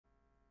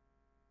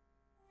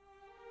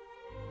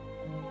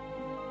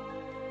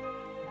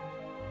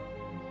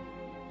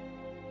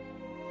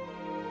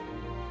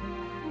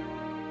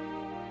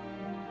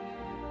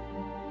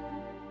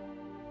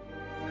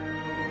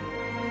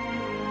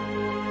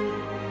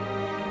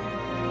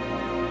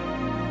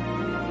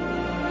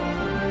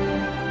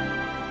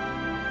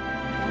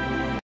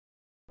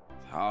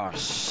Ah,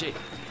 shit.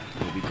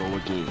 Here we go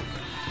again.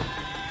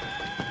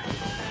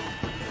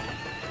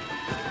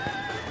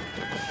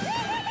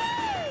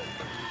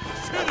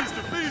 Shen is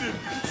defeated!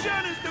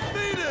 Shen is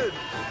defeated!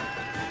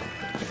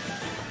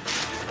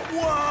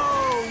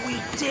 Whoa! We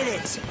did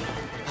it!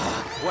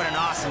 What an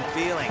awesome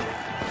feeling.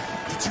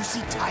 Did you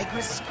see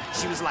Tigress?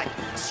 She was like,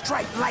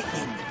 strike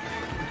lightning.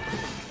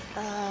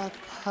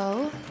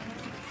 Poe?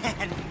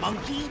 And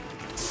Monkey?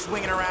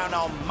 Swinging around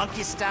all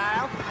monkey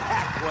style?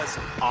 That was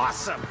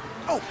awesome.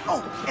 Oh,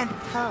 and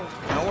Poe.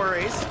 no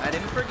worries. I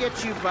didn't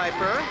forget you,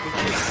 Viper.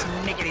 You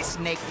snickety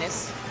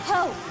snakeness.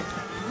 Poe!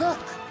 Look!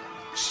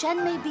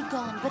 Shen may be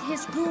gone, but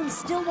his goons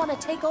still want to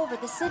take over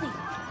the city.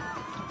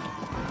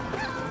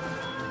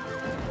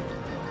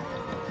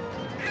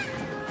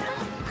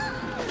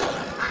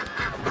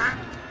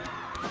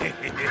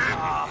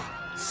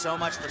 So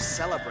much for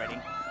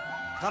celebrating.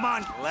 Come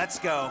on, let's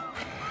go.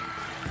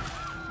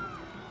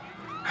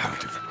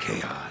 Out of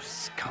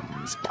chaos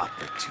comes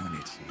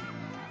opportunity.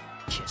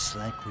 Just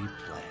like we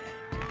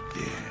planned.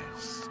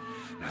 Yes.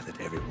 Now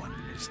that everyone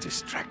is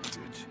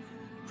distracted,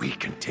 we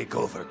can take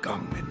over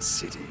Gangmin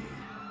City.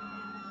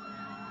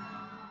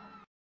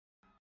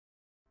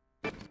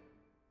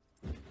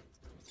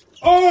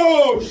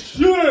 Oh,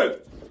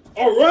 shit!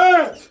 A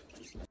rat!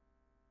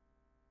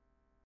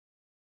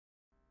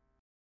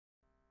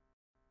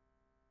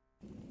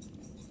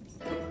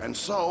 And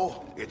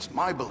so, it's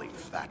my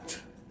belief that...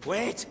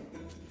 Wait.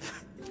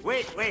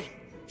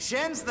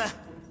 Shen's the...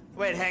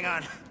 Wait, hang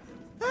on.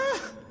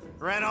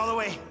 Ran all the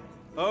way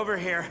over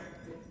here.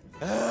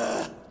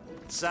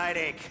 Side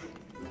ache.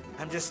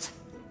 I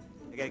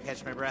gotta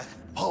catch my breath.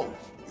 Oh,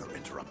 you're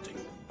interrupting.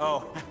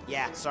 Oh,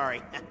 yeah,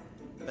 sorry.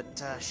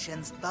 But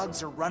Shen's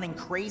thugs are running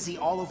crazy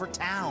all over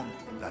town.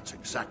 That's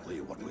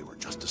exactly what we were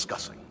just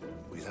discussing.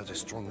 Without a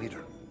strong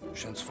leader,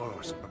 Shen's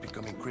followers are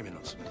becoming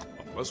criminals.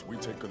 Unless we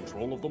take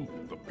control of them,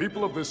 the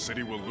people of this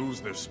city will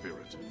lose their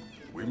spirit.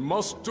 We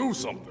must do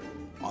something.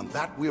 On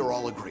that, we are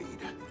all agreed.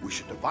 We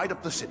should divide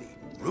up the city,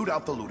 root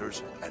out the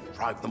looters, and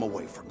drive them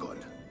away for good.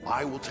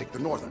 I will take the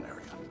northern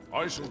area.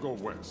 I shall go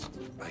west.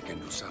 I can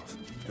go south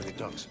to the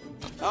dogs.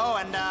 Oh,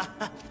 and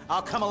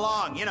I'll come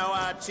along,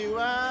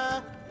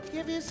 to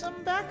give you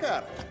some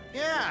backup.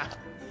 Yeah.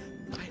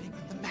 Fighting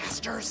with the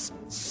masters.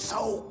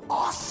 So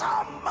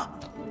awesome!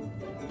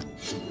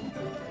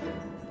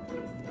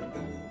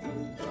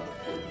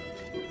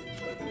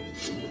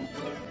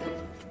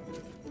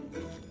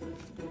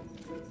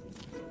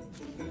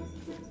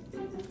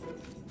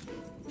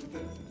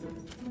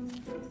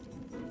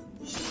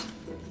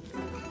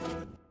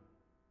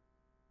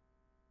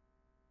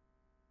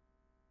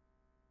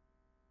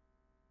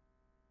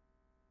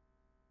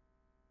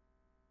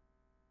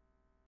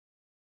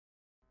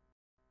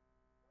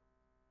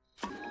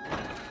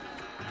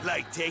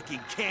 Like taking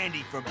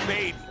candy from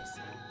babies.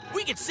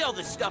 We could sell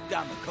this stuff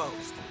down the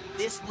coast.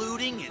 This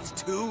looting is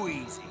too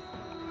easy.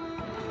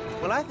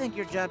 Well, I think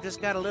your job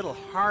just got a little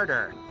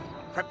harder.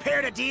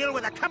 Prepare to deal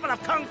with a couple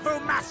of kung fu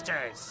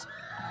masters.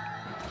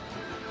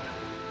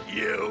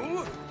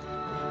 You?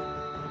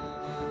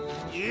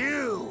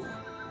 You!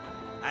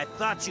 I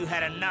thought you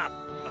had enough.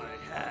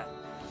 I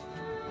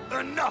have.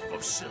 Enough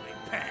of silly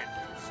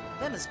pandas.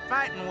 Them is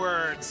fighting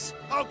words.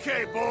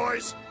 Okay,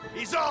 boys.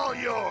 He's all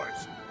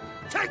yours.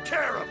 Take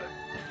care of him.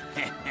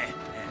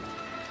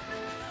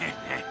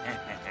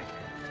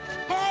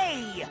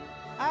 Hey!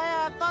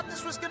 I thought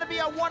this was gonna be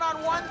a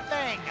one-on-one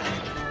thing.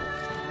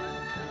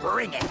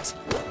 Bring it.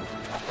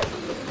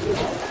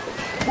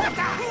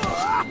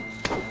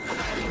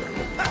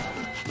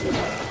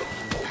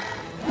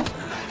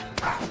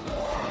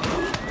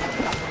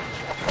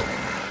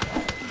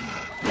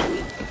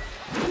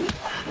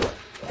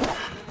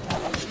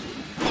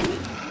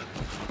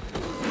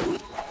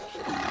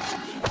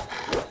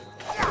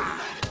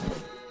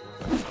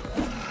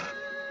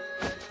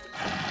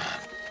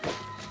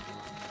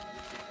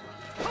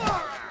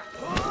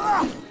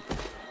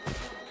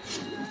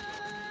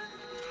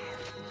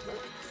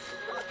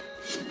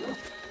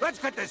 Let's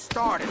get this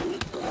started.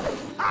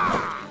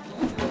 Ah!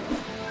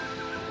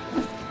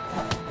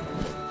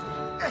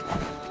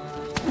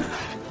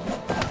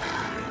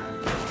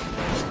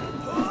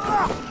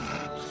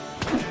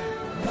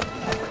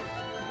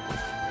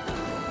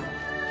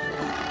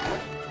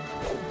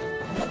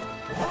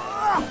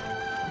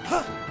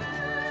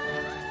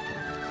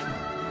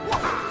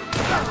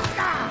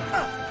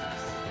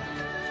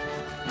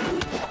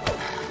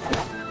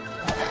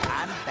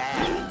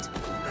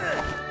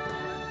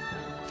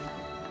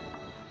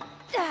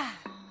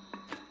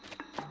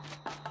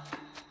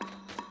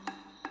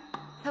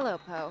 Hello,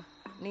 Poe.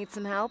 Need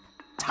some help?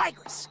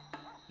 Tigress!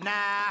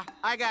 Nah,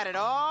 I got it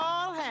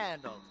all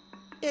handled.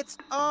 It's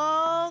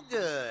all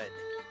good.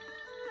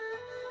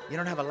 You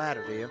don't have a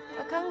ladder, do you?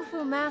 A kung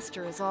fu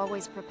master is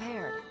always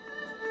prepared.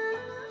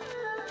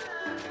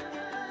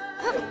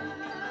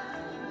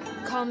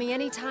 Call me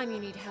anytime you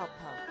need help,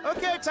 Poe.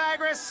 Okay,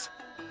 Tigress.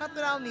 Not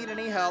that I'll need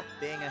any help,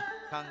 being a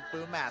kung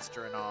fu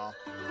master and all.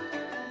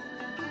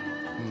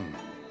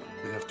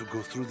 We'll have to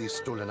go through these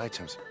stolen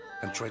items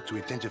and try to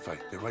identify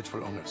the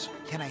rightful owners.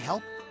 Can I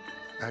help?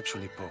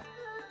 Actually, Poe,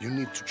 you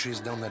need to chase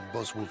down that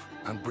boss wolf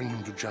and bring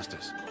him to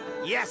justice.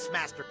 Yes,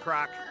 Master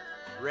Croc.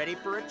 Ready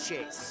for a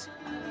chase.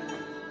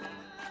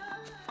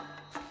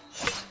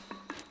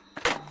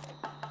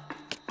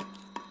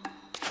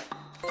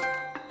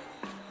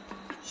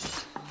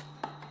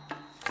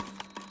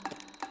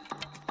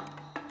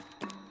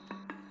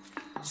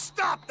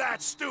 Stop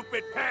that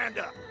stupid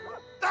panda!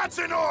 That's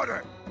an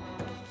order!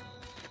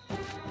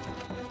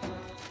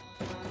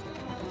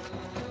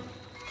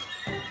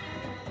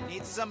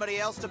 Need somebody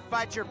else to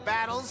fight your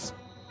battles?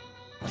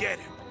 Get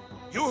him!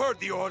 You heard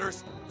the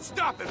orders!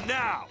 Stop him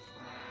now!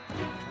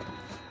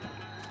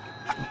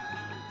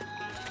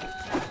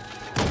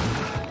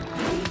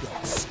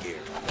 Don't scare me.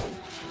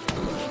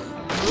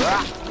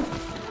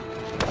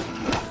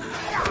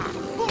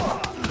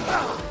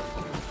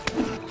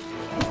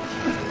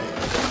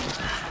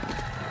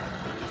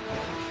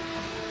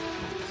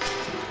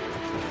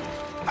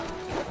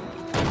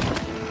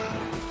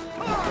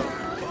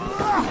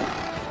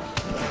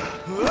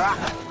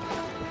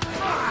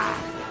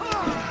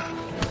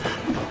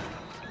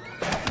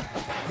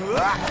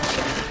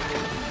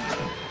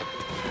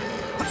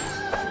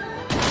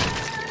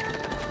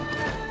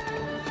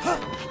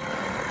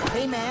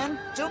 Hey man,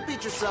 don't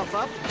beat yourself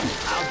up.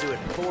 I'll do it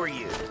for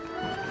you.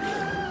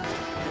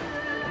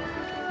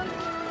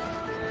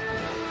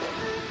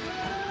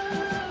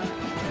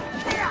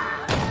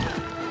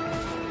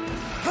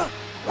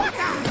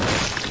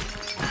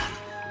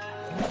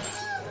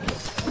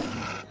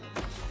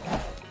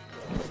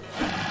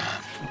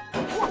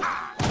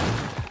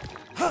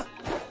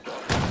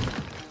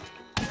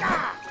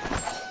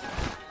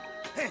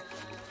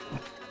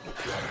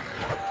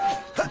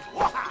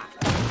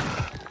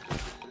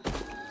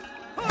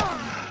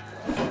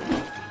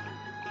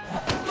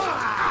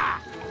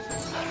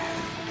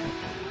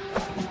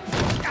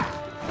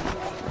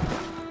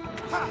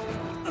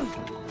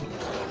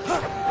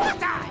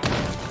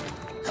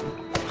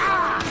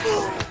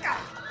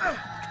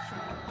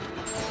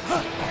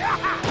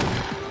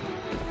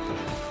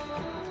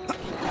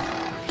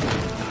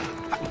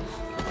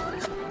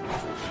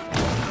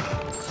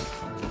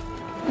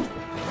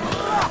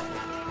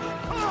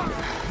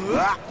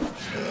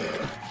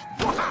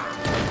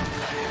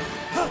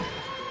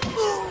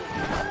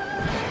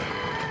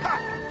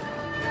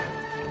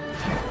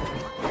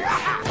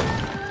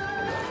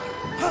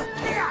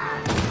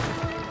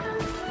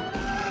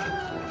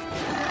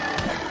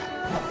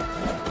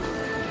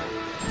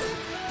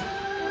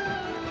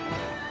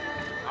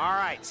 All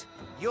right,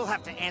 you'll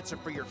have to answer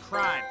for your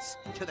crimes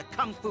to the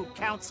Kung Fu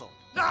Council.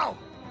 No!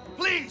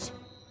 Please!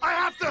 I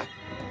have to...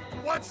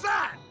 What's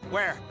that?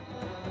 Where?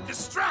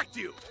 Distract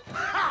you!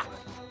 Ha!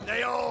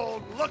 The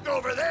old look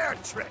over there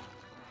trick!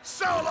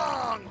 So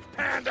long,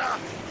 Panda!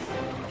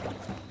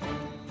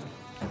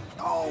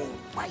 Oh,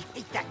 I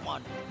hate that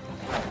one.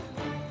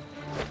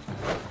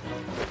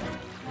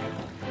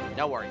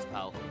 No worries,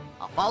 Poe.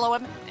 I'll follow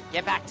him and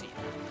get back to you.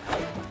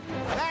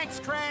 Thanks,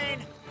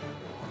 Crane!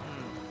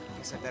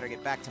 Guess I better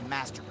get back to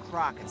Master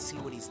Croc and see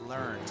what he's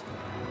learned.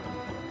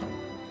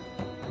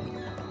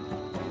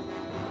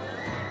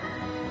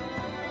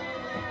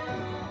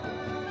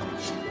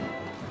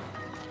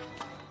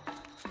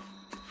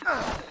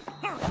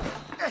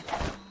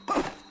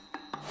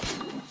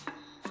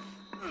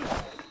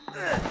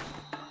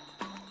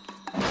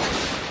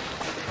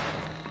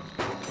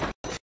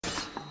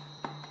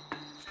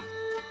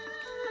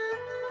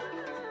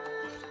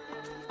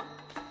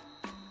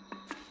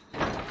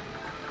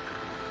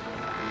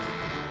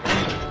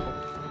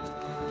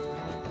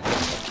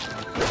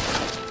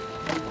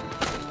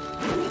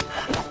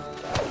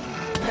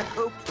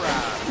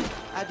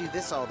 I do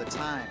this all the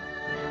time.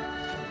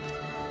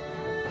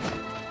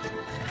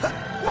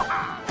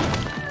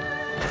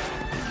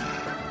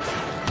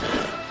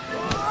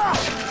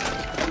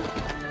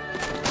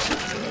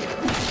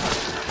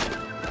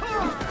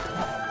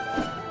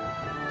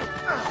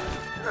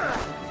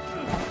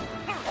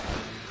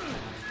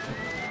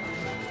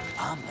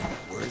 I'm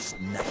the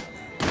worst nightmare.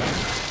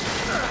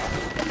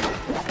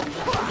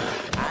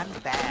 I'm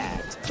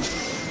bad.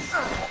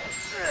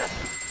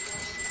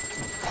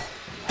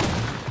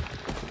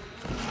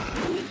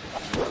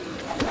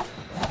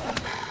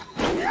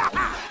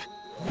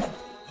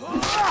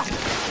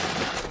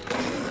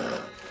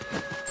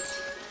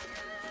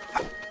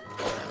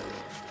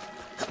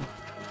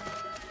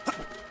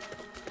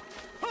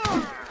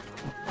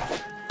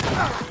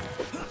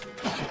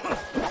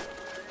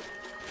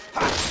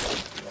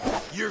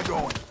 You're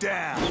going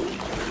down!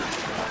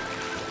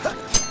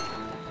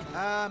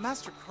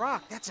 Master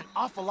Croc, that's an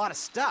awful lot of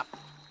stuff.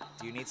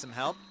 Do you need some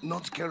help?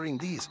 Not carrying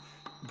these,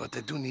 but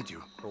I do need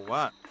you. For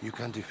what? You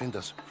can defend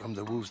us from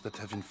the wolves that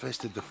have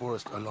infested the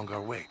forest along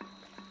our way.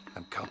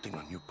 I'm counting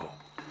on you, Poe.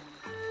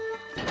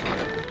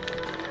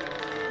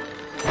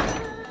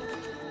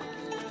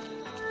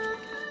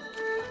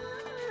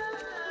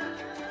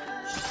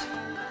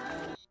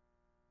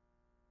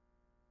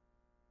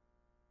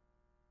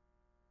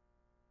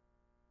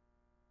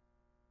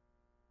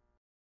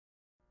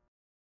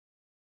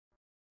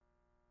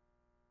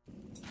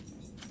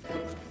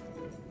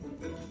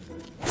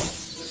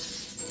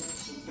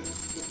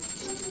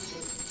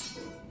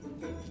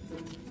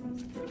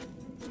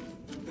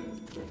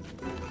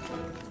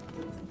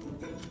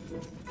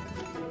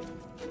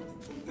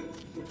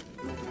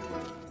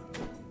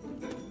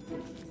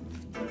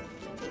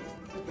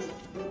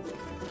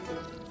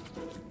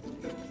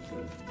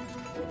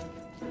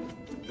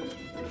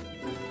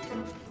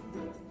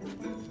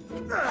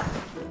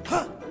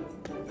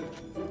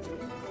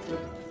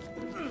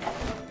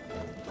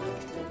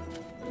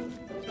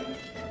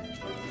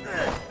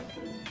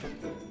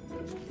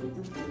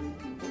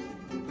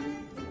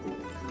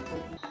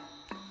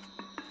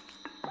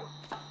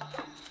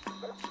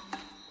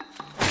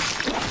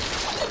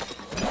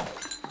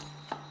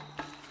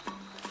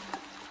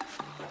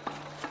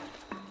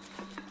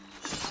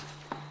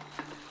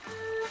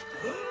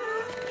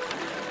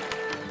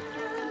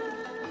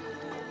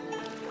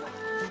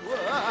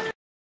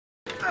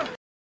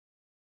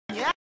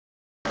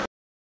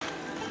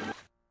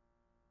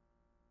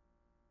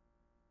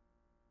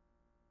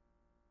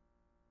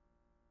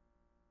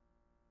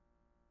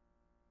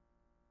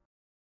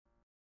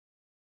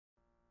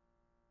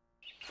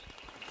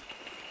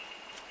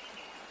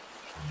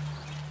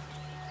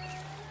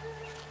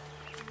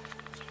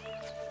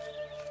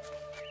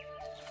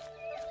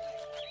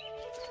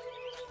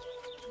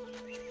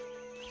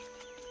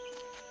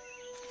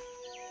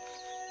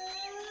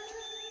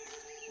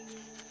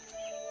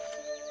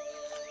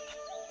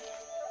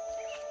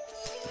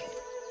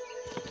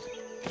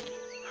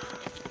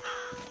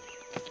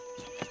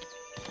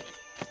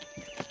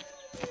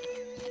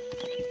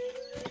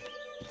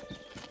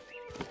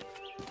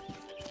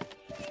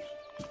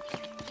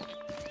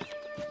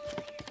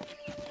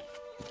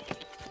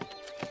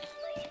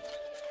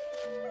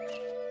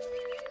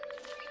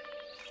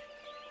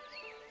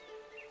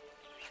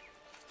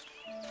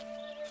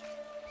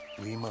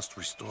 We must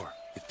restore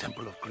the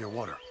Temple of Clear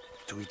Water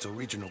to its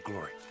original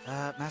glory.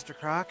 Master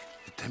Croc?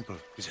 The temple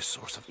is a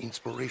source of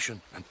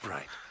inspiration and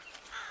pride.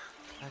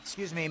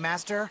 Excuse me,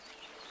 Master?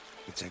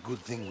 It's a good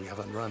thing we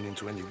haven't run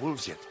into any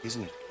wolves yet,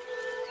 isn't it?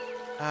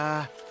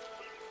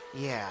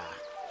 Yeah.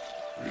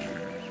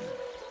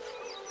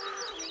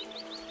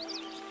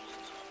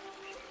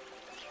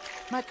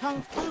 My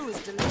kung fu is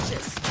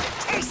delicious.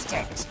 Taste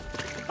it!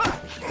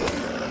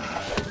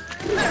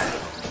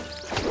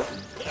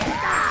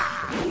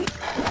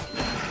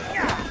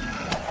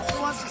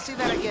 Who wants to see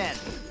that again?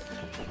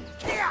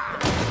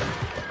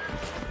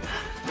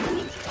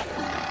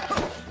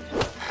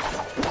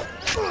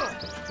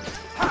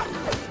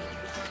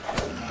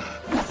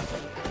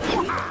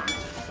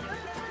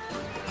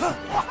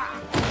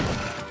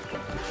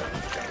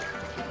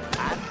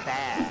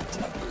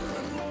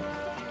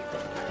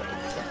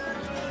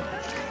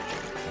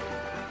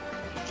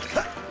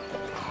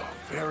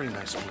 Very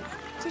nice move.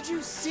 Did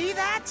you see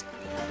that?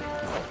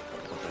 No,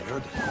 but I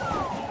heard it.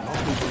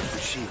 Knock me through the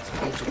shield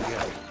into the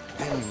air.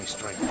 Then you may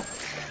strike.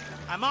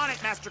 I'm on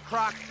it, Master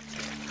Croc.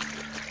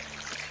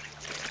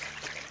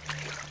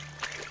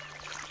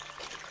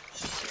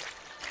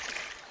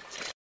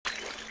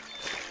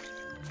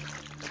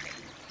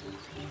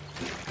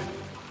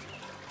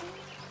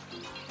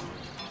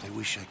 I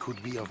wish I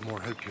could be of more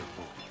help here,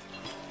 Bo.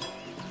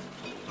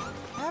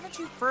 Haven't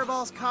you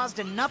furballs caused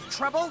enough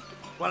trouble?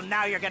 Well,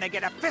 now you're gonna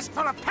get a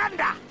fistful of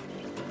Panda!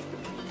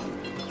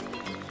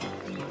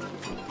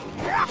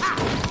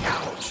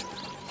 Ouch!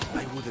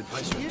 I would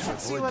advise you You to should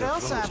see avoid what their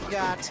else blows, I've Master.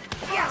 got.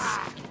 Yes!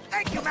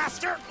 Thank you,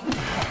 Master!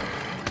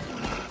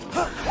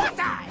 What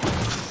die?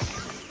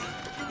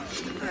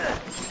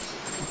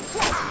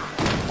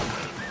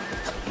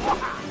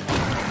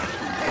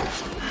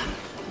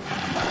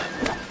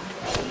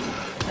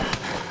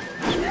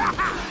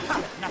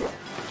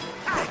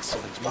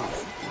 Excellent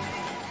move.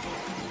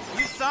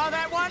 You saw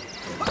that one?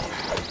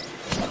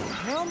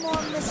 No more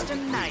Mr.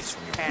 Nice,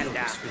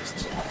 Panda. His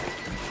fists.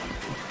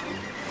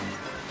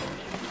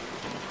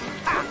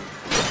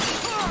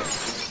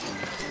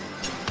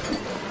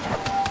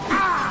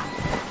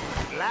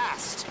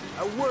 Last,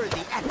 a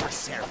worthy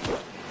adversary.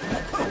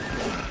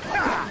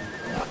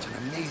 What an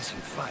amazing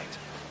fight.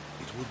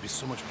 It would be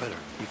so much better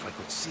if I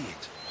could see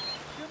it.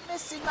 You're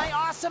missing my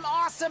awesome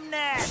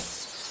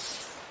awesomeness!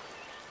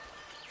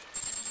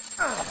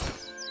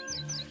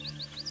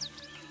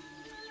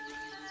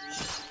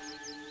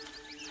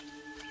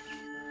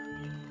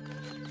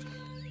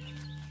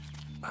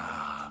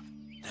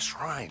 The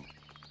shrine.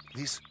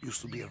 This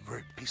used to be a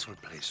very peaceful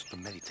place to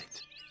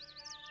meditate.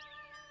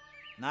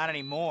 Not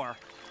anymore.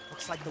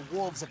 Looks like the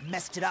wolves have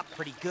messed it up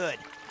pretty good.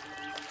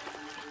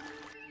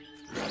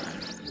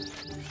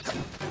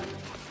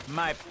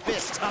 My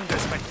fist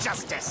hungers for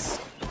justice.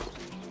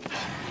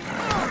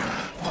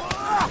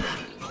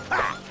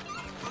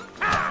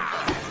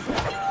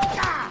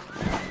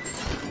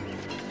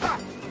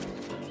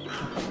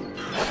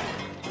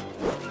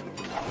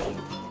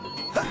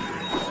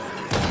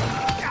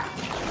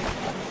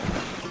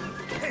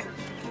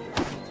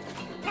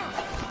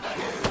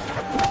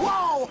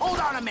 Whoa, hold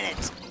on a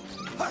minute.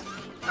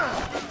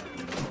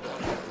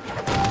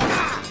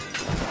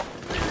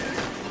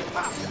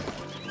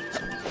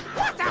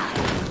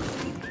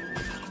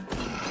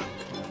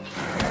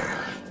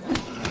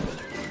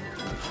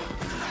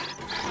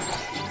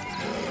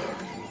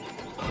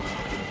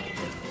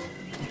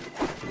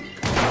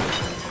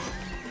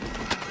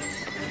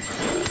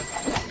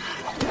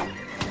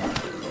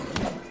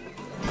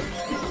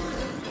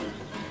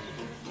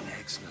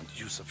 Excellent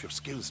use of your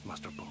skills,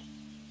 Master Bo.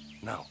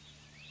 Now,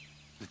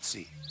 Let's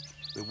see.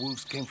 The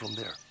wolves came from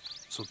there,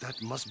 so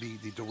that must be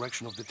the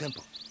direction of the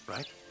temple,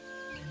 right?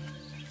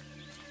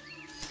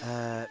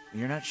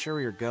 You're not sure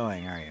where you're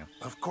going, are you?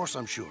 Of course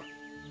I'm sure.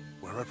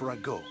 Wherever I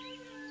go,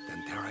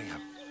 then there I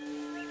am.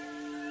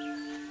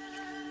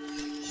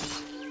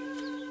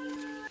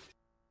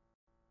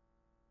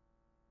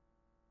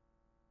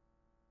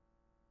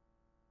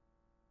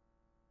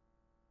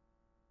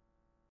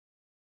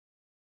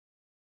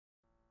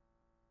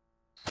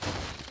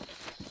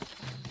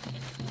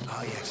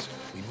 Ah, yes.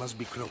 We must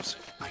be close.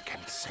 I can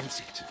sense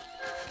it.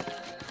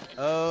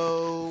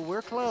 Oh,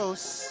 we're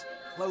close.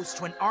 Close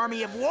to an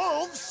army of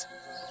wolves?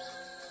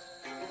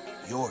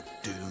 You're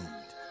doomed.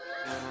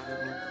 Time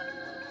for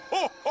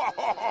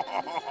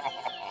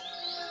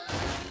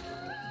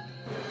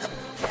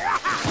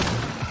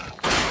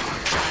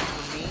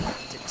me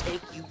to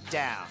take you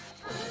down.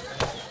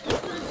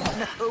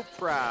 No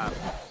problem.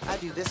 I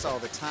do this all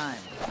the time.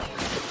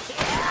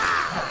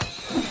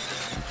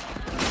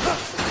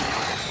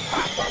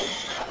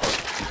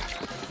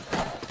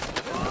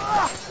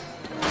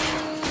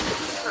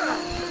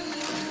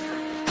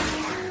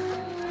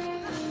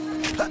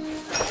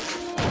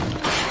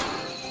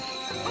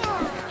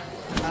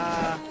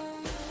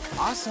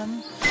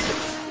 Awesome.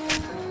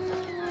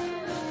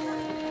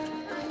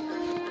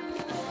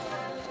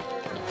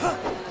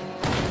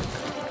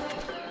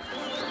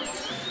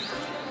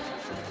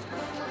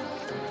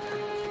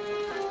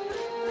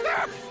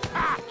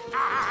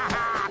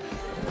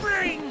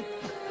 Bring!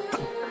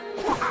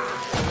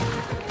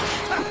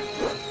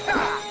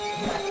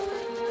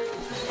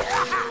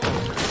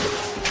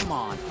 Come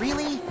on,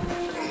 really?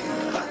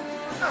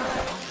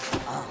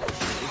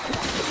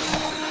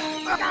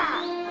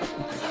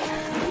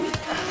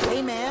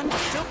 Hey man,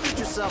 don't beat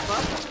yourself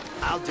up.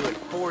 I'll do it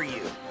for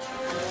you.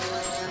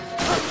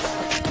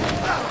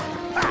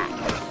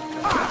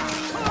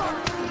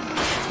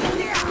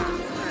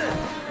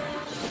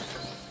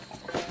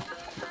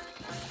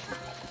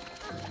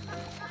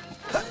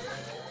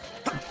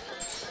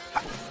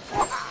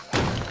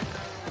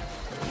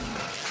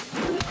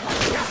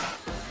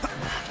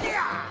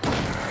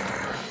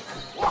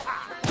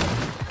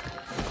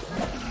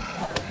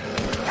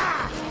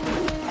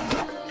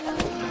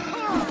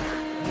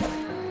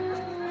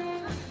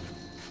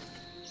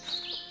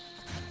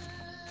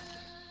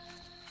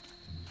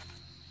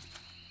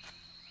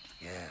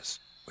 Yes,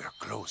 we are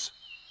close.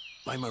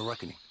 By my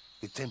reckoning,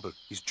 the temple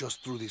is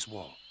just through this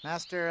wall.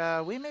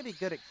 Master, we may be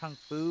good at kung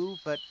fu,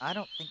 but I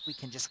don't think we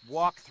can just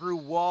walk through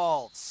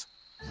walls.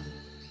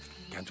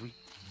 Can't we?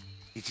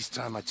 It is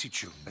time I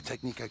teach you a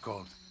technique I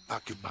call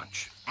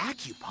acupunch.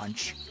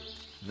 Acupunch?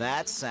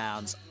 That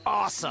sounds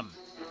awesome.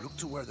 Look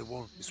to where the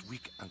wall is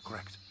weak and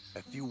cracked.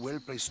 A few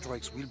well-placed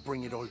strikes will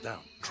bring it all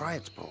down. Try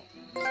it, Paul.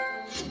 All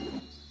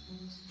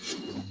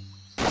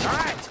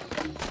right.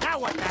 Now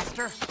what,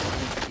 Master?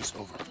 It's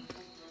over.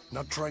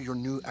 Now try your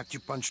new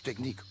acupunch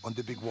technique on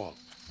the big wall.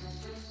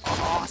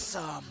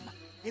 Awesome.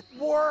 It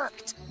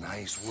worked.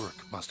 Nice work,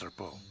 Master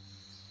Paul.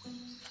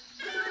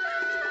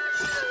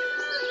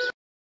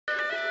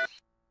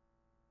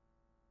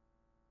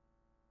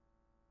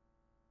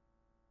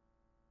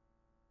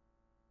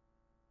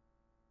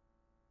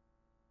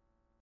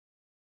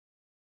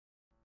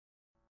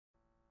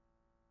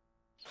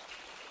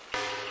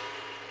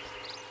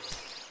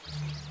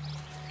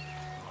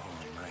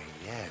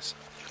 Yes,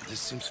 this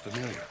seems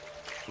familiar.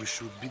 We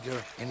should be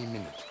there any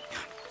minute.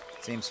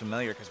 Seems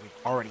familiar because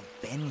we've already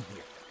been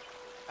here.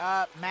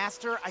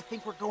 Master, I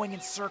think we're going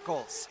in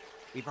circles.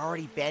 We've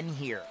already been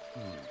here.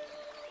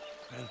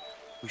 Well,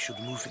 we should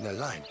move in a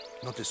line,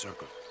 not a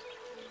circle.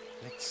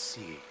 Let's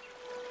see.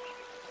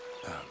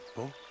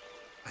 Paul,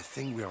 I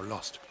think we are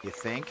lost. You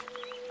think?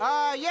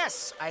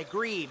 Yes, I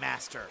agree,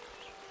 Master.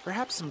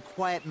 Perhaps some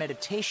quiet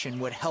meditation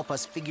would help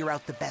us figure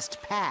out the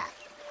best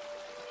path.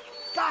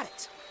 Got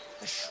it!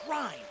 The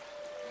shrine!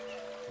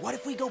 What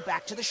if we go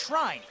back to the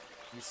shrine?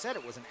 You said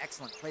it was an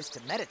excellent place to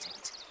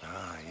meditate.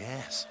 Ah,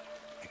 yes.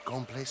 A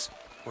calm place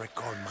for a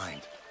calm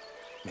mind.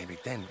 Maybe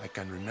then I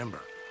can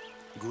remember.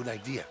 Good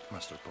idea,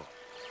 Master Paul.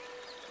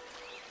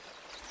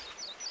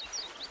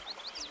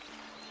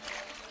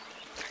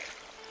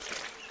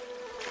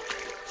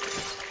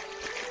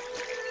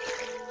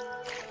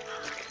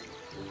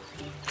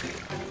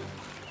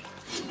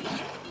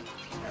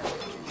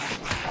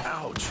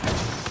 Ouch!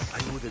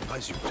 I would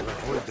advise you to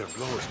avoid their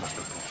blows,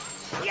 Master Paul.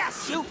 Yeah,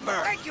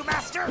 super! Thank you,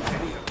 Master!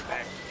 Maybe a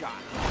bad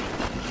shot.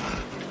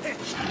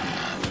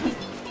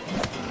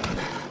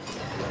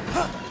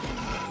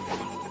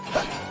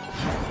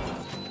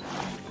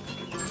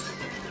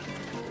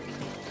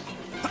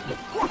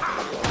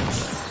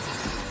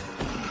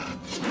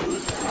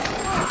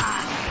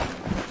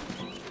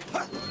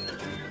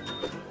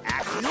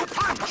 Action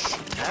punch!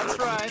 That's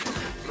right.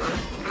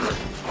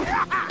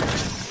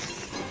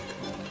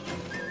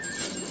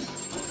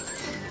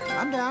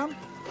 I'm down.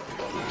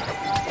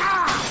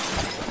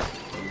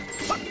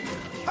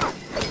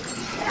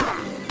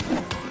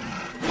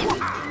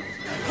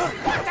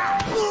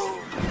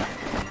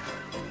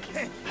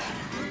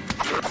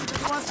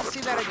 Who wants to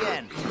see that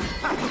again?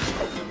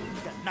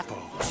 Got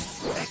nothing.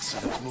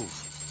 Let's move.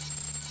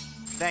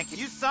 Thank you.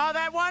 You saw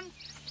that one?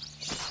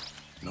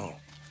 No,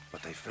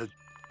 but I felt...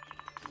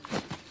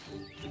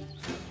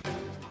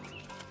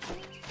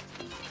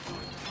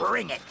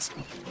 Bring it.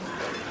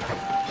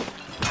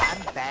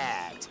 Not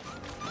bad.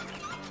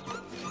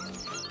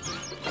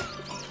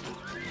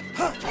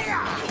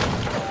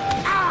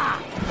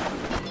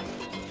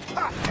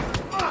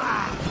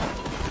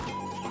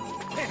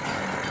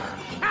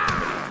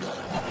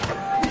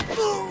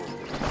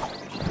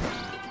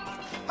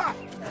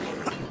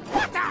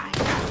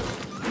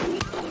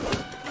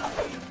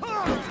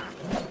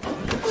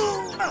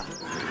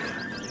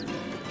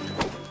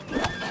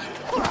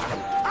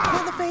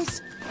 In the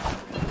face.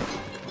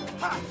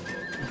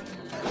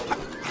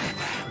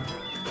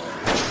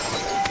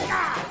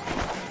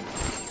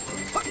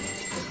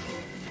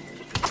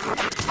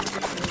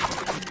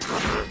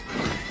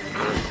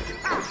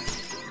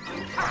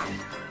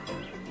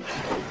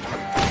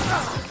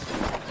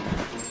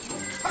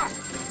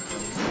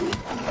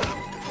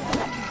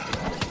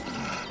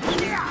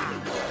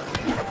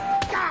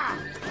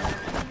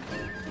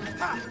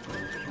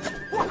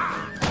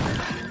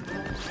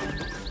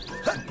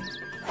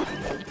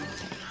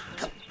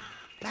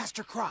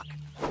 Master Croc,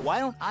 why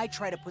don't I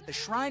try to put the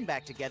shrine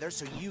back together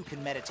so you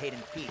can meditate in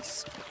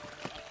peace?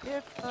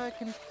 If I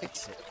can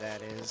fix it,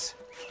 that is.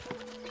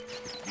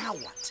 Now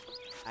what?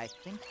 I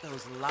think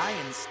those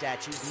lion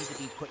statues need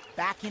to be put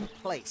back in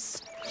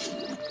place.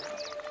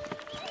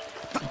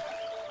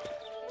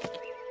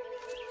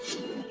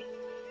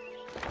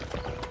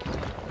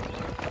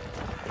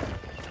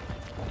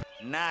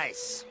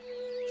 Nice.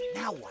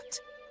 Now what?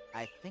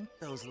 I think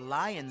those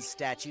lion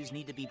statues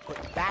need to be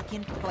put back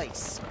in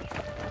place.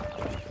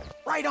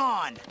 Right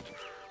on!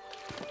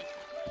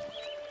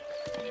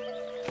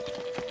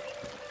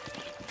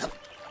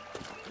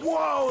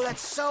 Whoa,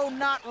 that's so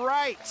not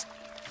right!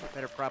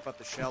 Better prop up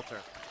the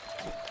shelter.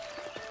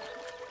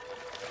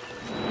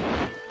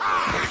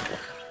 Ah!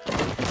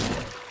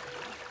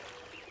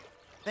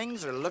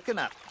 Things are looking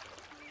up.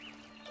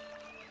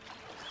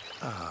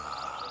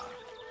 Ah,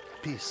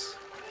 peace.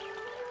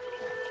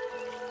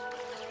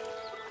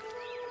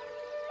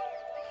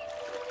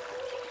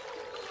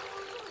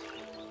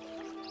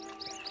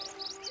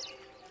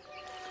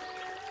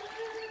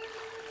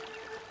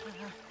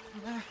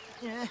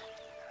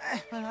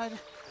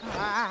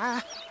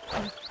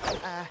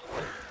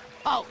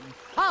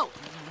 Oh!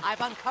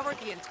 I've uncovered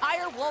the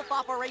entire wolf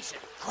operation.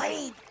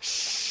 Crane!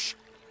 Shh!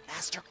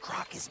 Master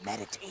Croc is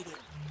meditating.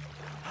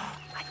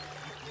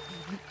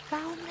 You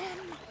found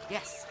them?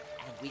 Yes,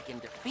 and we can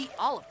defeat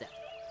all of them.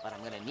 But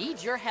I'm gonna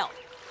need your help.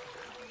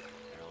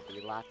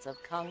 There'll be lots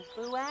of kung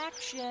fu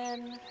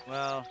action.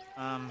 Well,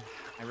 I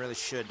really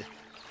should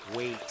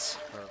wait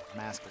for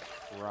Master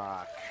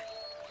Croc.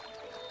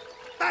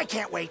 I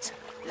can't wait!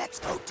 Let's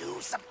go do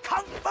some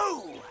kung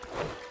fu!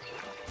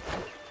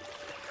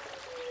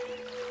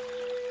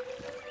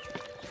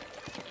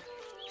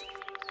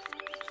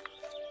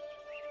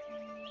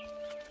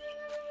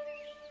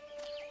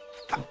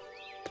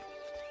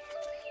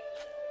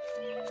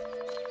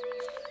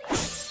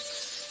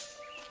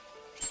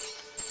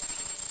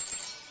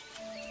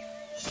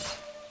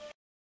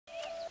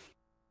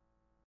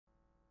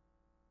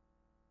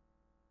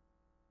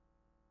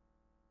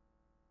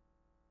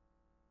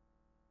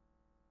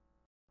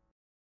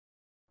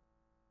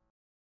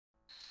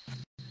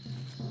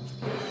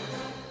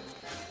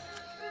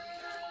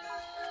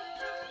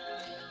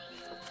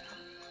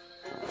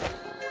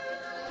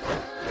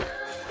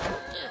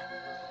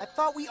 I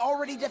thought we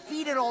already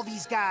defeated all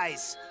these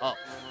guys. Oh,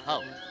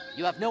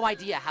 you have no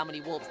idea how many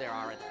wolves there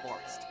are in the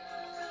forest.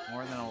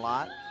 More than a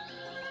lot?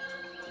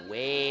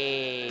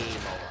 Way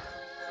more.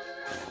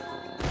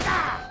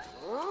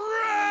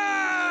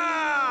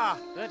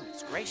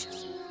 Goodness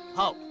gracious.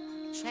 Ho,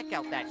 check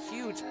out that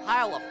huge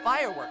pile of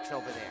fireworks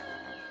over there.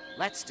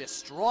 Let's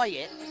destroy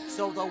it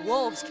so the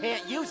wolves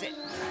can't use it.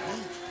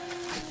 Hey,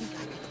 I think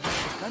I can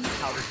use the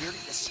gunpowder here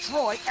to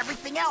destroy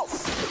everything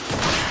else.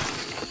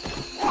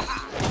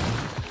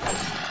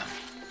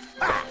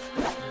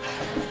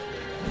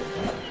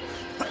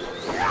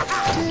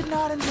 Did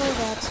not enjoy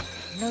that.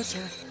 No,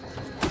 sir.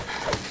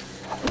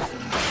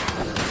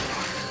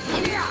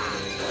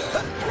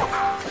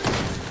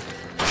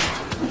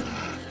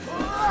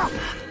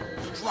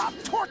 Drop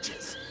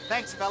torches!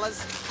 Thanks,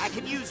 fellas. I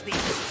can use these.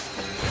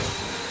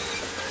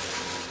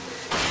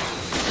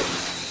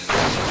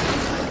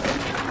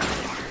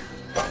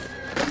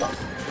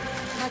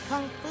 My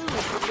kung fu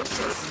is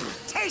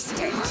delicious. Taste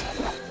it!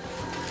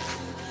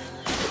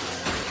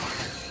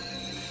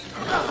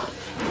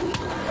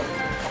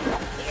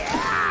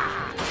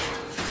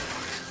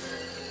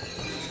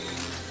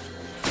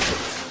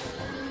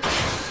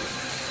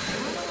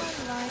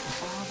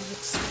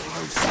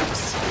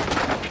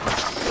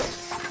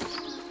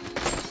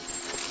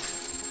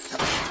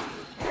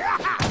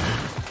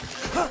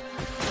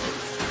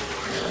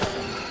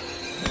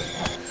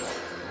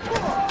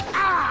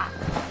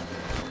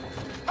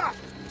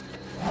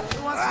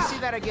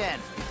 Again.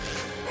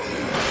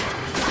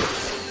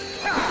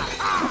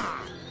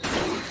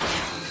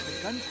 The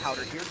gunpowder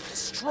powder here to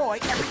destroy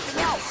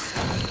everything else.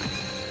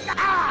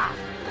 Ah!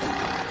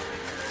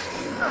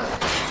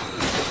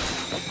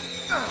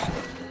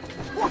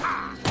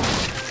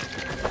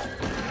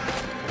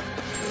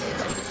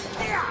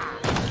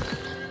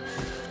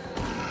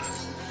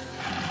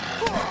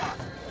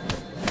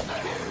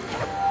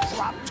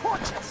 Drop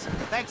torches!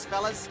 Thanks,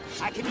 fellas.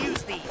 I can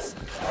use these.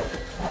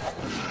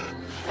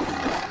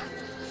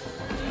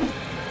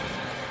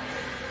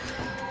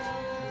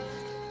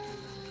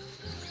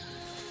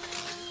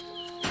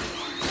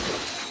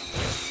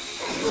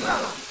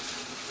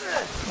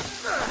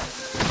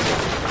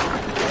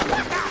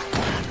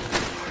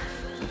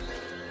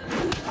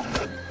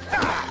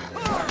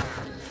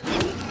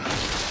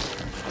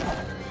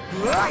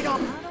 Right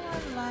on. How do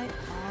I light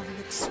all the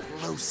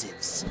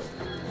explosives?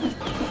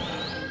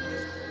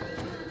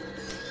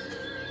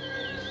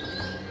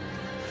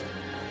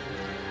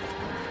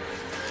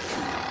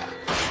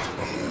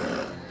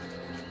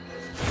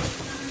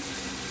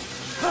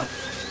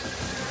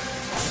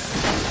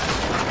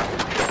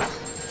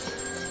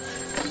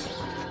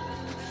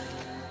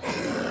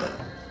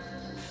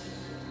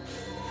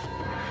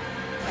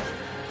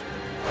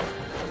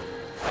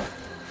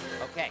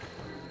 Okay,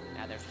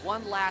 now there's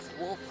one last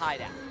wolf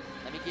hideout.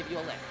 Let me give you a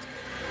lift.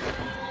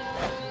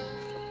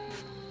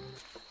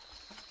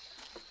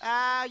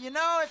 You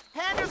know, if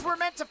pandas were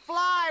meant to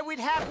fly, we'd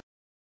have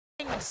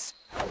wings.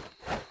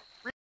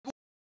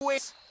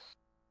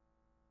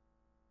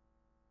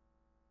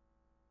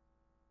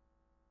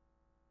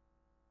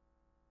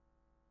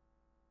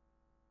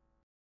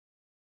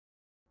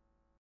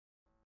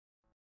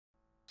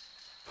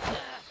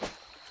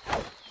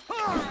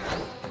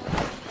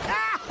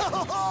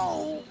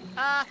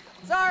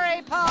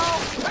 Sorry, Poe.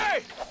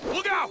 Hey!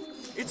 Look out!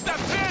 It's that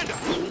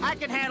panda! I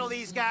can handle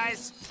these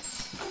guys.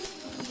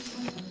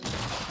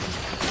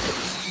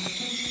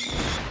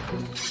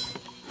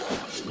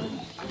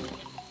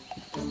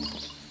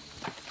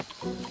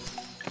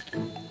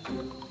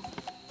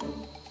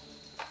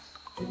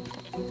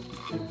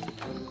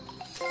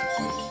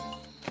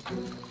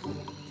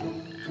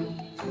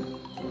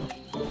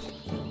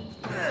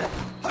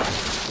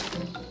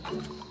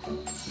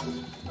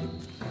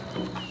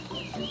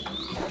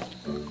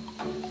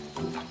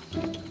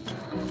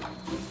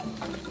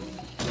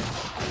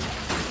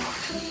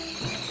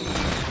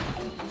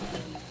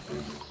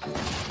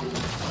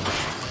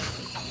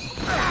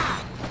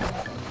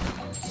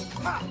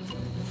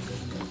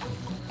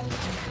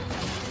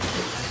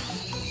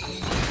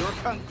 Your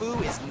kung fu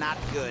is not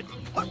good.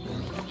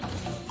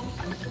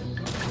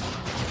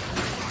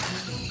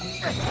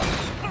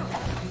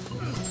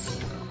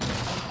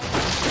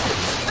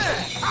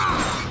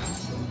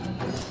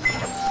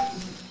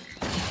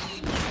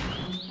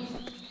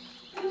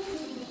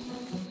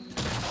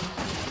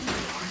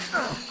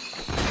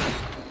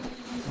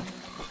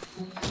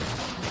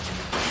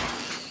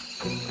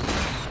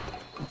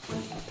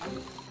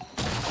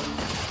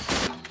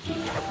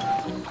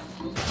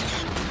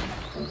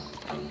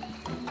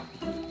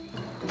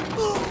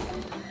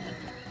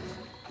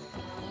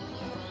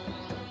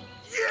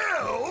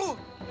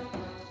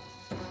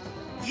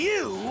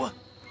 You?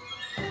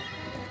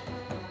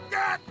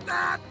 Get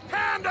that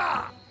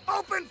panda!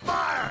 Open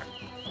fire!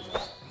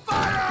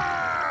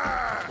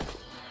 Fire!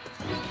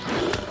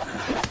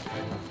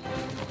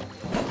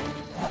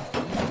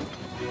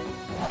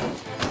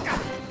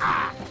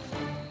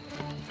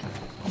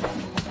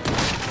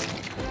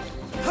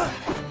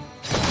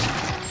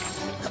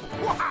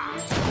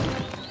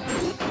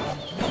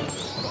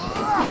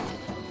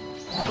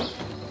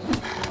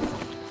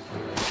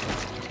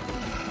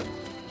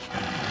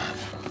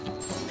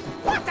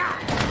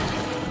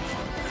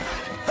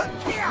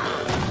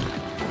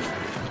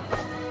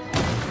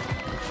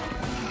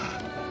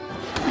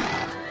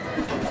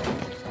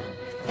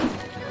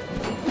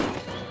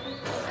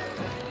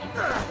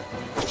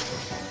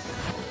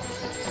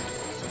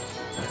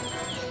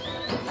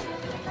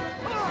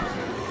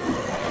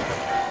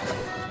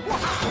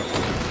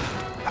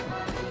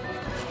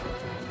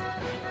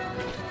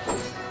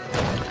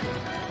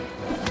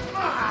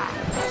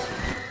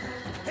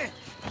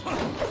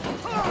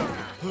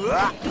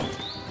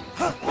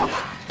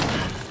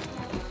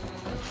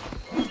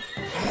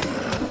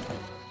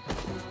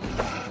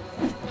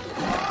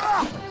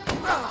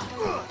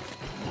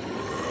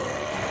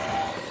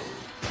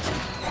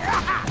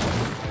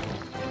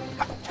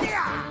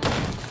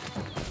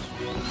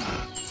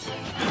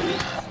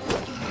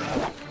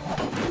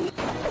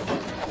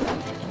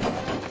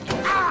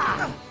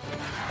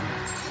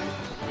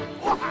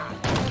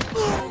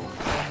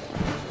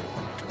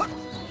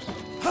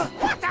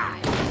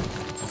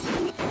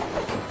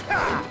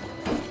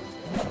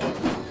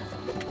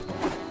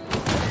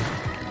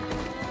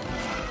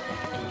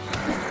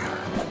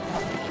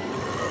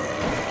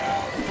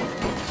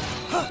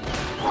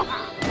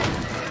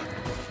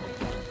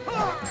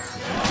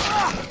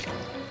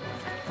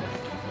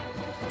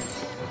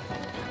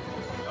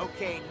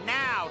 Okay,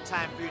 now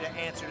time for you to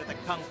answer to the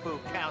Kung Fu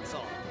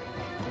Council.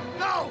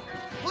 No!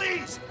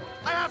 Please!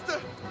 I have to...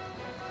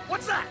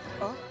 What's that?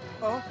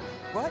 Oh,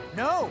 what?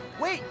 No,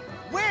 wait!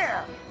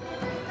 Where?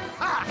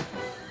 Ha!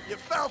 You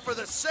fell for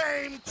the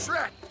same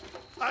trick!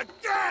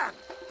 Again!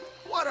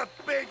 What a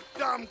big,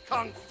 dumb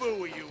kung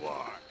fu you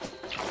are!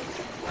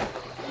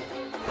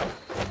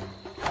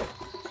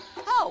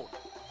 Oh!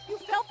 You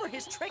fell for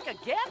his trick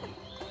again?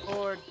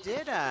 Or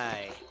did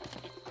I?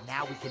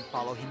 Now we can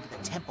follow him to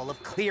the Temple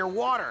of Clear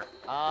Water.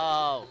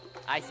 Oh,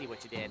 I see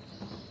what you did.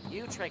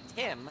 You tricked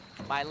him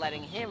by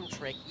letting him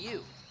trick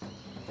you.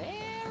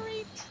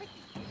 Very tricky.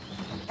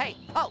 Hey,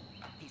 oh!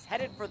 He's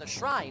headed for the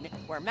shrine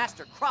where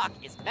Master Croc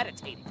is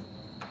meditating.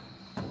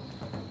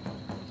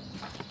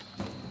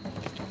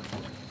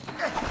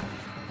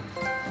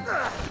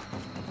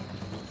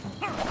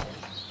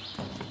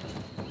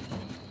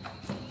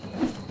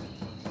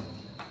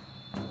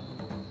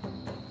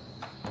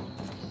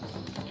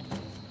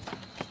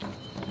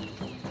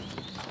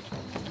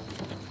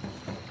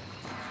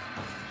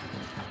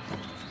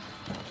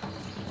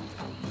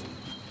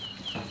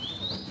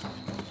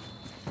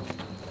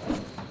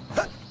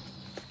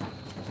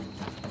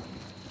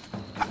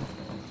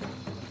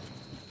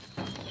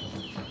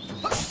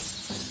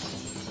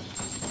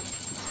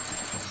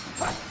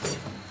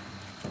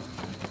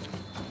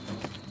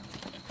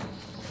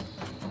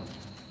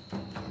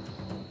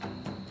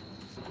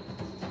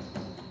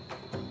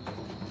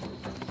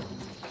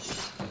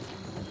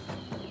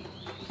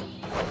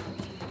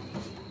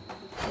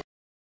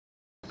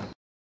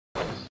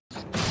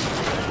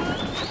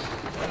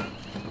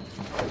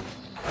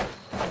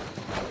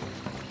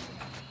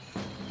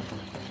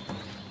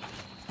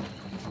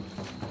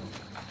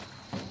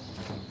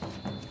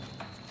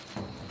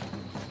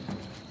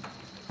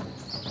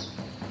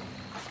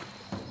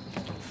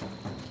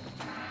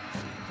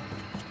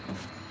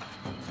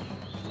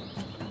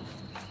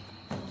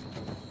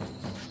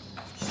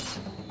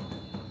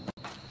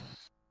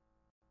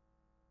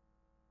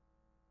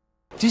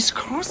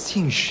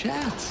 Disgusting shit.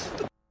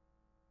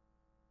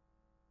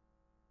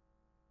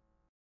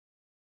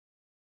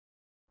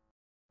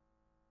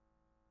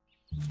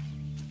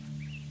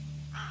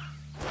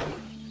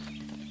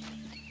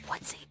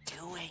 What's he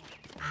doing?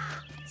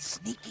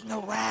 Sneaking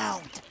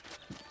around.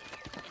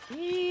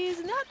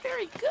 He's not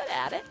very good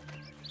at it.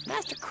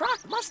 Master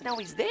Croc must know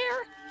he's there.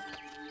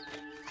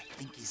 I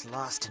think he's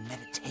lost in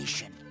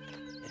meditation.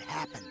 It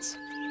happens.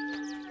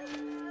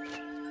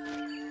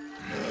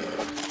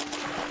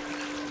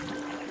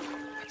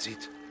 That's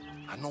it.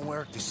 I know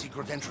where the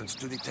secret entrance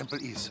to the temple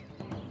is.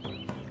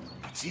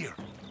 It's here,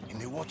 in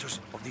the waters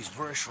of this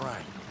very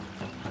shrine.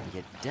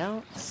 You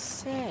don't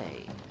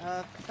say.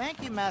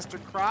 Thank you, Master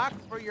Croc,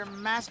 for your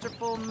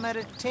masterful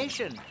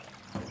meditation.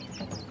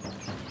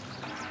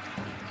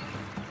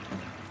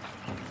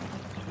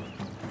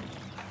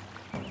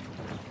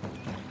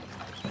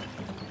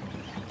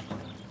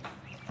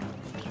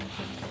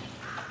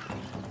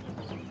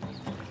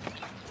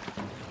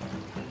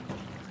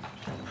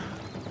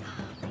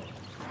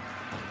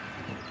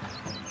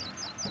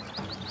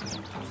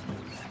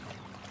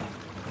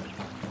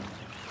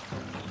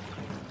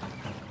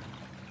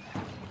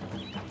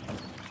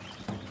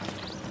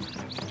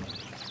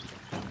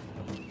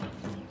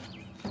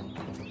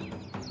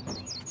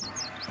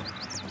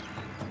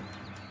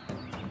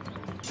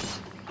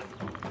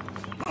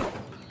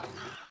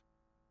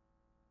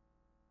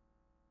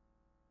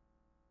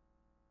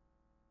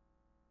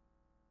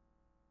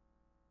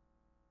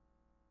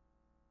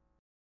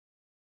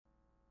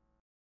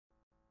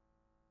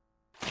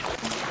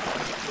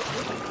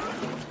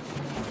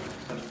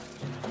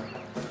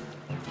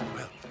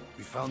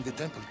 Found the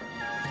temple.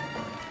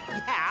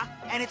 Yeah,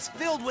 and it's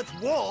filled with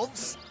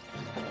wolves.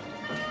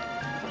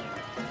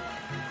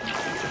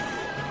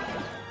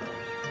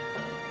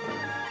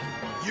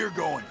 You're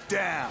going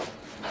down.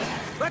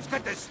 Let's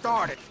get this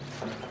started.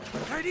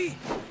 Ready?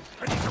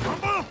 Ready to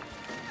rumble?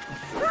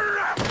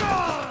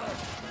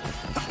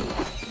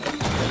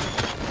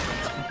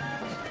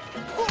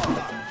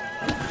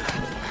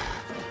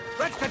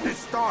 Let's get this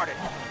started.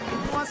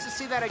 Who wants to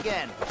see that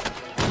again?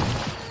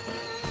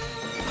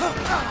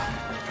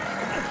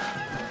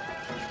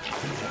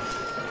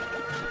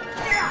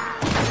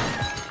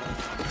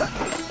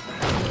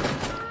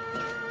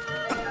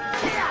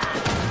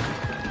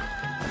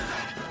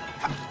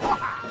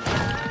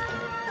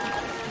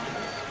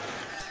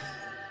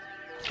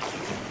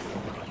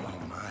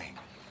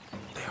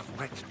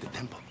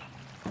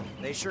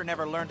 They sure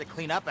never learned to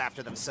clean up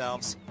after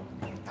themselves.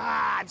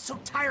 Ah, I'm so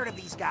tired of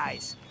these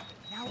guys.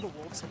 Now the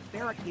wolves have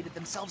barricaded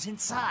themselves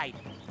inside.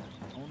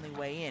 The only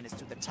way in is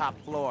through the top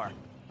floor.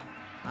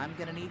 I'm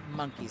gonna need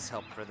Monkey's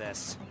help for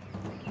this.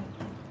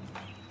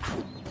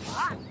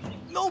 Ah,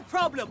 no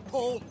problem,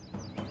 Paul.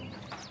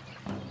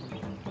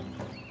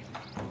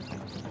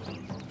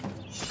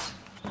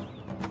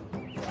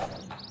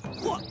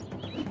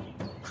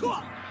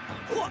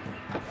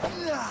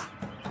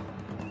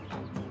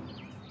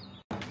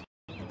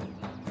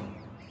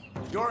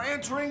 You're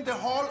entering the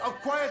Hall of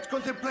Quiet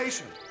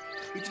Contemplation.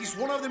 It is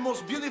one of the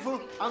most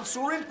beautiful and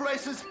serene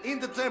places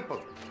in the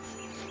temple.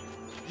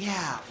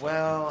 Yeah,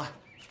 well,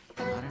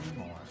 not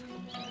anymore.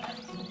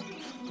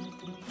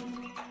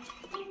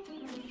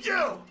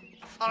 You!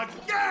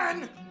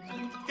 Again?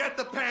 Get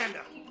the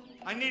panda.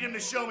 I need him to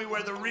show me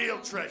where the real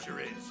treasure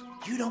is.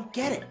 You don't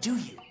get it, do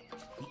you?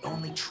 The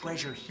only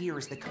treasure here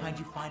is the kind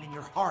you find in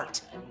your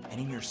heart and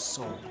in your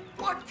soul.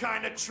 What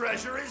kind of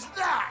treasure is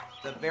that?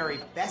 The very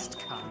best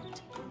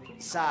kind.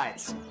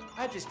 Besides,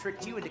 I just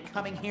tricked you into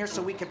coming here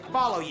so we could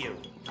follow you.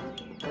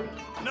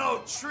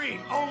 No treat,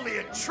 only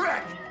a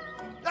trick.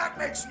 That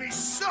makes me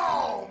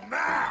so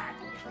mad.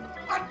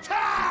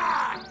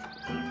 Attack!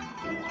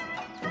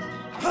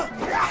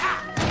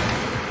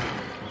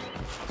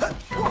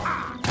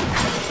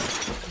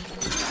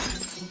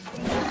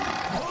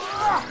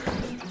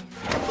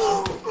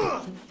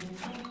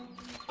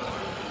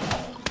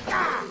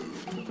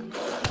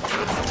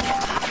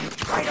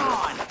 Right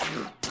on!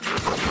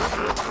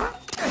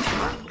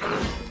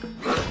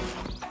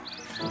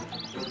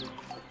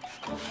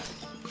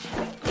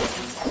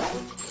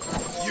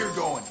 You're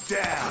going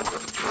down.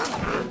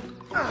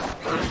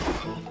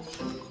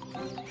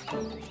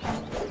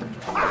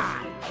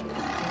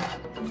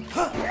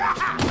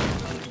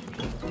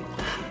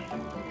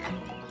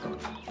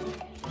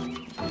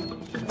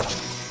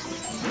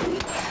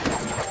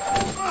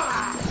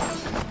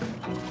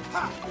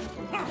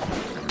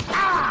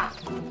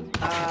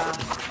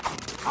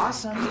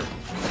 Awesome.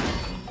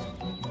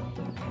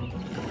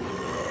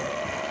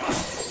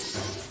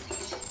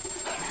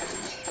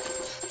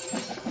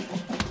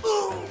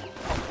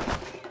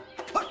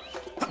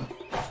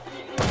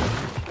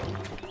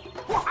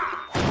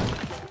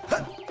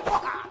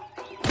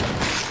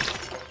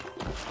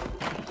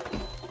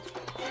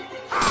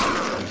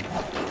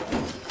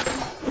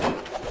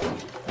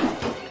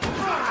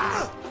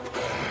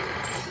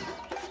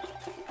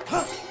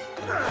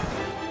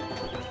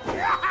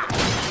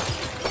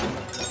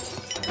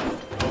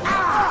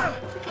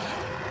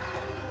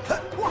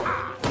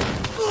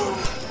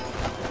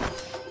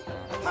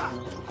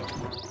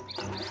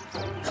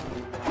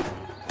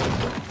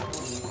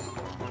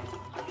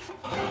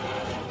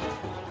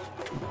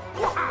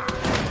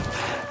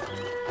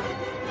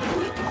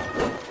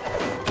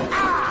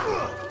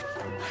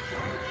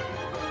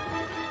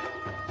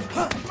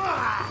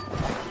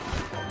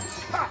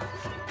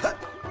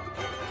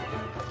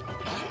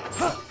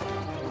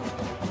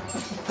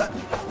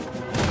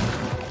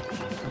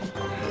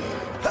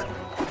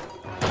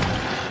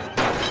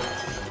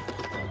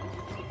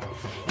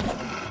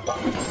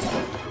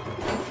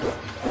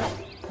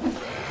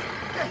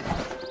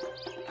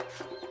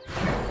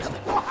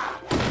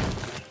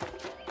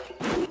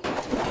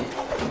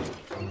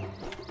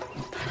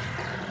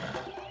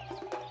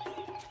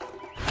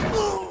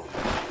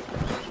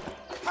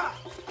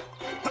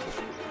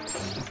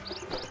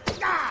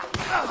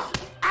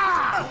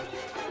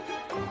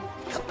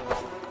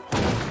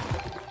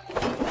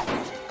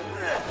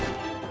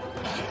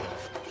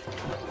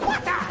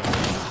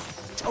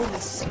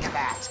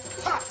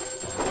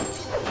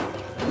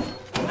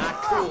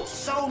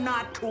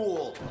 Not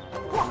cool.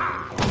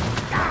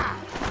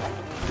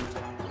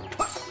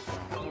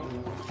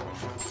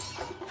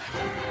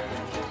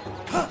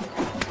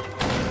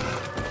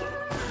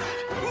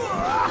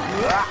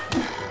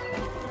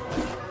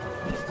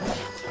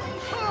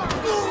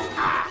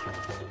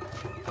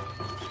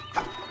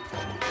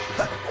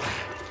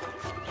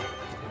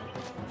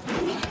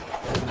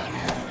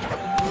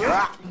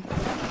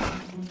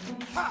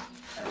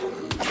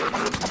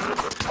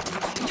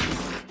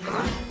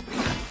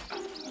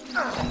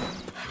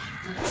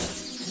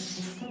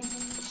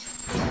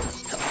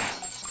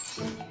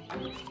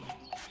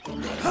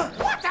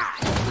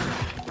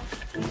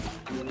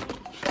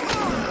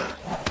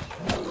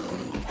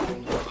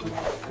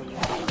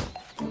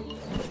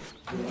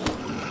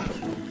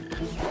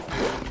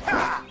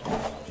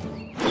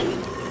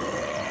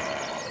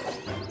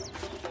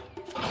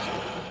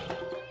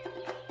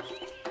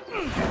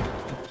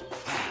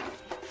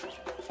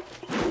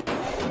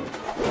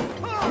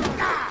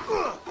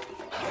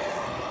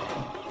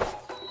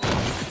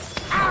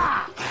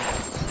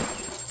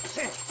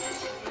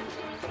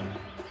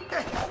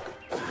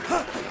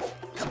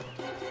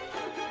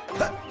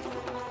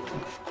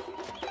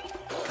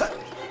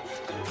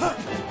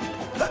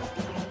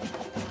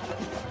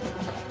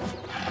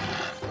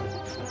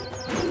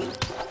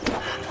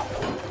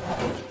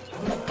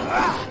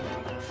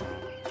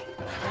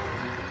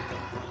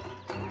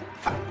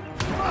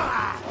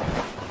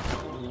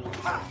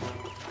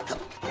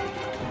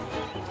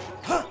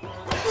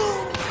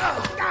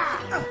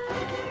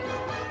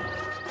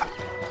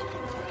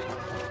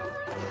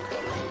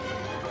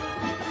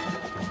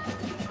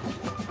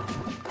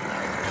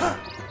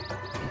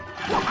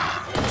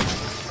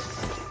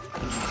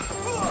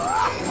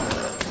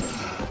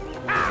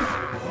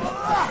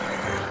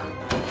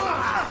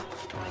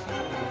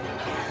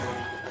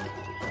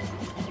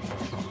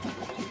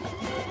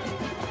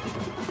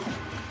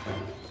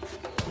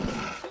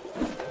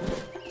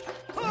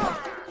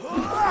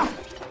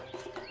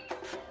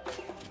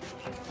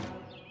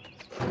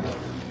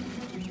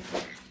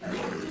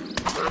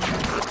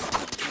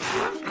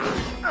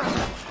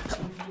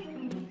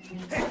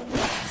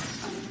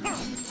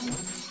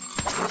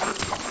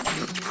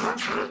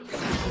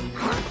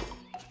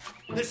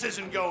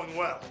 isn't going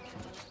well.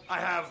 I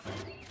have,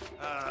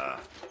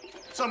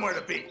 somewhere to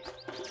be.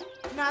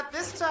 Not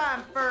this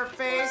time,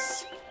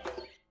 Furface.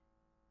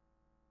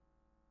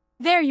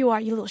 There you are,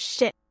 you little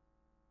shit.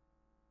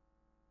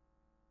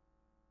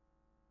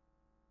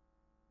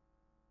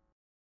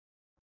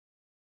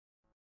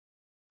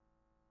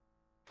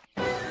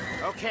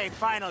 Okay,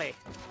 finally.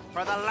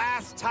 For the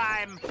last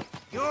time,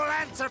 you'll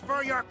answer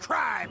for your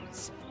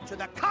crimes to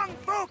the Kung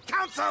Fu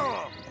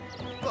Council!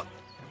 Look,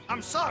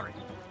 I'm sorry.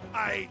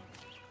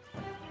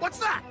 What's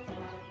that?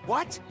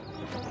 What?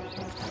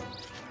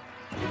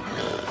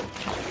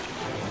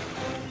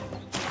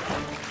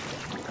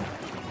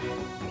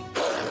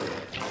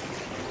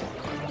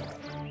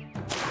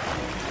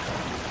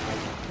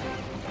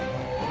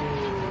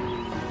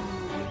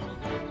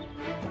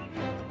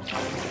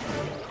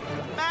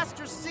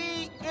 Master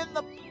C in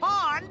the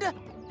pond?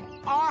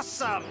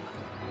 Awesome!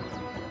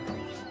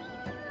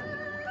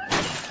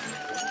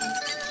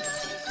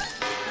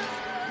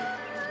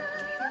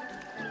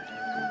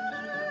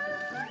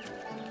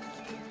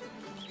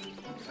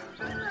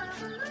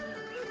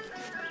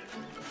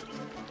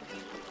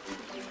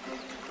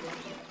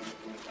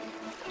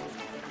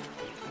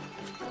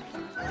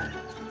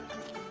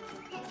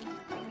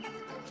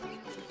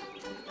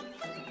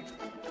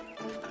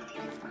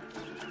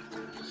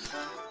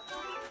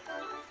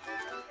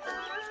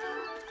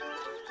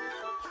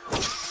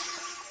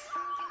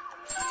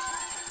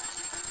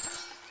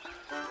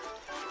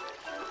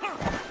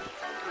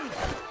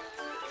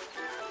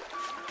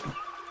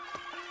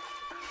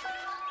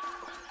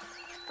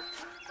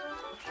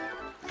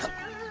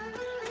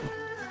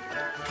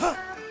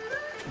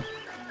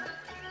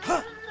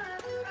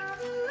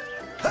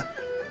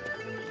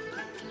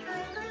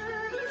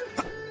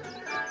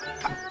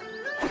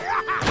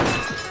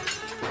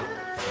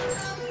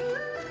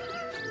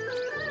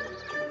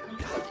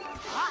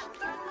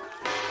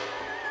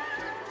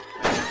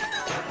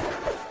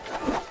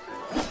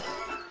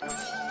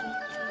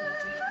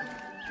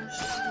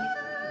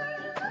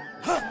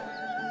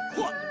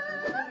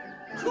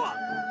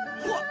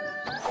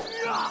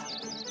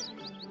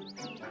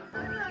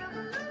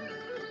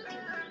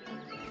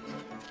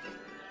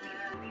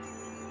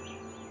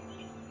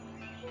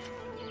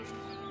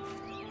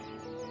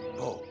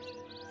 Oh,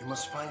 you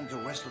must find the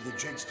rest of the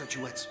jade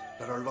statuettes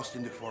that are lost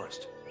in the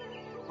forest.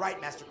 Right,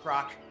 Master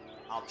Croc.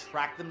 I'll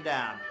track them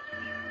down.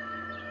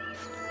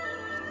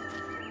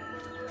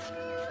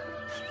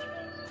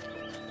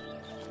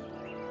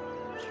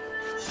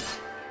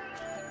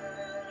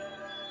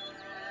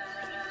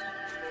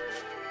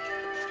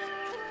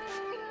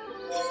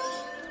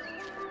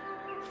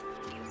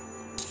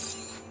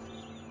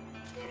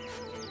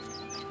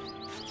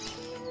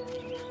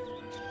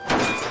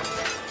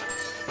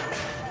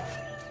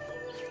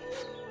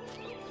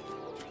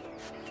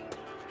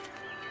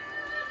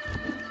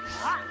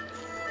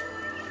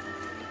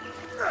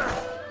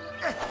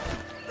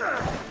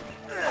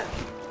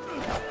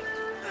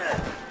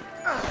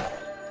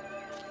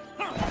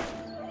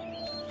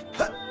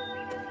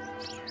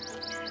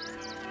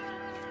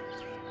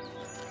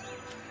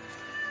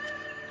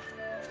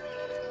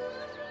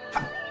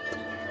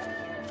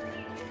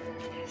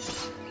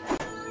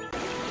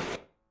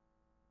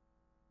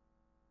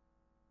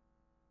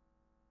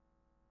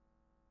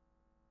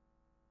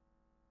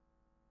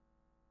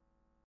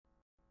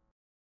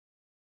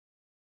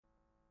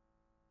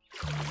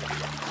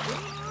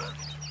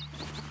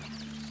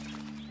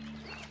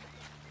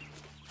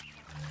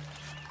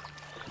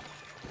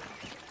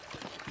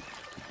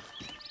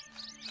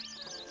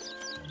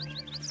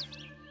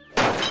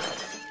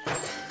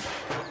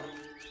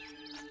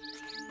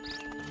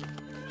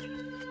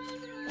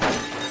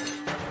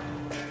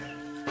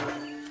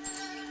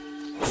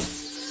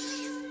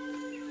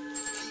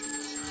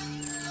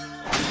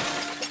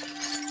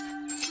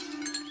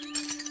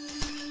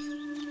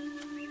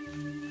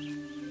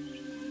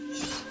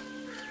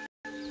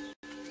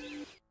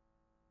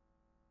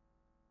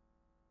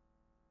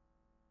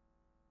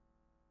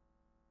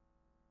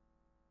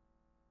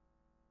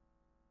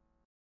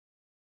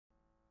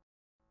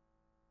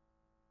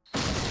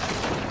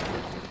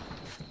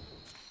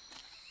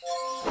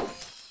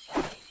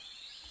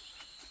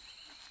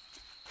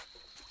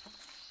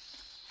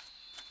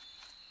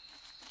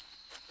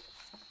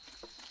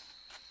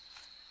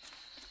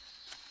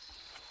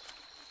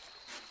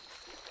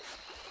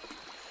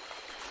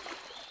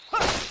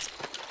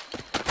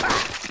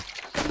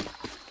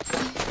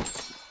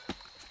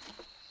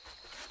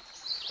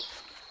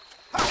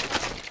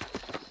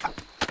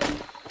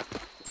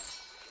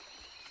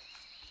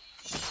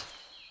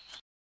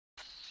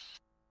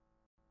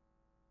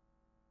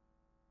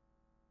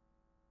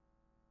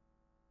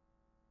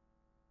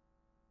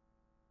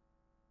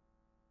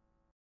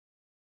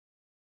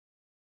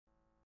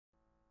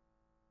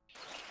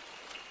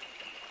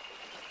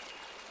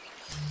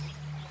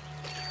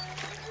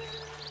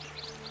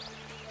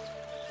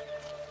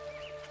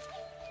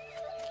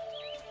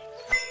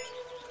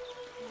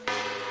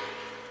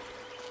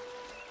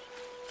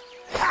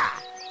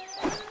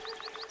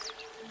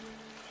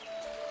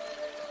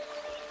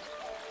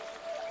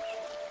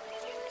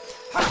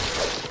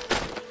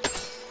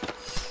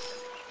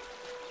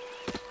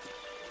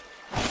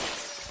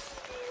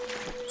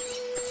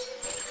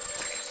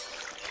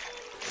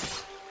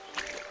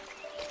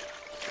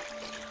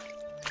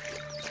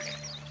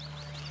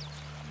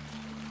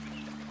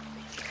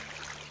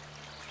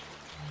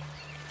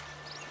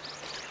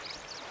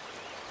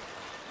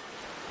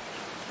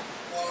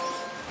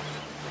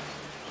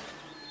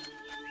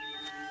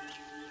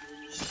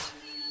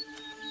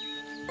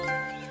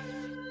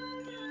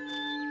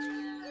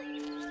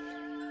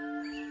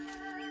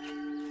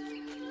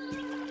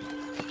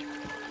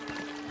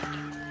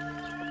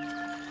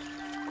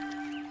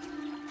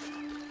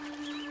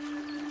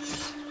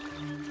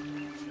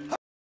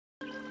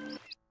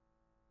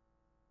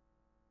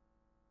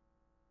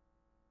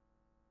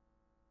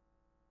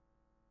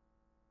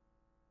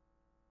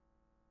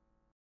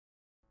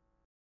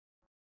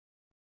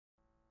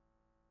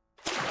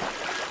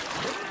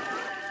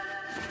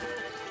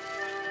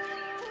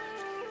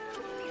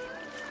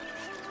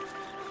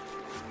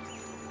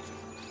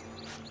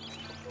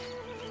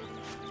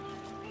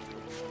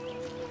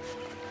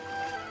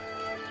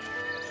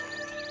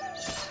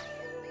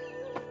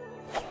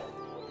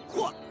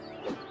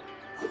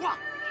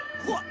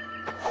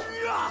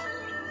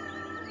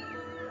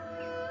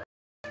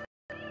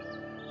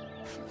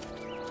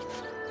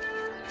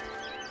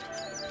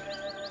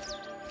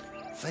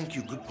 Thank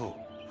you, good Poe,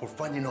 for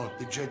finding all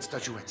the jade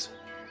statuettes.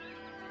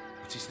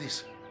 What is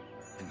this?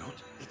 A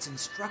note? It's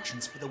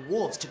instructions for the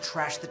wolves to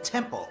trash the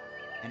temple.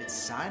 And it's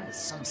signed with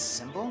some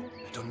symbol?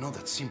 I don't know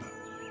that symbol,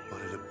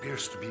 but it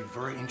appears to be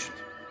very ancient.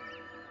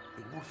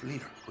 The wolf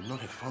leader could not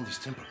have found this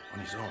temple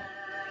on his own.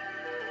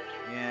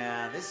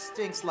 Yeah, this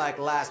stinks like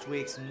last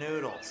week's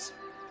noodles.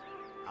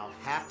 I'll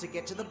have to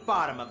get to the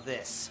bottom of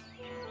this.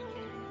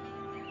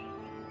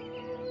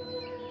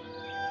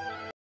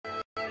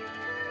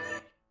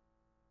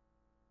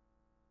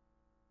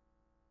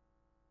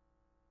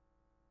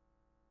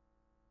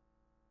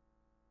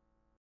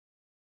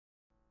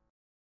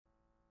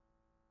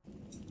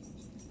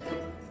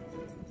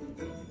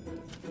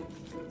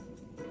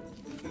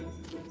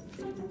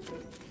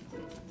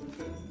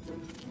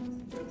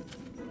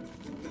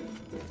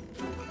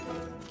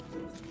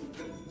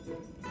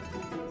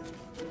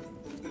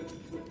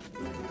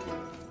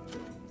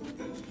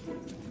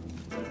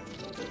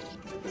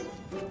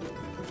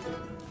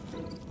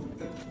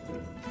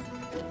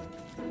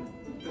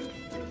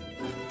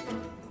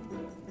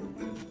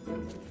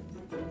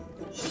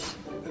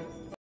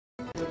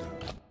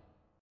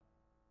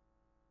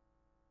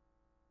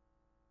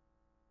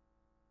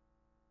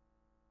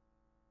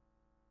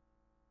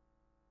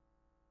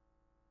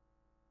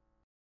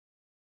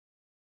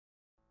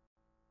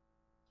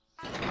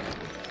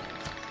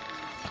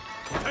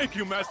 Thank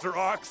you, Master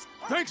Ox.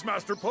 Thanks,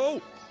 Master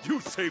Poe.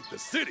 You saved the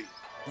city.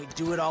 We'd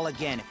do it all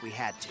again if we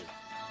had to.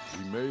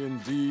 We may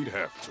indeed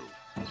have to.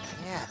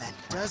 Yeah, that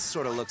does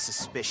sort of look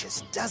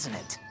suspicious, doesn't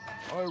it?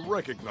 I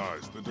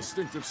recognize the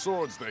distinctive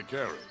swords they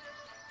carry.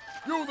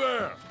 You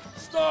there!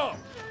 Stop!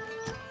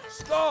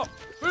 Stop!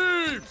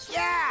 Thieves!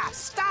 Yeah,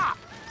 stop!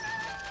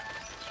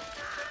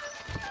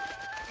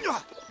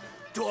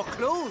 Door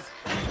closed.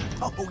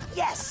 Oh,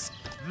 yes!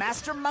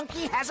 Master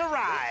Monkey has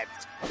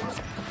arrived.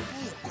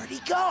 Hey, where'd he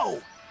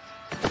go?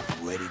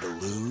 Ready to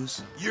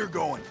lose? You're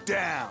going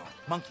down.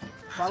 Monkey,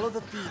 follow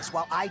the thieves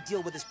while I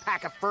deal with this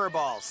pack of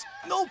furballs.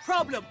 No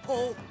problem,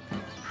 Poe.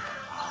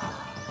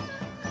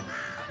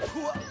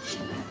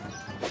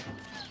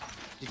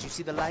 Did you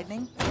see the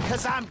lightning?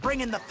 Because I'm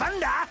bringing the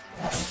thunder.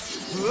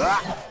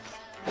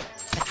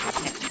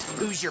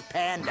 Who's your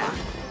panda?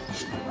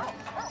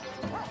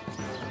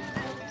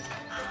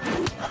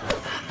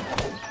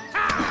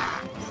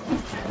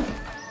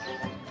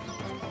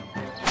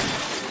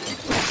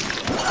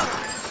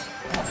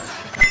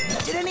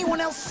 Did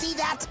anyone else see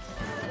that?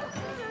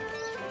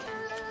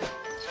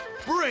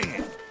 Bring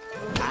it!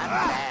 I'm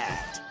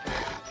bad.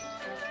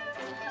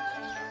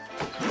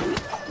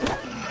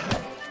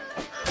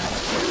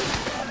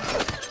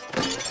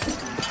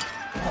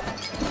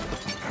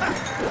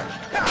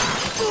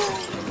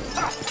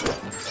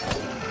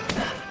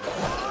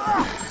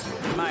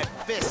 My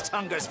fist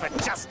hungers for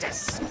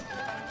justice.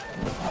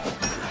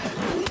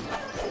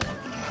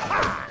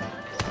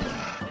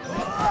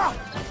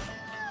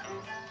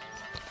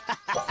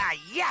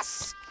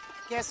 Yes!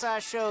 Guess I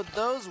showed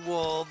those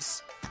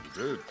wolves.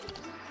 You did,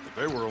 but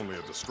they were only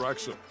a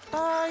distraction.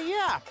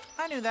 Yeah,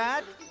 I knew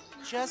that.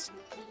 Just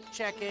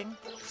checking.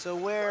 So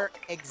where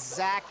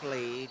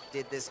exactly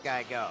did this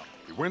guy go?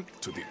 He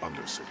went to the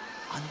Undercity.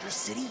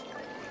 Undercity?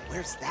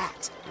 Where's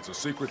that? It's a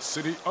secret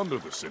city under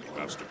the city,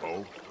 Master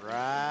Poe.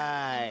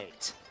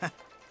 Right.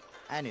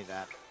 I knew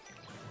that.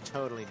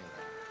 Totally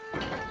knew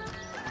that.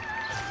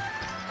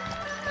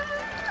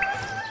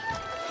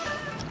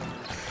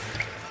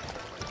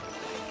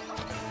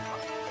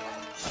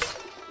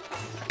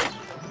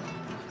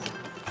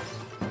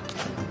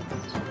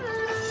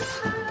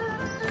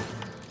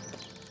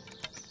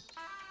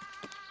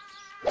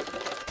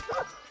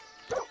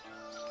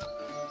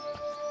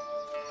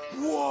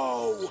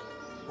 Whoa!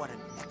 What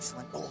an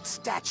excellent old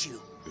statue.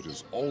 It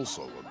is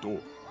also a door,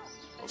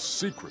 a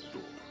secret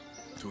door,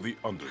 to the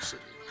Undercity.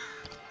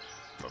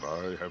 But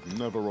I have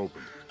never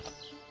opened it.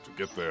 To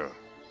get there,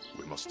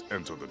 we must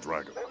enter the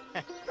dragon.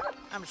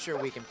 I'm sure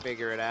we can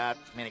figure it out.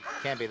 I mean, it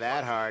can't be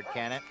that hard,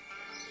 can it?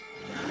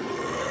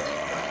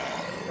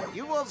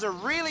 You wolves are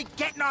really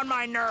getting on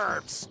my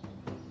nerves.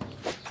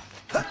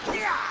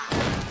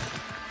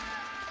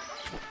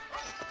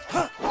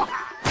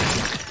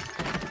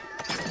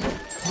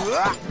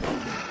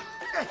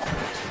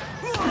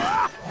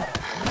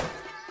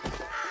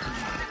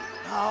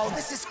 Oh,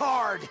 this is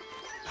hard.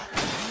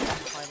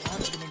 If I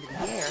launch them into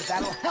the air,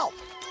 that'll help.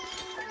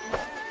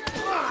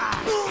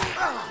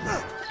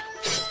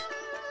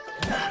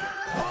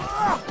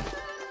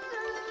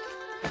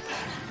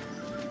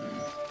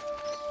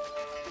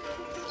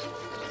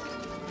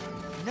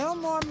 No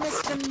more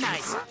Mr.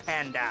 Nice,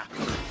 Panda.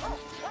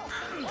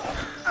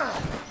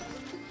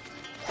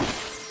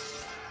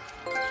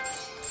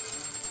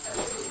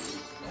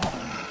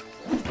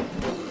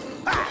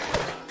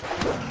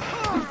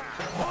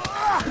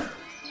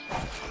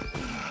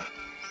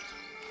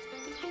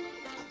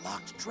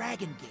 Locked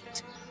dragon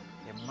gate.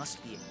 There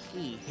must be a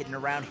key hidden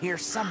around here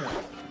somewhere.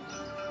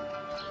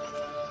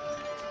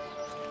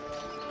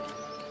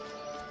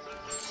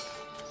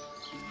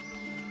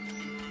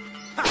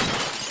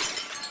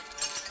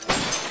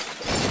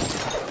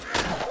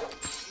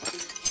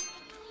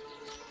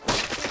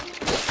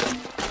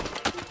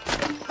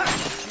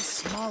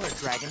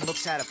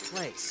 looks out of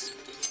place.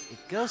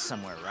 It goes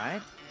somewhere,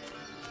 right?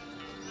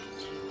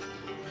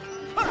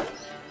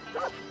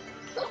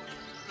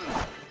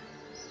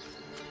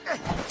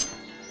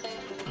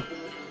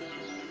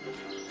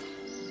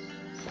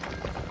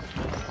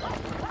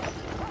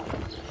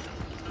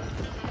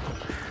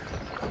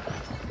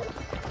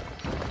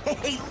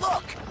 Hey,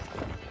 look!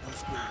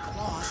 Those big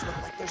claws look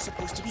like they're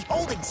supposed to be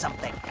holding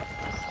something.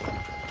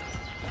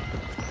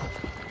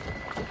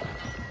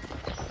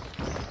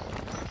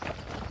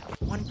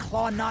 One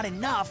claw not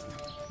enough.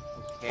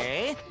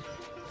 Okay.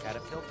 Gotta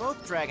fill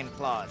both dragon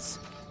claws.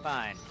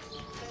 Fine.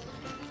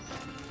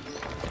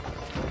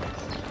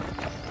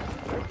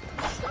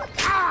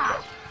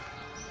 Ah!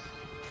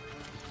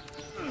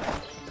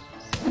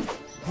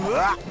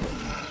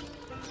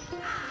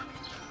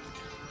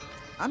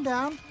 I'm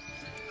down.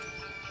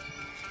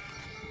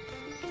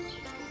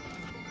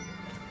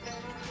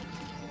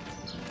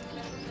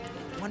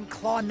 One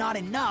claw not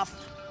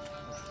enough.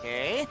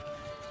 Okay.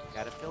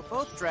 Gotta fill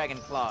both dragon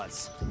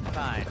claws.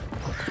 Fine.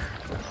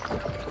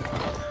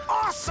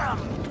 Awesome!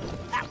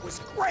 That was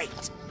great!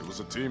 It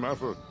was a team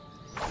effort.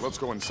 Let's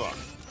go inside.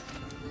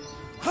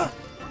 Huh.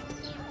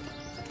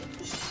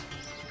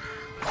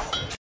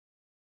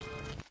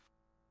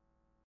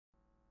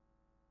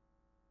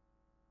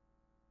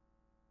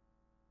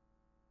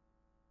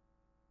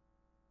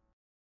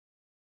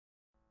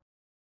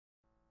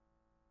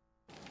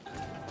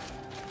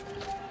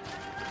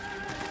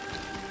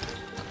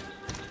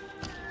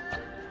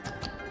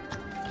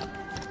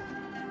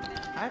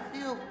 I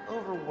feel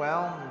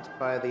overwhelmed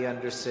by the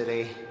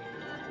Undercity.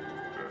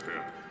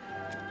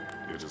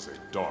 It is a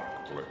dark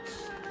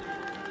place.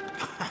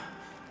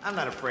 I'm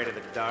not afraid of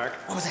the dark.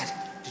 What was that?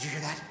 Did you hear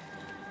that?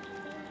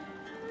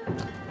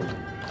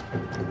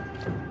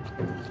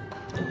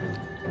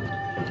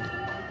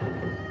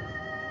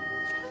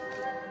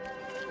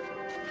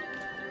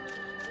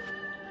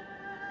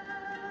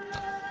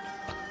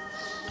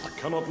 I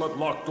cannot let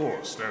locked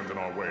doors stand in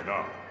our way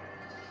now.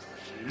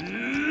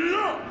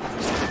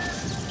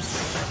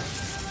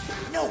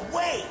 No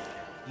way!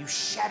 You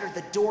shattered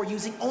the door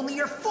using only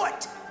your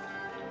foot!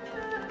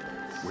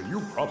 When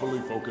you properly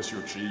focus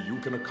your chi, you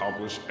can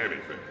accomplish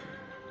anything.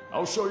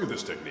 I'll show you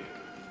this technique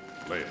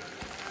later.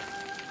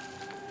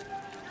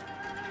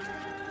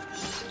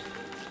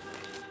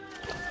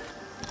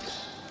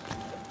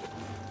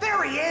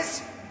 There he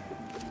is!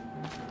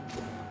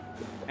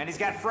 And he's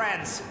got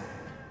friends.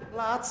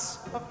 Lots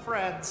of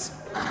friends.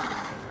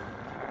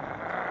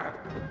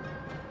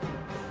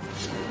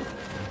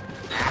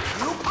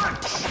 You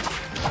punch!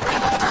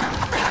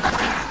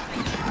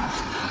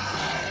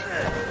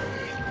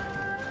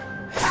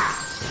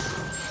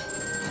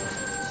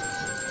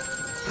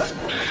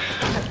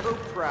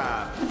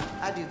 Oprah.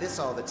 I do this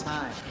all the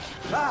time.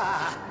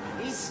 Ah,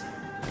 he's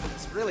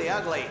really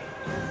ugly.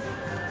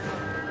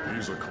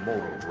 He's a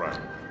Komodo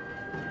dragon.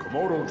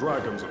 Komodo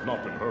dragons have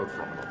not been heard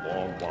from in a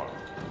long while.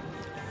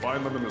 To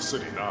find them in the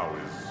city now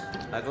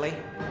is... Ugly?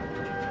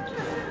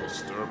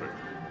 disturbing.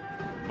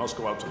 We must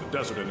go out to the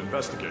desert and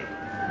investigate.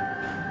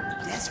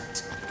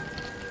 Desert?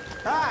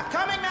 Ah,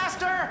 coming,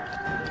 Master!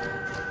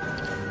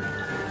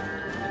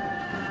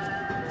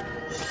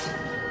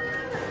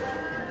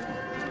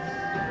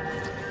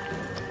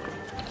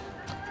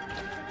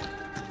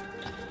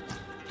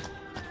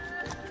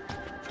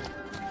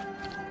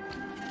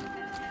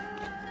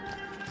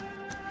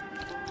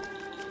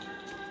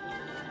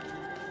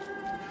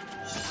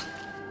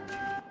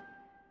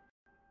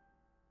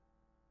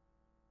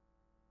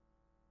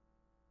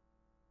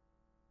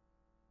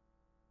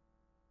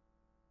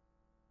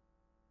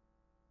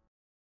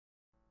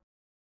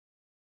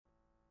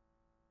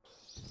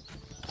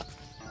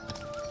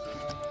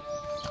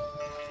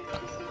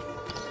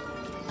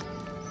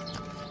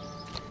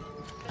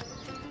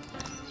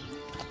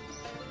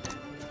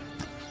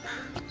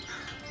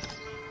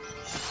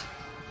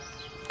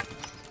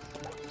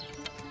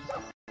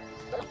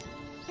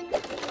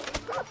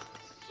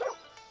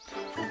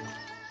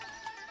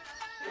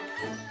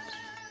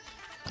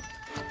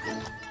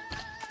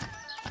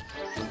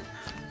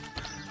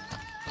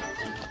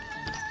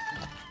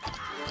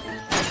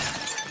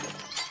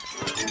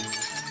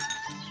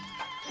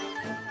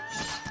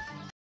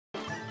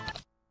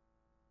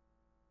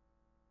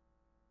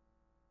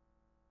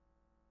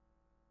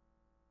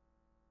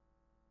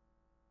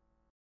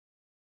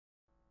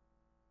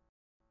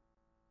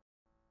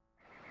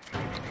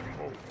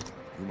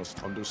 You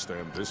must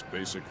understand this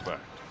basic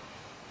fact.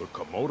 The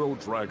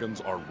Komodo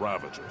dragons are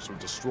ravagers who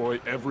destroy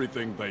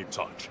everything they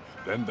touch.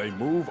 Then they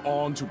move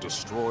on to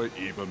destroy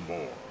even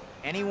more.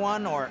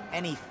 Anyone or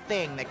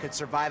anything that could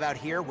survive out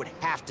here would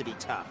have to be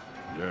tough.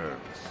 Yes.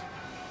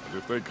 And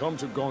if they come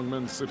to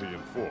Gongmen City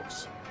in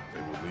force,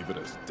 they will leave it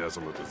as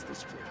desolate as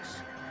this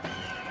place.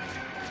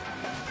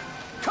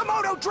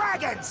 Komodo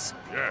dragons!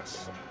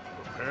 Yes.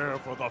 Prepare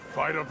for the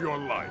fight of your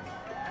life.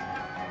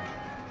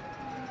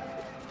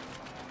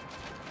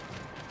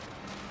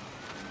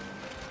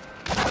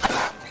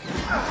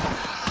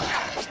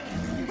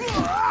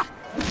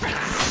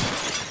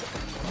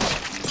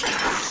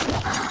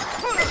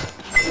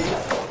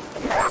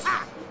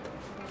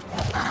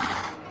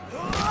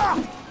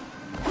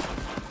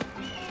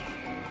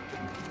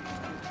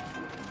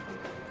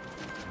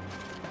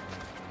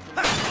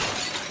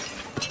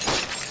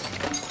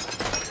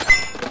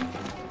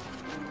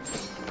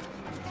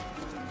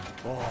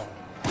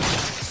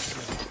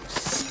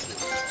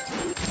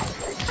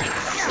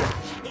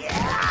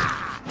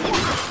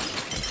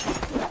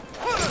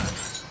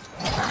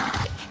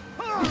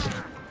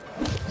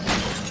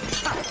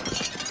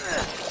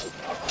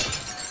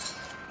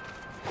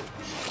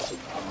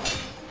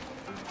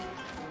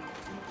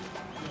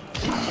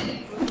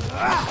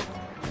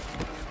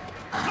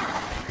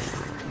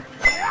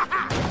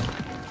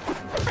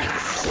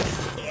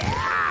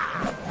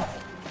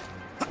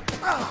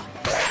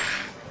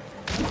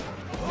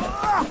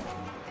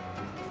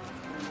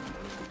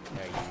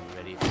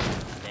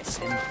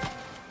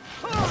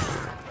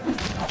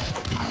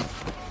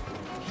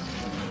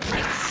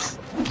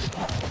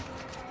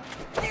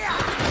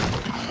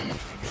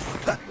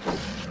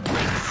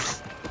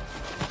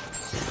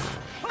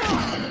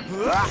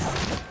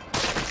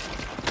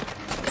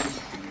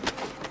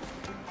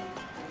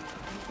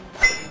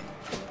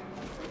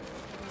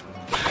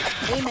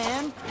 Hey,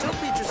 man,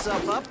 don't beat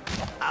yourself up.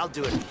 I'll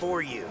do it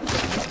for you.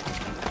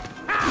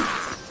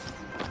 Ah!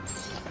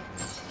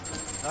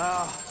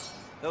 Oh,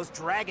 those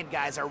dragon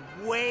guys are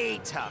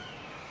way tough.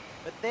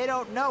 But they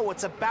don't know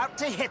what's about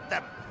to hit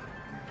them.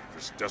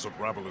 This desert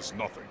rabble is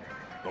nothing.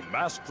 The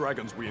masked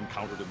dragons we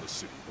encountered in the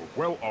city were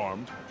well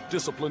armed,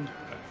 disciplined,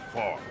 and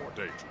far more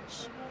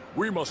dangerous.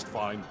 We must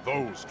find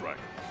those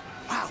dragons.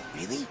 Wow,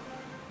 really?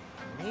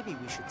 Maybe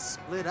we should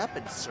split up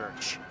and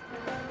search.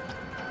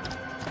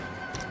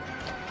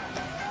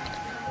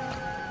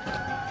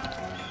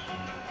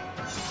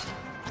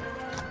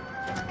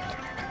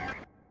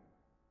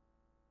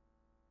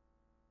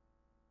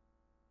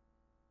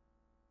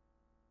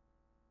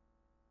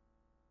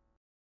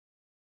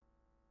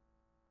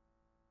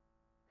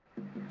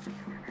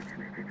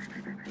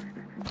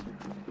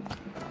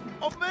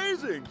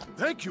 Amazing!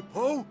 Thank you,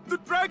 Po. The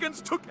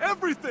dragons took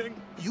everything!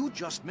 You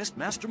just missed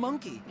Master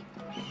Monkey.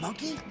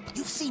 Monkey?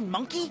 You've seen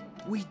Monkey?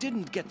 We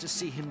didn't get to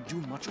see him do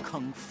much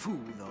kung fu,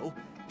 though.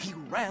 He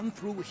ran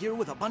through here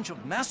with a bunch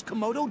of masked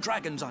Komodo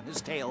dragons on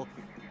his tail.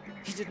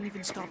 He didn't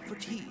even stop for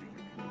tea.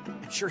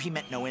 I'm sure he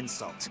meant no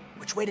insult.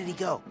 Which way did he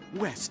go?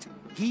 West.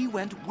 He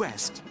went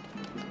west.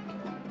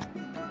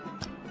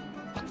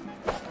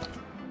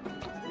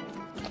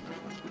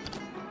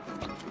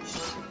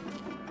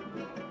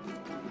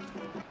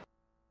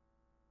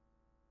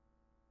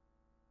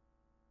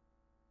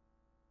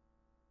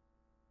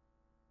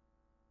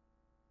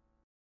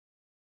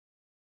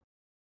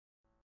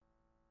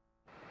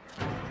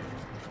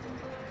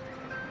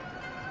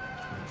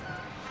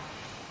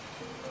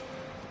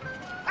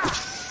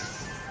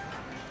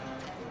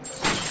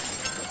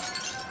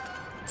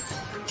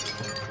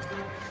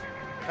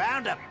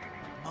 Found him!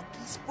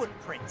 Monkey's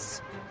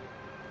footprints.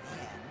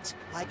 And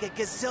like a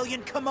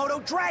gazillion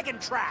Komodo dragon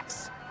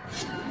tracks!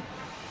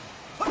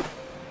 What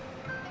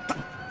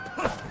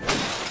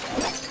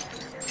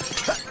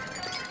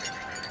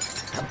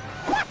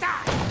the?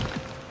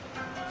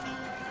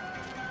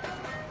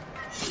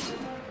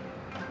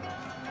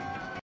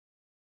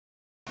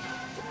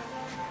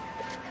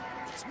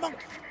 It's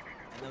Monkey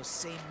and those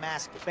same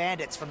masked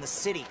bandits from the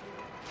city.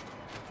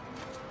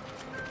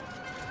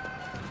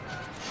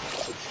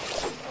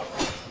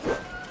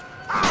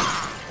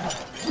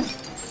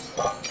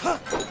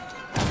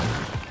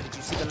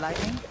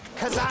 Lightning?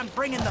 'Cause I'm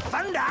bringing the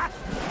thunder!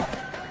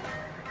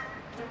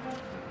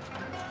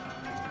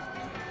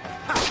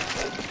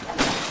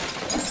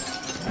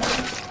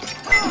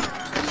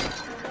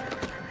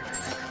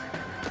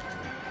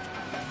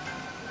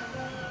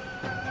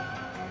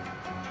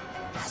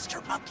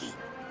 Master Monkey!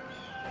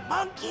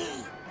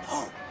 Monkey!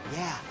 Oh,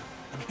 yeah.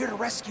 I'm here to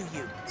rescue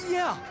you.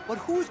 Yeah, but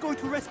who's going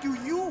to rescue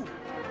you?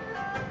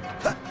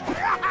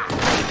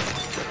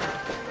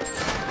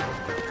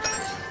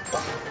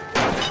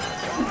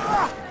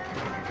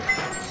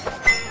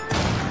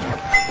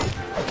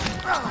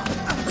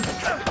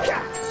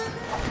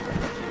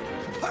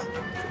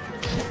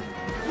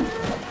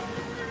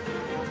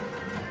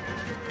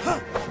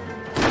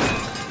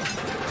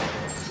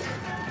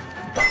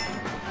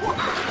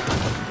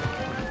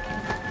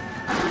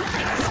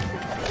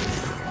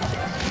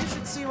 You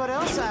should see what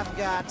else I've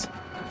got.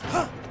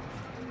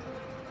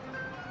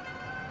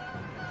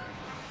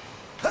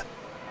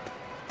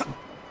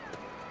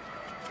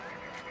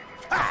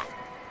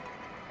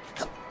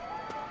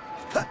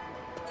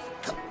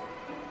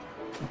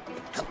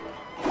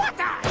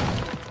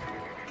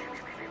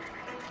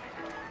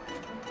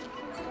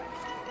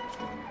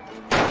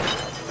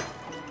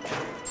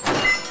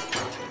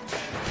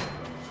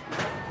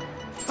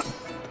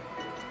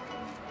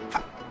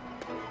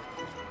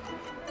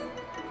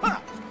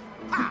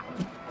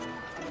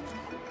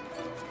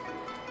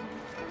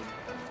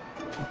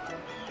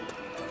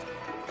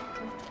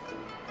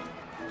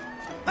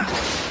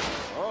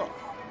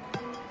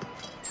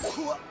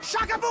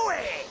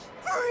 Shakabooey!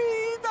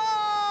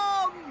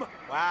 Freedom!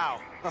 Wow.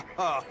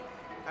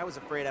 I was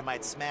afraid I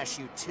might smash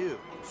you too.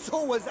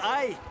 So was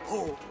I.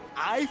 Oh,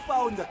 I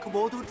found the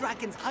Komodo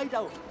dragon's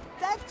hideout.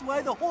 That's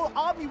why the whole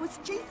army was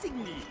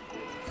chasing me.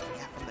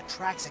 Yeah, from the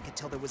tracks I could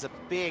tell there was a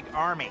big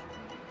army.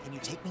 Can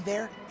you take me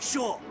there?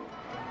 Sure.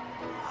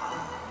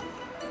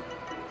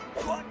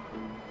 What?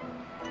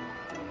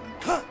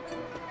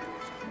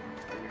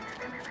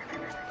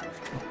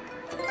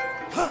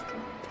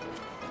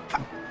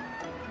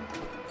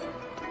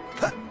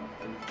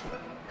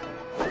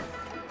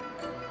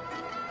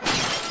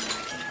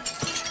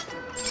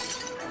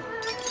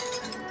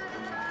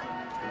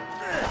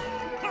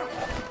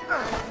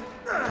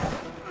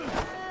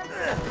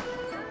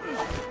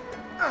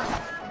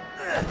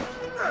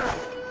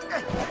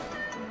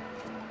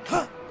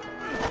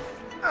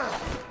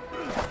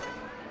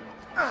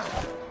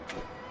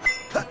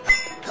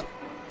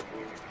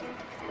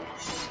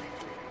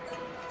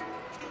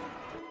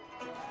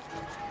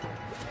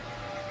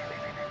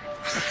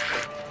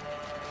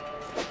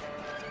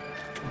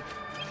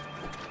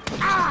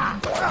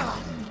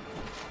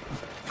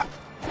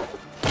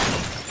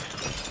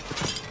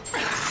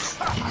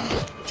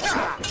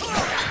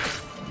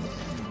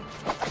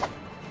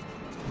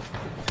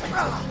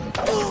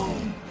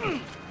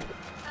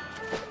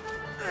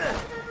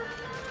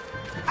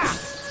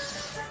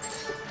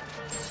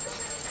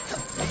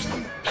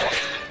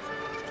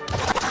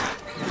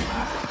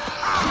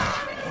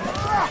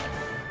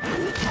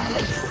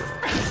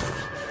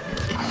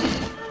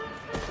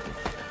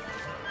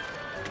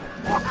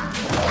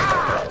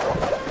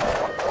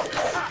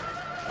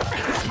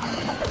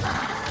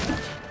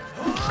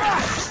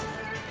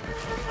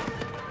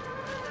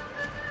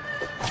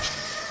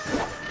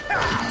 I'm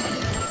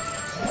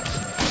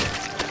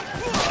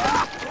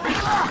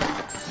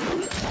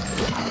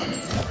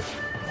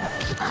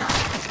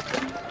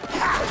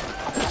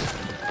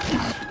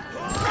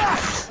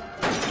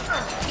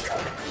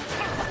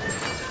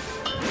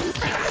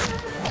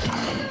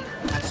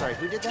sorry,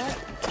 who did that?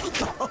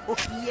 Oh,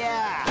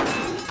 yeah!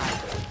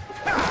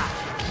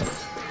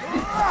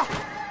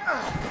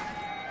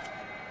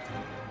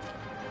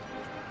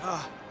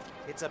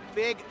 It's a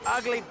big,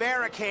 ugly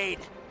barricade.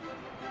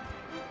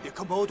 The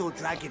Komodo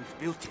dragons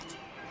built it.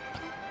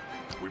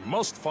 We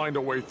must find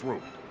a way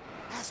through.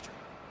 Master,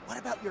 what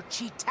about your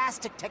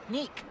cheat-tastic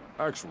technique?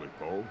 Actually,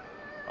 Poe,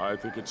 I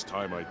think it's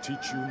time I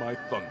teach you my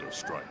Thunder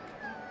Strike.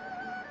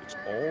 It's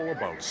all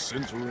about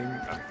centering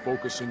and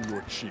focusing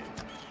your chi,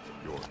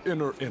 your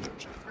inner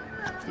energy.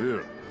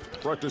 Here,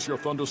 practice your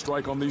Thunder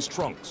Strike on these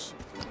trunks.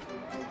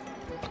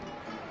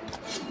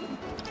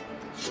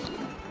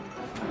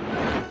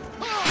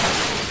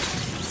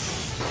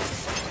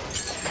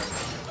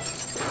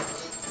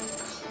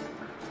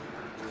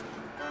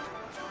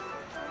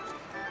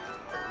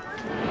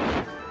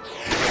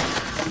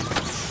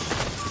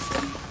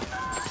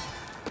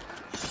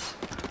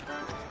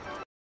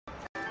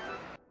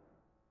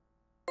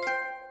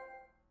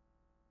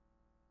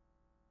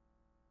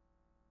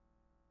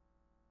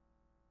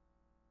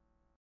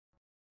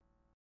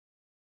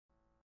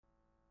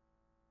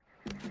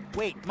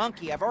 Wait,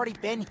 Monkey, I've already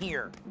been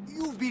here.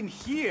 You've been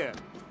here,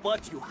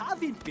 but you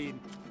haven't been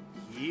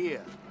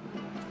here.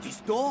 This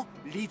door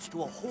leads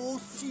to a whole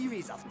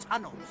series of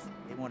tunnels.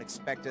 They won't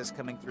expect us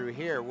coming through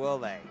here, will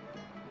they?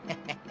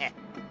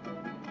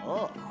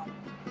 Oh.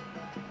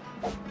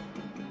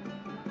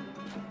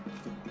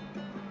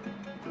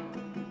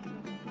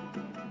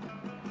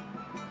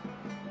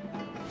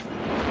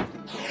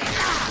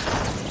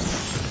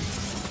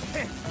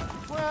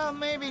 Well,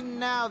 maybe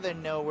now they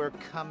know we're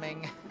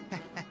coming.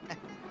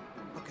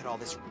 Look at all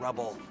this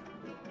rubble.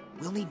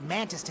 We'll need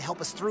Mantis to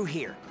help us through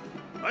here.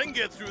 I can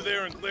get through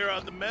there and clear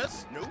out the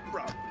mess, no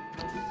problem.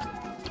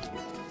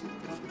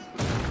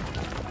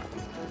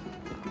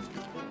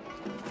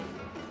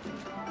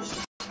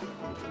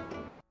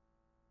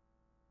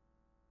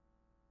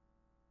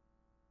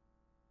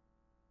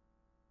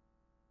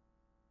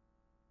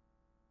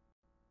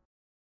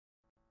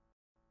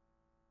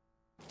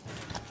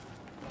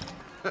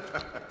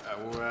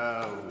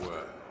 Well,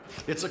 well.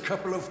 It's a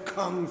couple of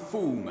kung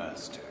fu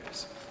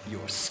masters.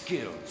 Your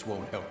skills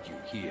won't help you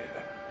here.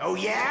 Oh,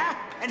 yeah?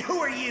 And who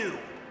are you?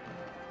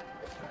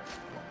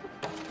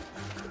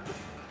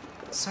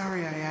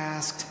 Sorry I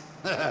asked.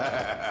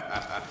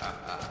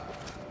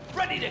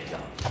 Ready to go.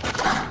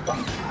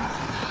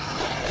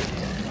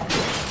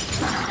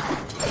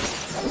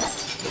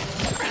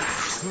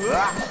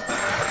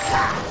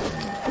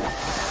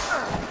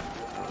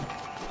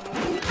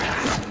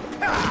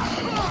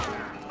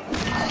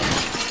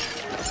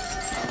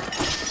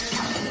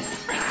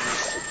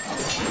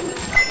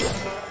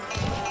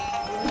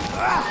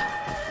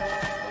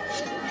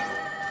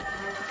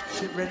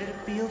 Get ready to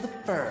feel the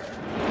fur.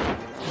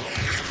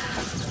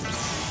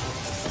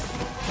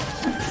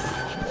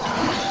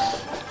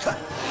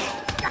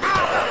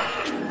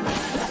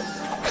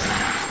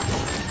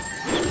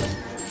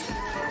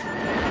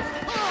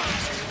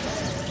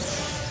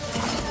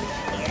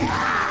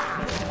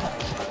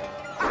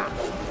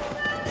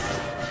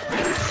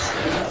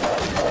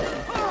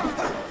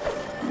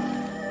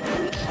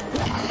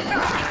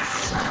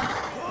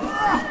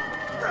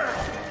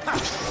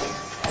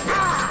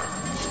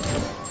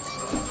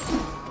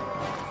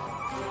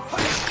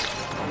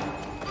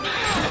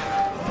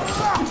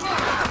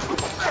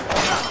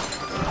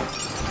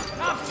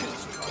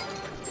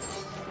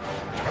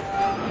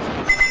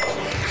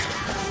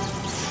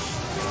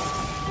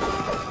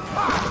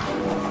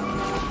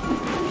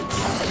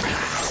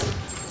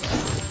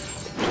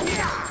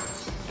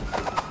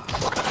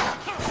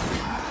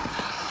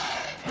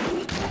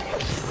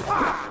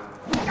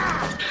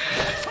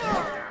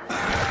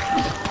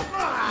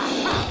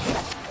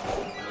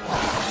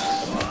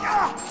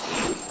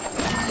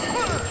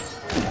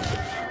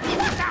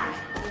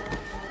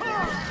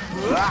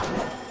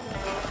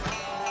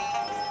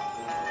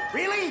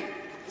 Really?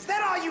 Is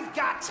that all you've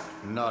got?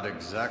 Not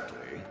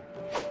exactly.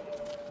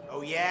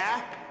 Oh,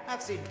 yeah?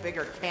 I've seen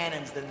bigger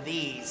cannons than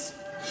these.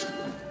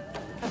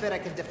 I bet I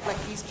can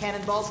deflect these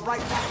cannonballs right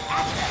back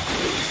at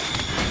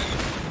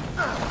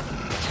them.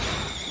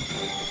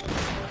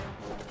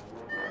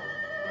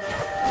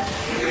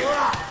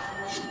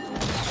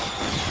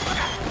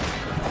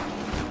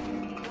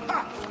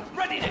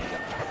 Ready to go.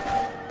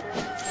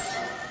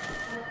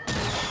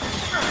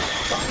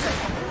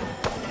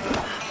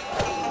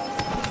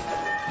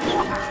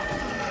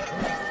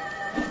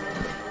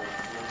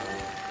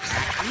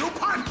 You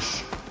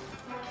punch!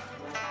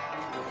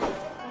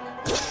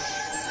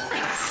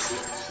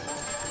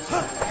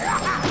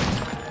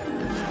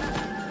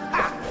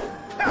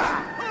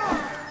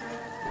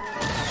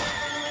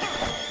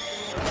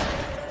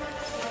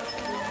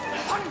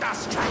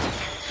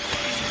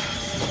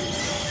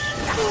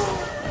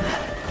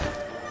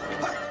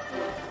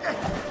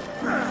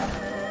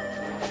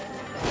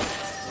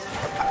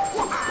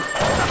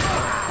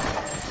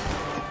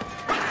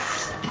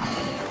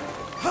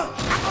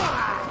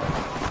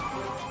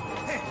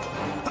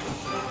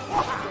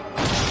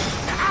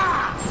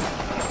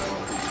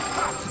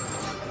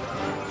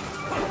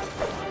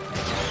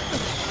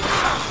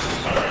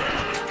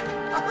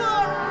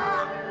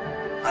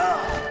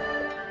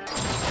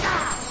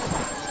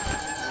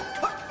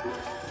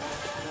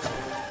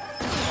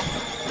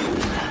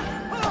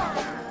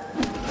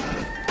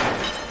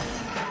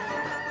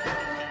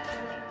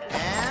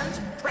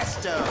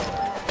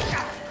 presto!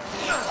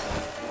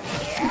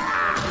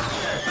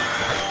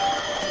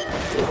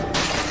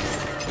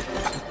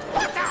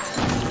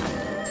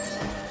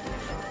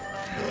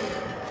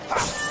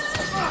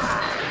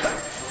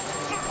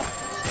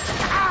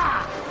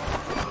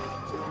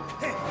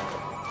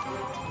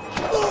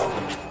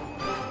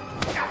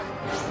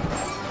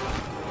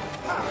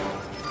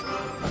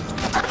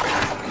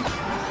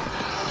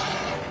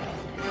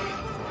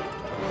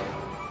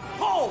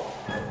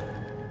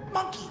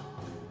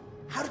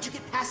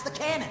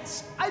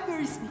 I'm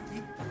very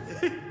sneaky.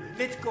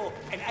 Let's go,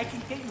 and I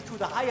can get you to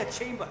the higher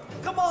chamber.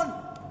 Come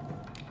on!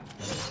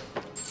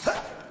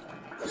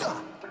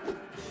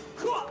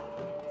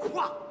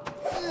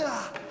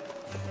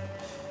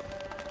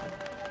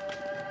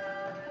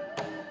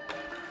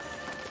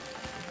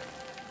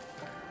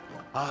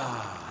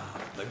 Ah,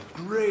 the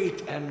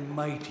great and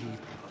mighty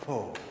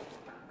Poe.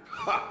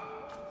 Ha!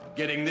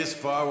 Getting this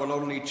far will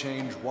only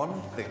change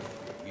one thing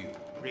for you.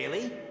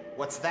 Really?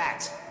 What's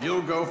that?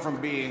 You'll go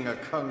from being a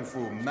kung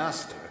fu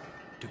master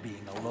to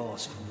being a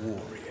lost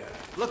warrior.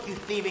 Look, you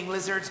thieving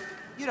lizards.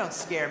 You don't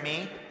scare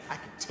me. I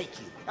can take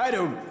you. I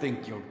don't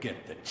think you'll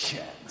get the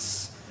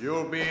chance.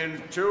 You'll be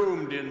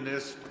entombed in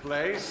this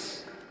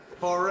place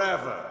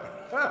forever.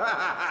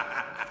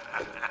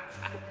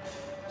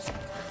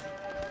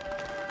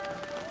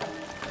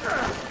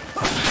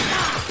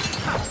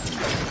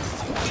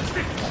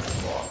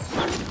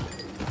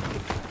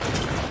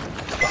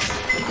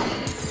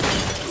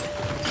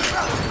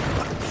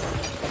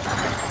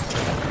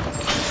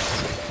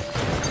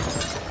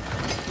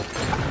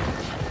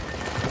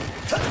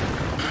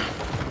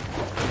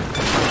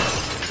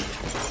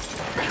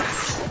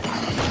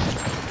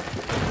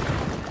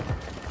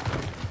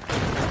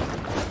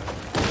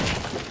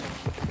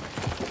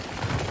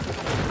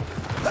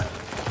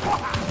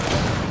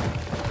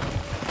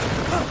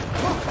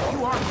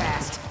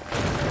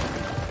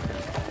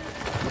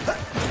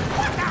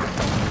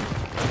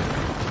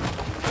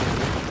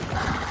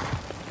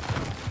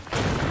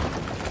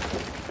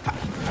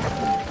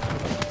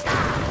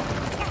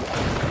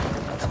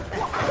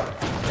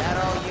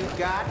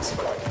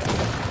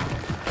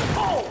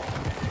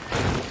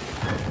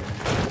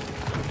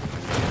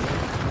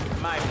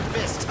 My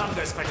fist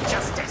hungers for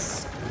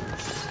justice.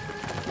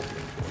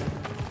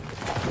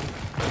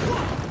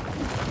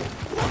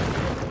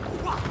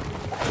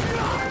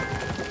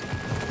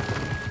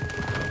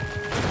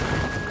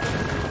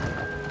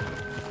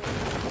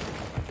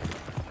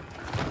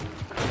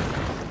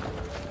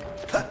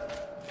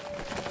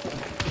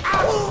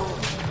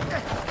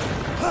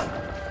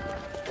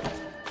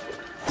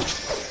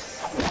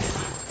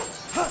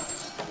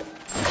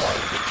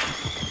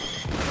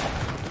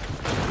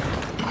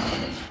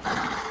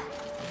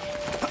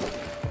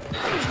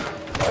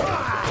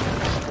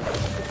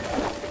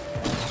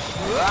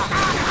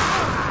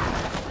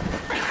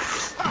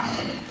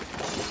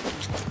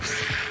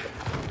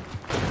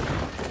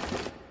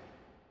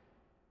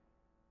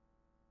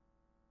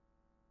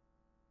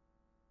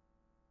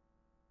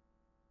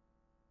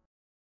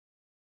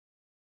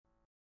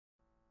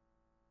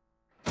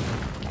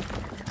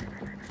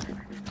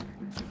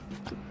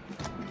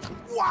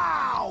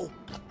 Wow!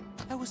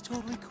 That was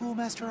totally cool,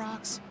 Master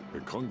Ox. A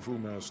Kung Fu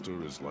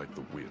master is like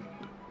the wind.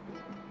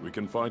 We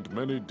can find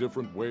many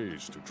different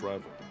ways to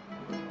travel.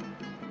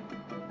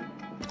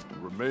 The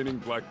remaining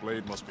Black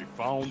Blade must be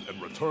found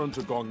and returned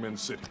to Gongmen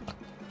City.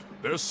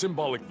 Their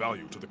symbolic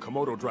value to the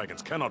Komodo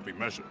dragons cannot be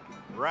measured.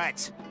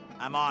 Right.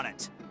 I'm on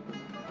it.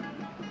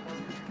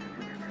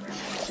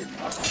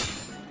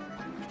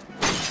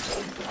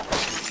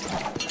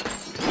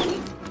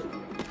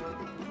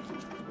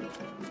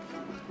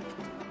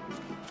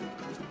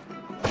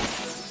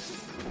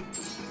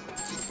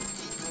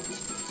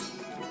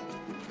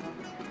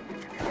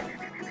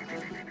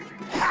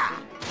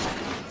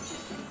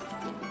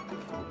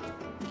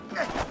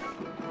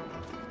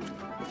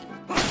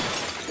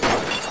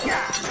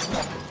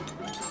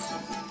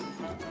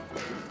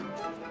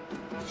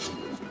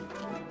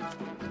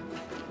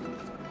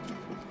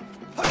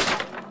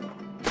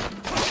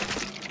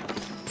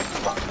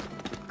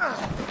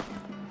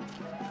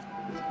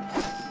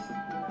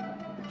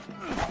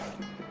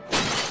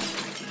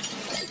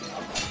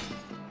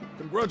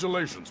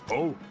 Congratulations,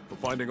 Poe, for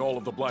finding all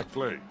of the Black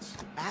Blades.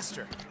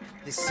 Master,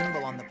 this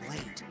symbol on the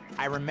blade.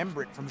 I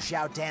remember it from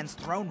Zhao Dan's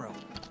throne room.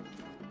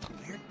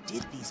 Where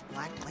did these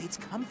Black Blades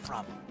come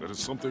from? That is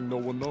something no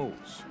one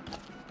knows.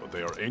 But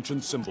they are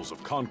ancient symbols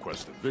of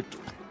conquest and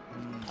victory.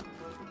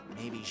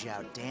 Maybe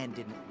Zhao Dan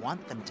didn't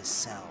want them to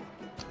sell.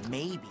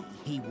 Maybe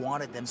he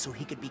wanted them so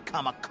he could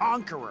become a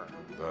conqueror.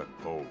 That,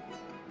 Poe,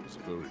 is a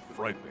very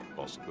frightening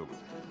possibility.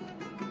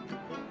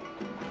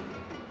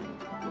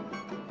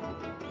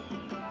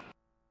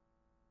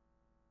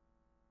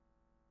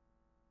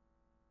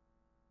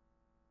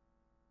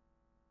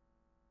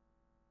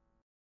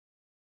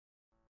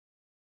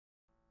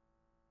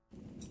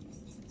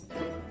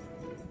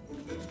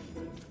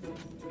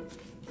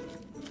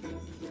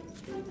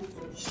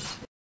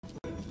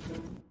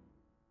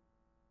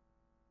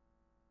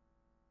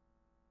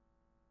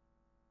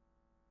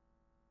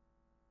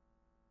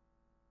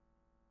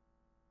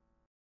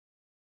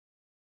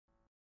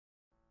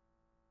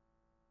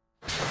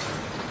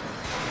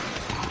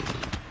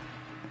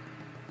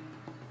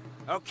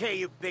 Okay,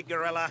 you big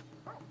gorilla.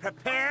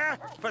 Prepare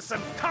for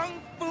some Kung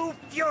Fu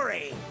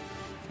Fury!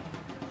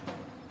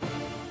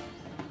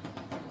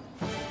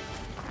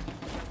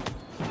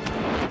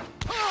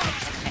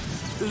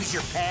 Who's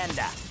your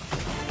panda?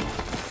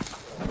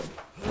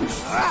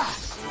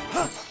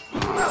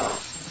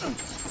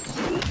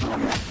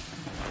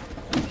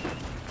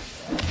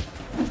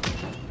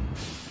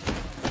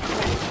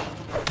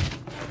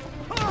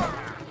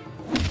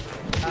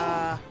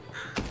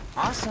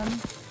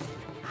 Awesome.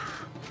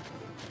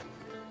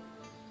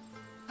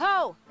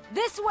 Ho!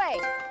 This way!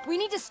 We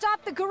need to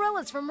stop the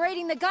gorillas from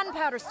raiding the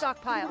gunpowder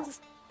stockpiles.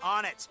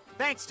 On it.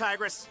 Thanks,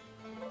 Tigress.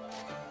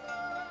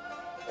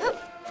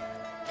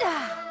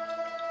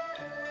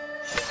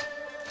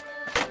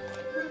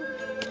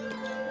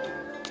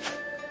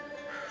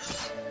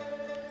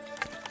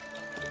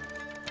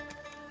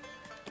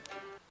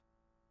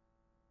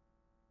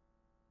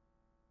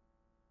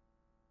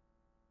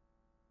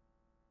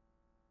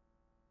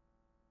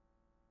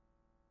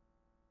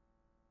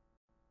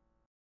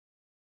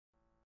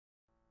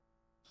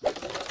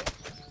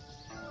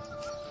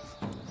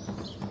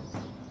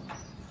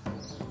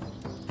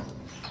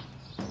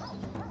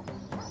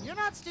 You're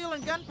not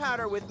stealing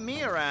gunpowder with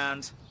me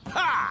around.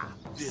 Ha!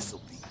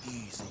 This'll be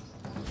easy.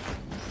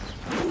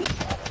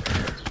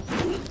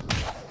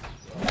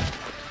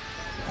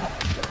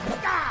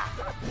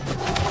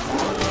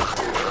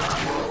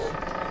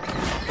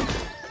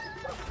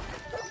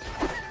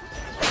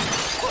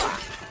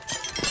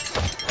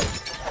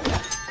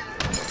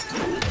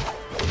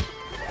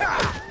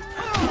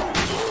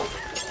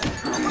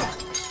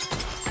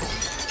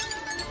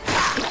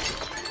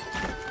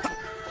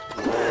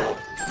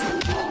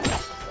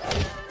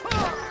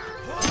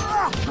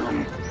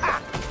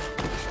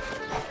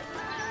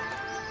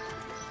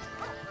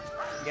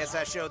 Guess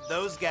I showed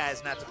those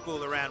guys not to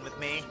fool around with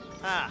me.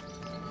 Huh.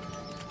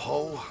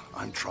 Poe,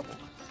 I'm troubled.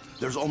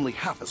 There's only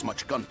half as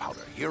much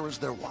gunpowder here as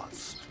there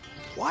was.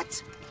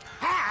 What?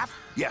 Half?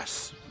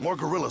 Yes, more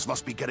gorillas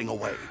must be getting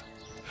away.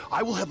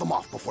 I will head them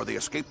off before they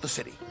escape the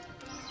city.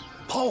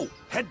 Poe,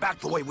 head back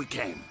the way we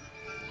came.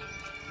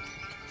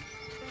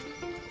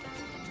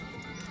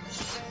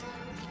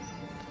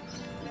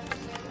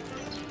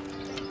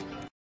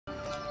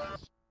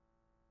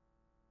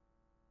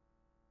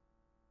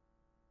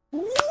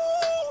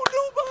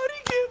 Nobody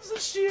gives a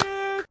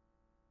shit.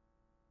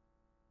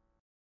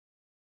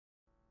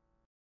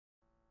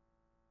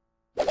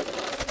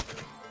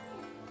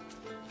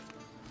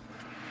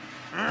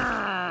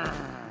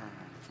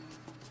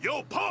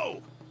 Yo,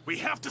 Poe! We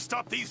have to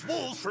stop these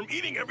wolves from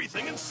eating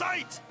everything in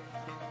sight!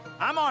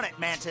 I'm on it,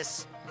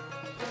 Mantis.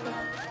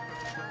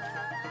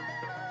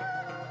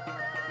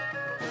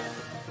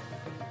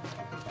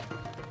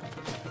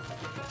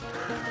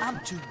 I'm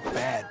too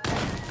bad.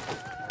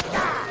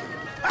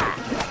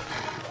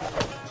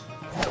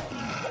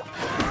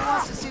 Who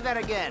wants to see that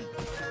again?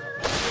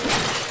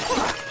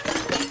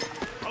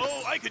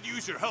 Oh, I could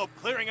use your help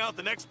clearing out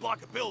the next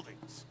block of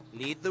buildings.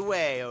 Lead the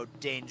way, oh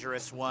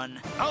dangerous one.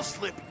 I'll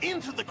slip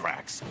into the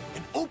cracks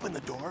and open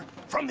the door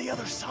from the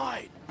other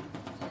side.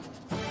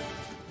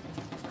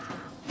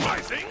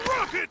 Rising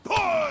rocket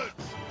punch!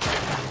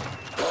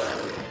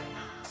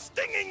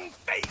 Stinging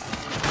face!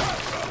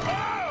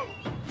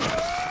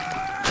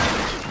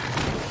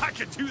 I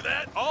could do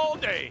that all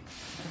day.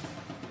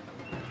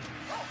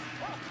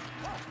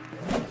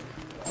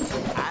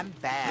 I'm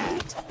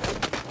bad.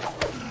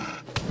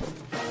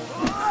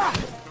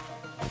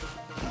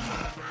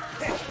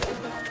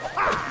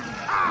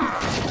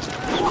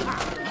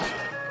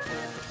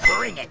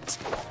 Bring it!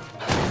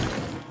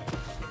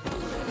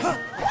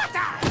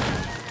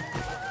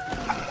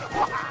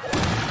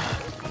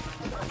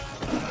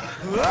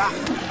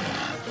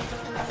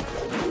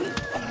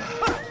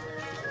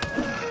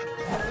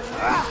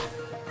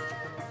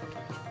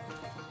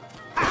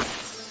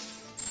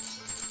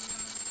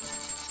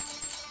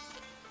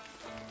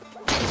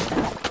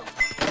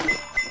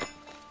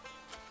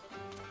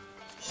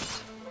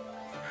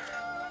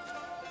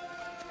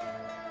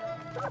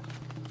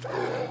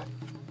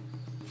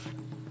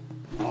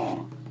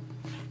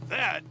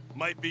 That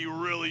might be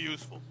really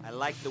useful. I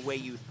like the way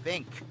you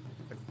think.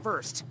 But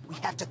first, we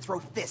have to throw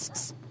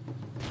fists.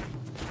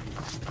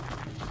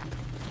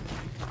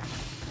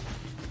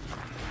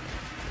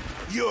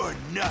 You're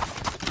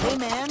nuts. Hey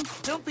man,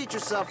 don't beat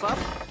yourself up.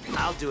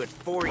 I'll do it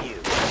for you.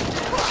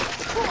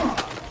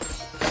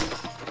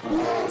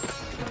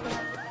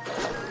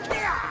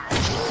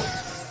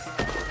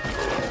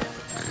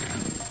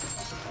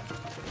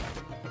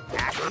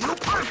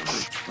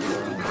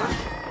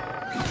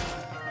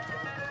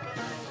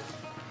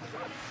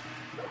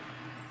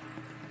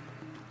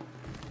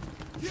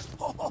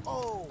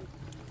 Oh!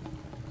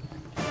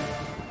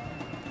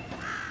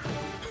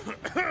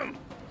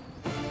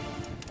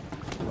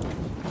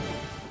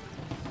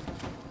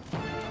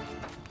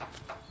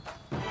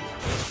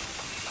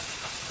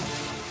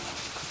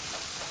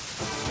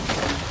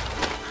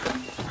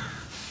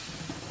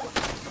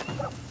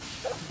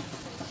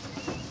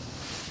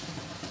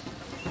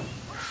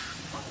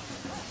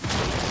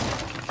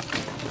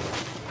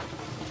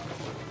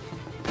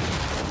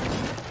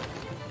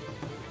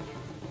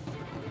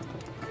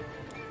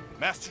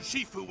 Master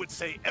Shifu would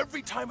say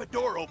every time a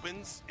door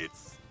opens,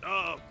 it's,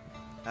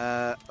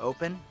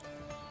 open?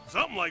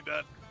 something like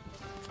that.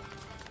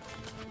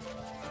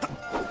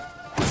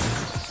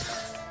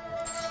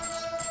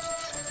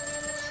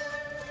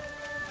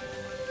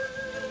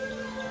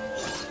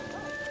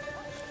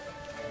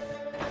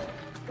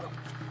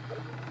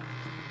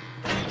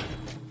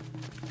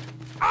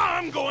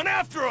 I'm going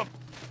after him!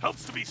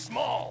 Helps to be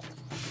small.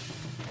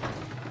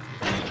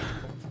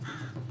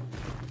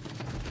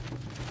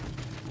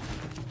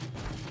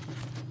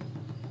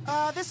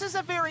 This is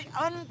a very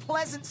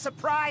unpleasant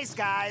surprise,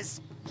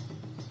 guys.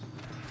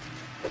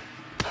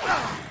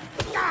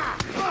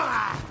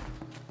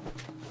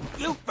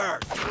 You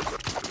first!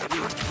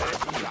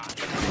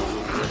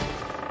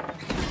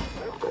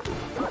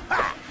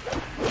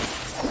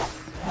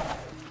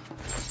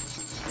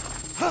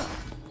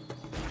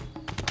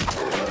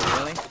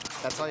 Really?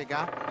 That's all you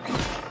got?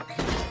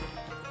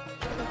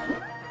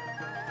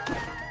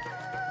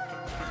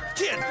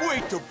 Can't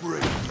wait to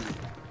break you.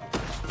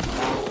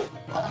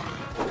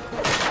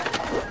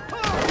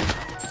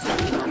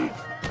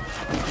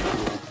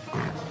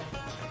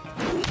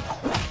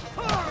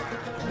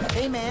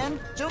 Hey, man,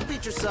 don't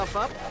beat yourself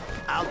up.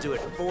 I'll do it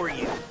for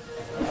you.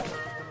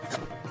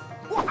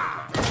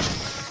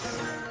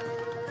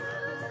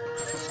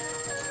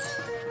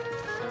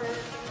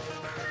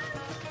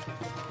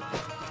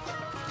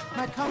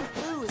 My kung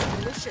fu is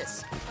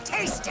delicious.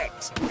 Taste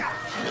it!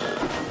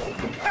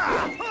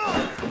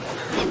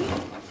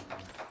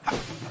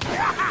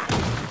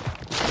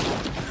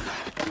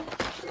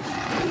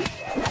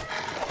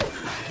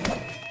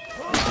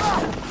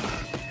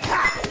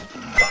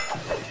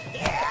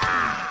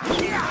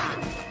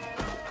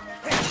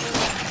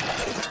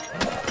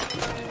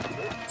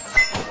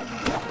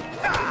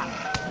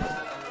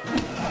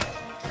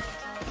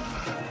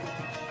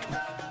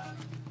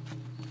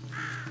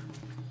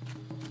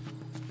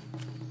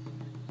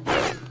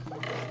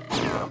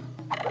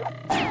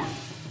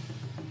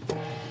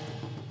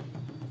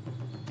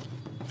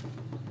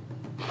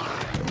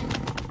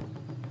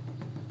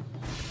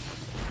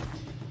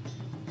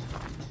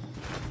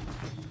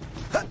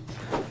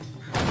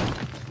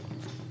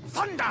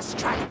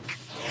 Strike!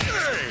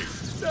 Hey,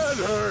 that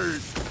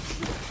hurt!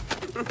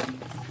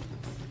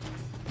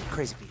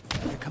 Crazy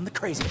people. Here come the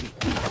crazy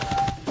people.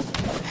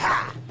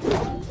 Ha!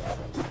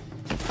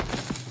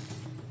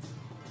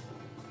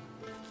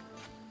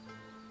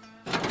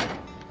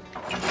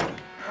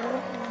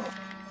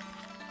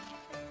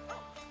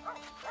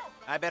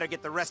 I better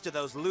get the rest of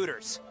those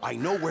looters. I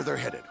know where they're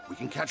headed. We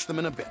can catch them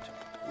in a bit.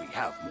 We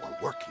have more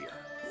work here.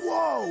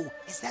 Whoa!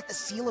 Is that the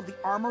seal of the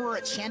armorer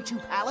at Shantou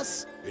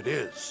Palace? It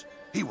is.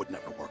 He would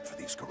never work for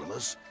these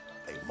gorillas.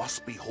 They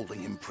must be holding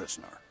him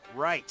prisoner.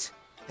 Right.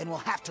 Then we'll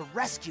have to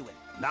rescue him.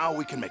 Now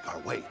we can make our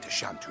way to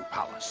Shantou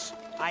Palace.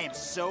 I am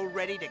so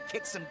ready to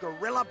kick some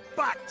gorilla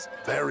butt!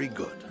 Very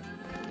good.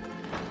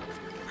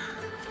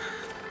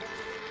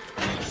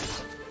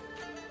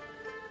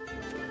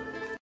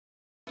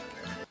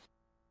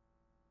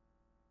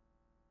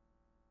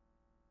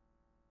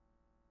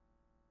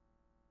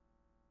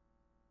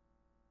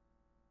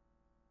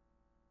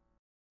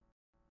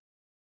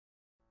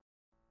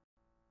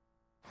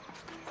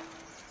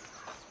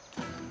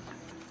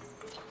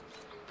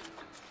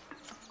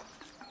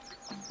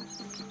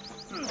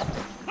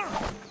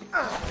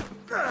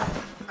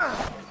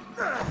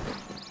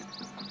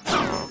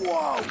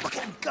 Whoa! Look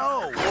at him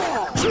go!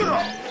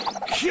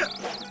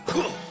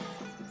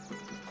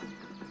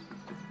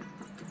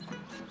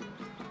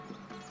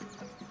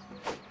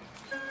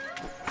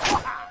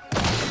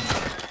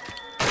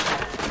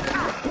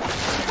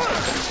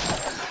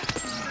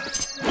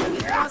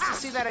 Wants to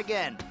see that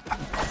again.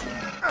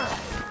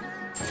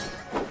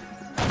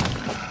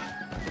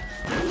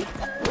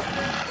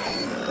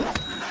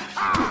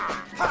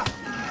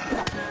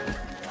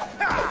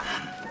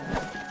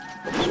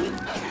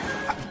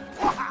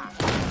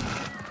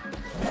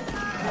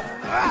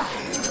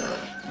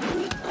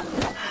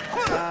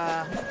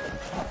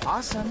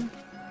 Awesome.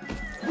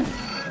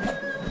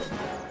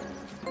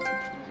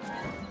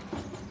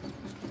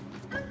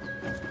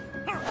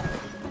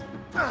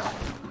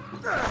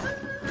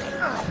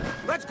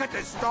 Let's get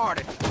this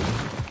started.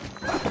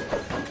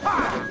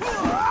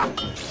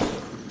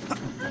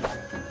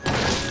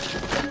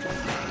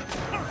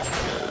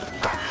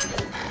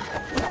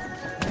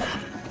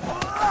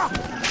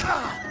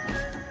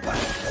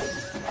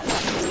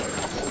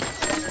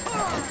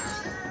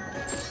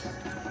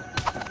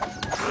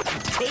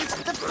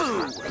 Taste the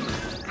food.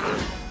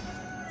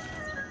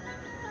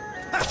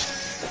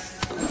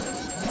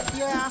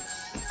 Yeah,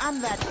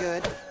 I'm that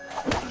good.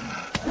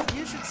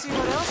 You should see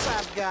what else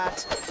I've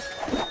got.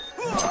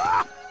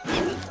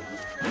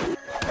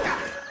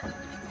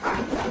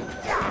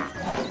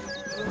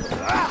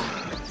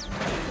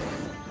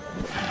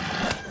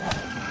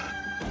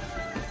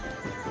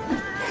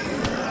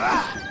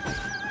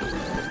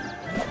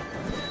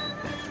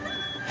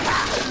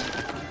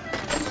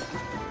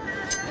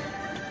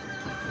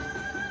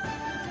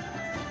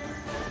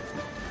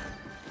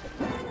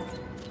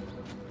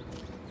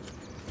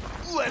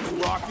 Let Let's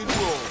rock and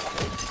roll.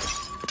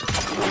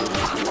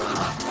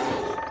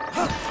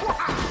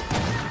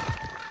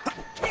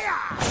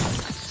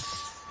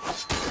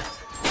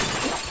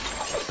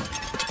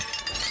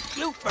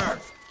 You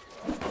first.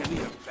 Give me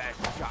your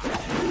best shot.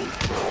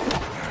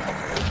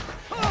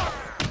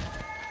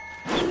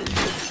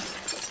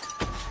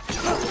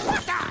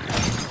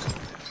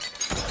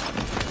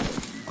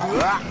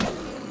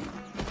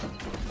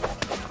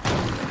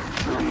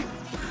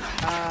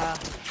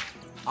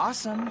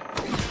 Awesome.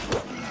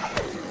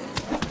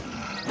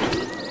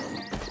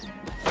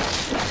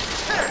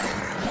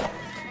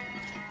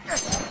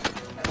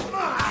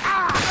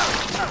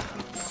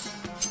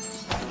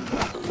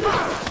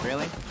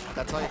 Really?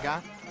 That's all you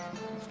got?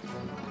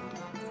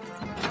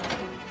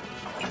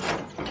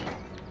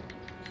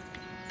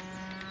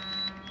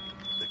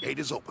 The gate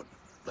is open.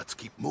 Let's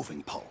keep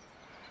moving, Poe.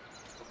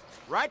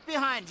 Right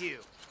behind you.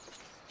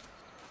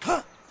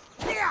 Huh.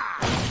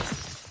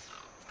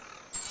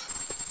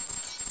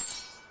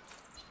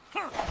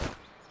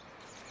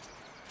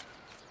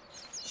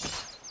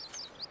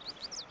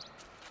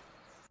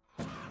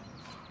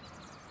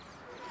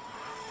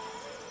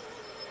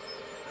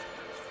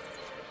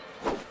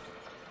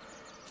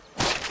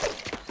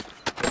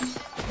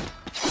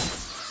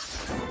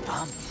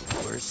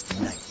 Worst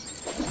nightmare.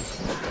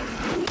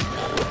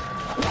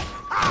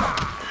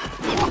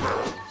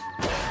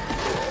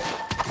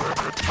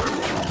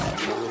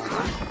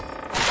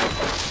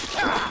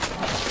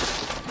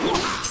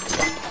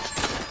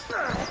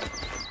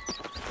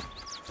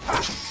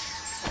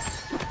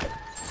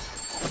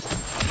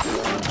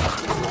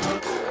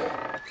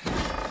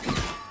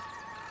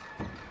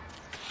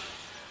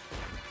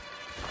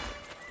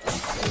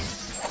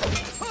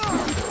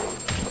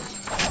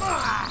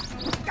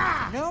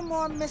 No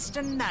more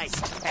Mr. Nice,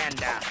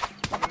 Panda.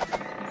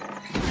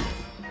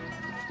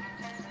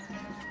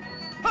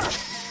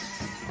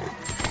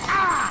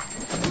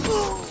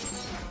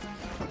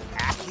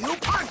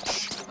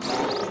 Acupunch!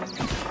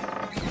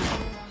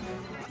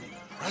 An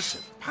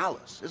impressive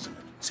palace, isn't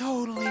it?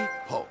 Totally.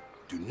 Poe,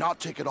 do not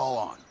take it all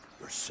on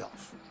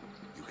yourself.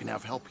 You can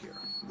have help here.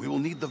 We will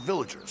need the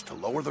villagers to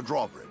lower the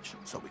drawbridge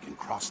so we can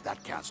cross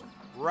that chasm.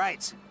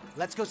 Right.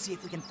 Let's go see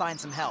if we can find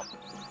some help.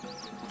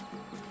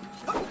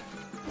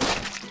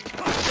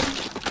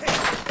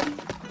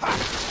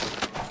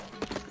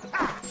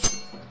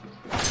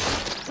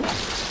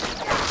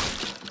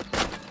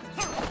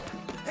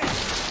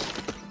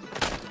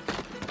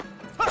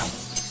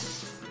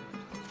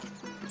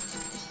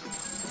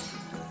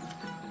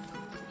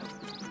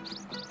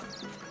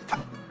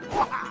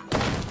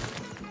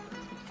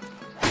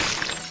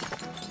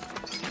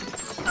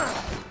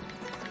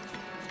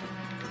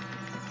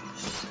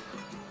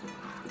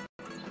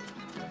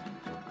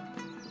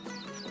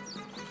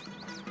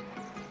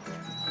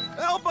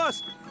 Help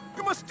us!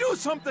 You must do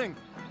something!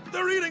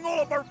 They're eating all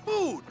of our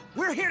food!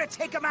 We're here to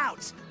take them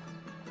out.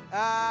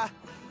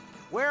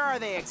 Where are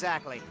they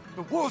exactly?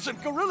 The wolves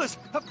and gorillas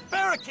have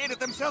barricaded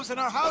themselves in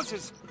our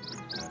houses!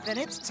 Then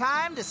it's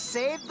time to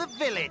save the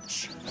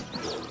village.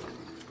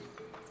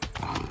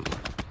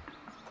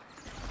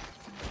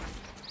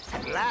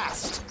 At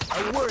last,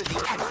 a worthy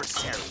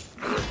adversary.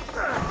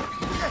 There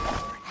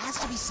has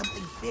to be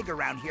something big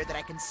around here that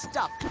I can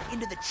stuff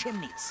into the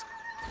chimneys.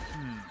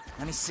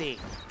 Let me see.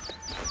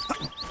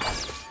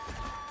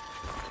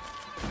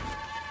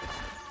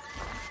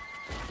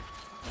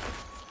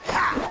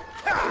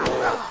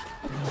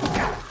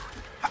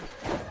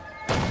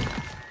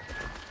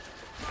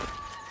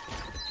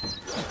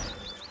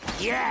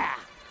 Yeah,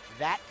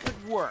 that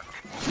could work.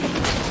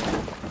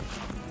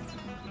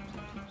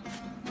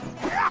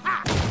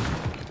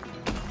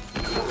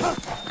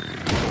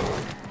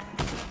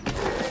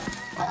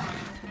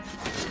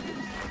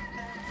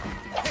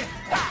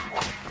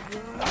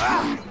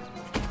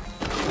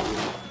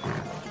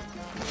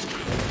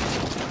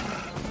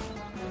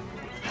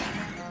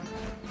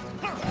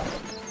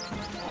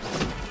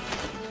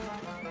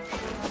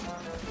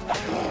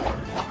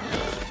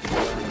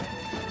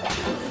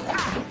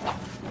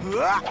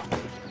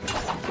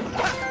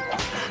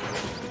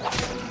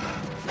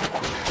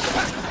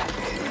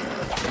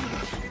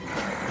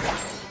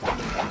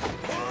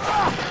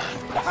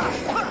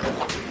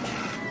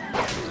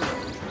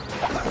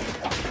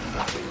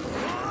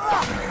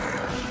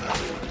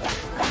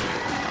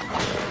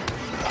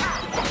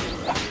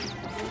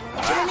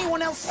 Did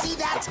anyone else see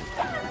that?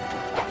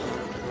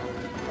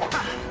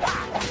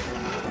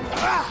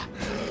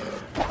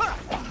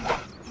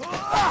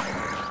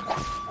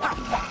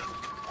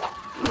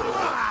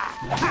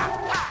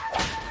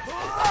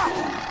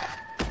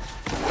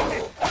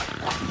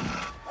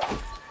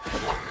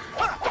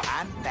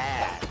 I'm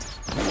bad.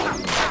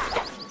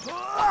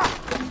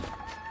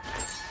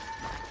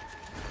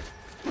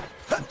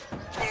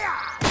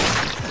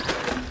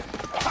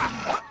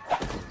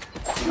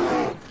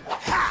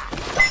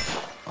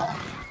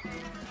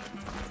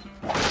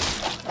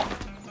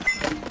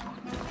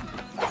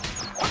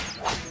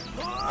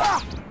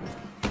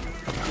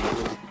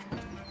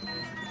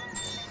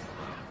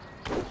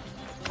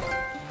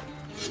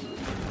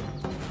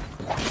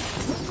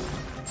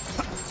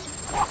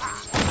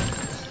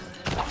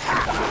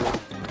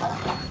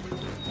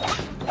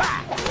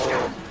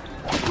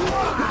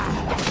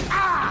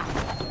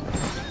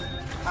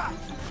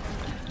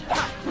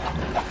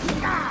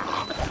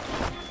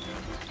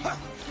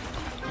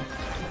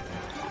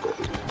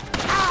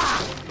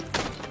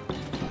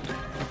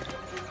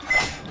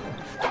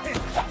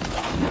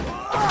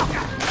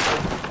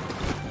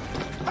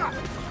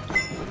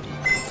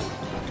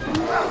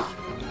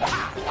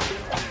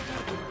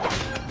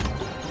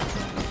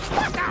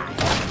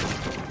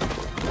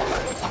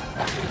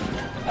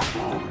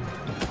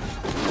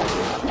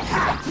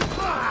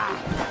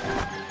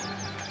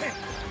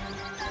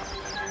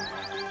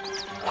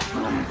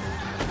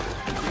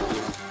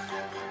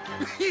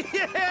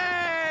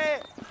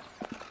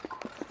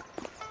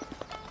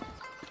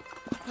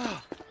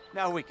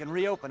 Now we can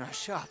reopen our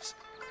shops.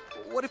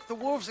 What if the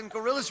wolves and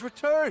gorillas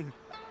return?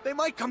 They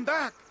might come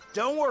back.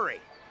 Don't worry.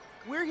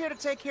 We're here to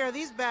take care of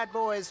these bad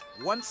boys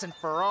once and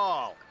for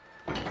all.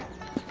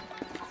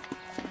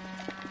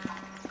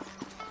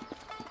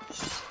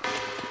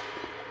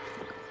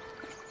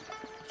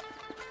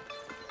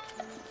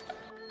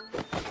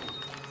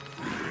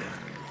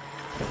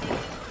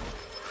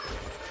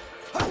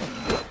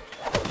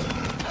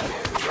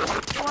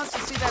 Who wants to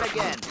see that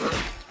again?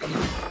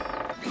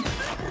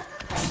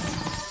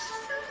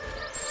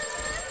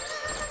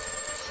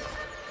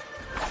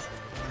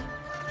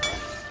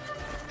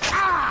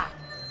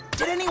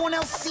 Did anyone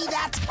else see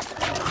that?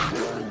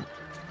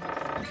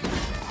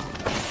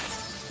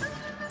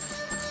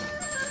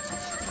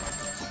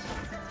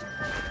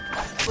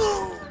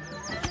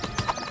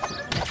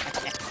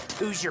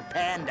 Who's your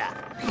panda?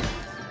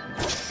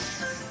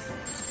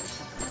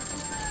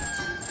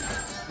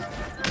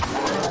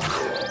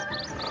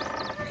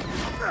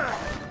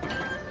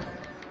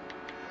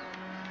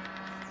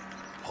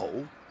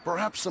 Poe,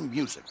 perhaps some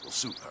music will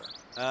suit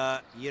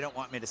her. You don't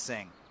want me to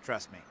sing.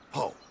 Trust me.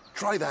 Poe,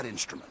 try that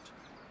instrument.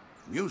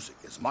 Music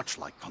is much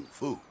like kung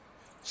fu.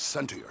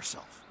 Center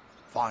yourself,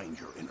 find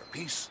your inner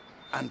peace,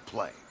 and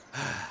play.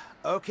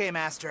 Okay,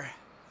 Master.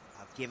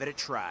 I'll give it a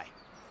try.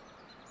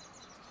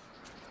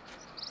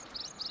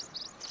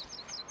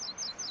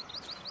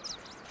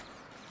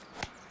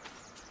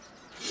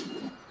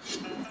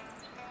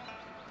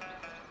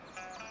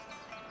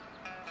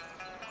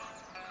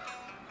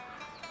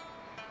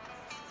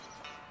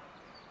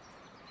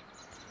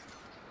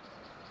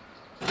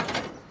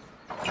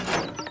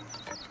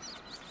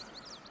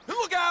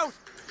 Look out!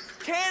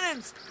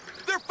 Cannons!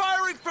 They're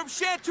firing from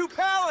Shantou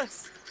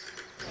Palace!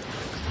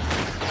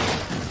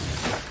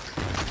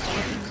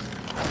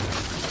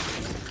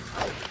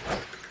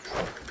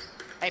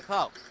 Hey,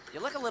 Poe, you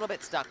look a little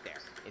bit stuck there.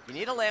 If you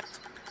need a lift,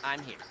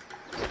 I'm here.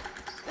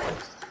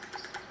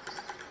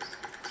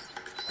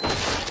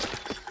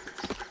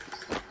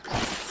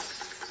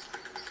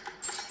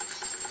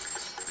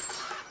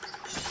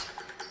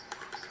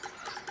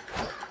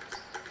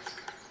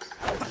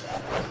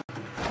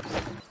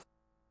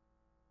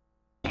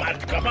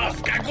 Matka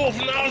Boska,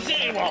 gówno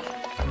żyło!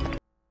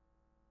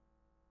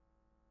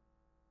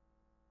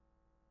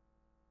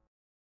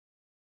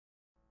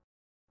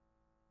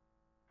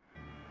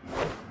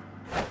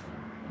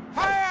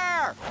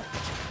 Fire!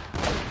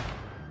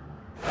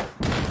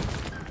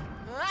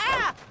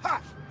 Ah!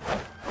 Ha!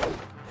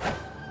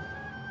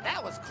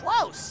 That was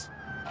close!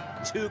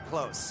 Too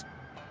close.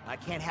 I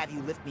can't have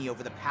you lift me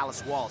over the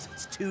palace walls.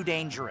 It's too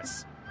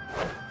dangerous.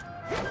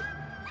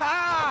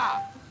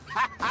 Ha!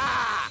 Ha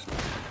ha!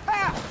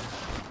 Ha!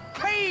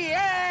 Hey,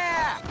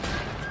 yeah!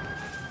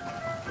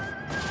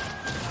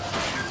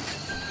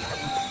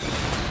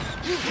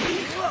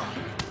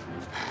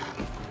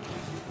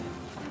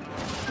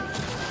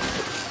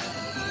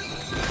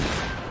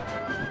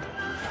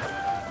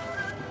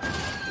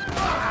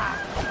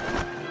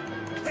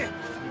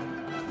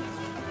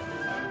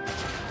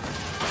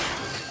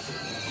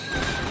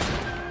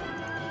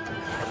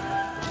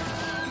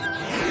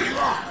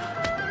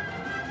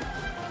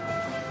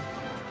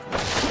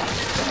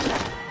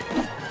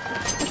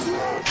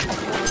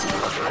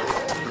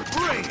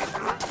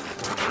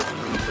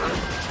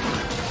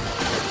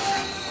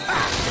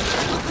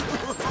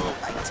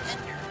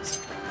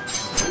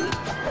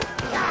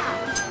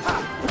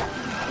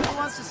 Who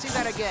wants to see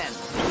that again?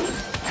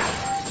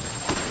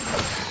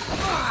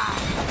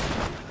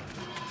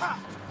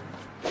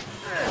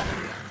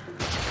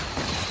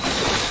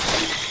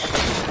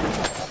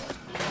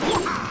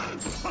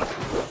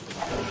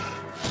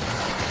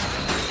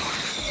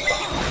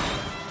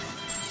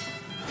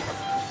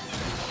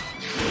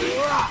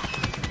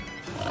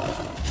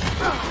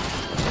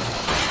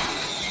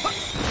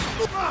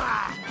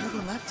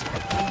 Moving left,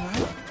 moving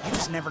right. You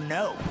just never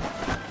know.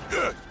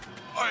 Good.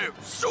 I am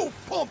so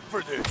pumped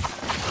for this.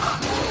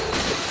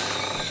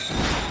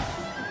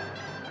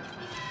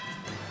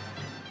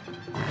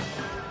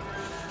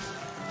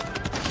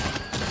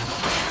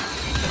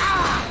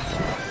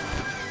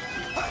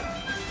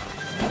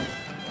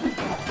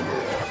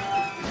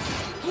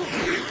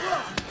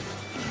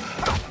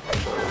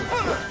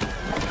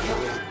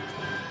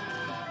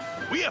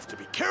 We have to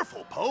be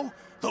careful, Poe.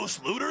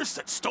 Those looters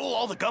that stole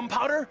all the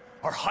gunpowder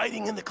are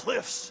hiding in the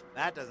cliffs.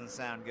 That doesn't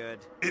sound good.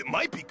 It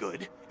might be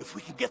good. If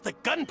we can get the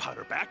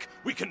gunpowder back,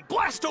 we can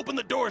blast open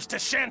the doors to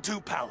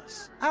Shantou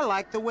Palace. I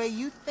like the way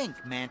you think,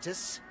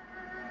 Mantis.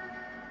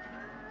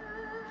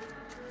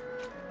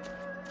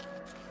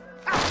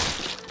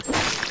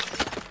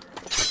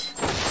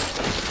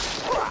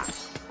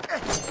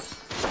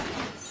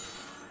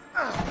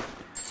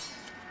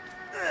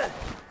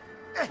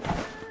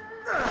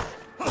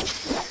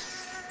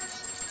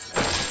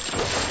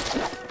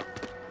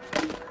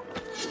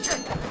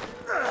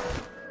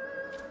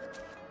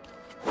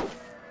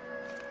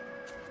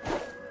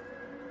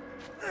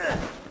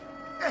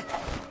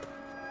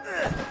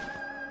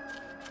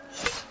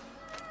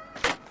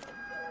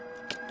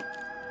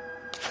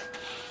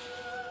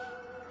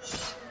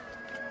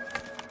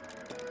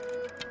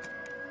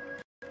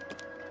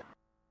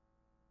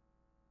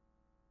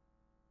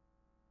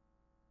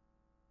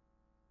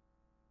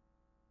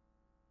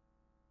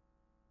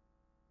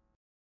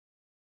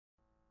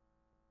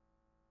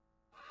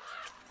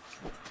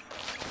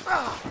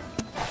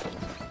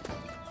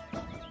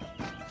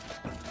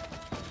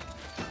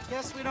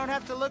 Guess we don't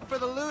have to look for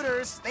the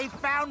looters. They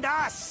found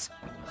us!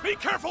 Be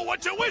careful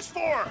what you wish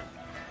for!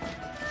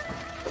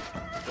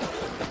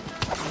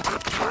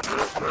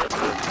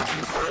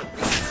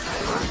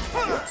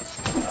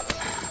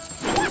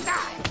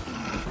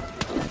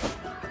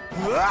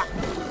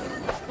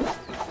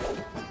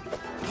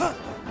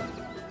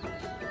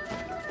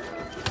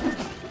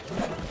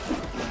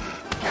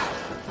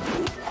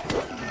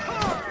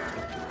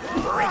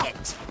 Bring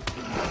it!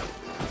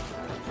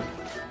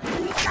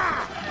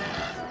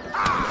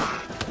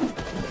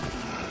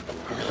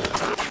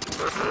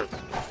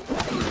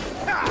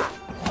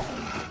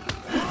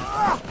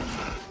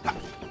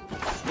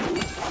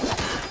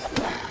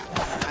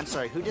 I'm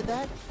sorry, who did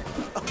that?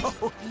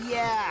 Oh,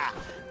 yeah,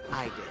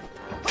 I did.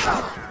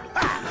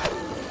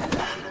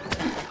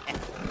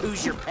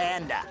 Who's your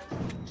panda?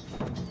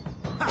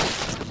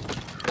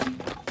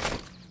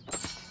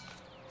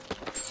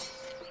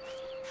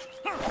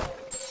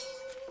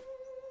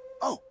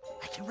 Oh,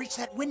 I can reach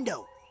that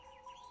window.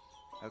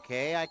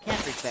 Okay, I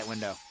can't reach that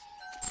window.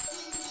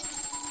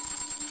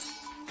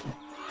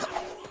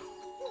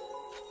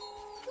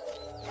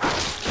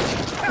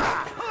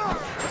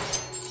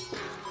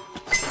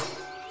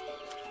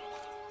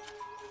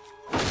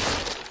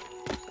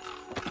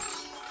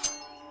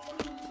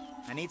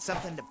 I need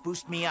something to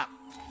boost me up.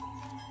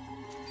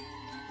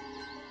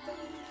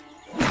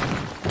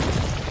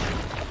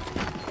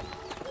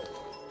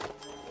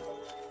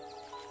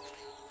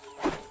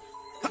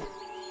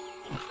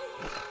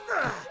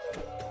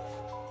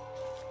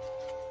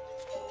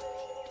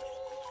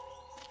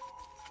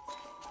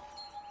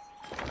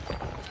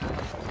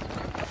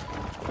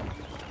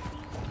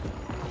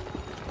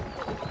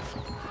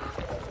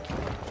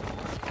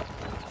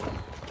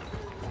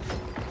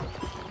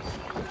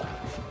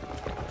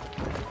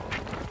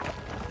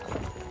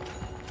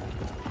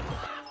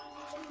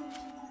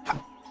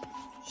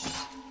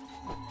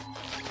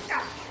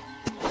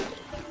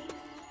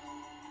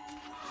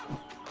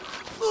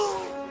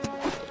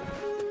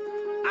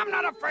 I'm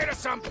not afraid of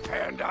some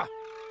panda.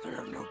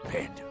 There's no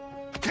panda.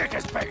 Kick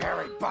his big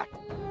hairy butt.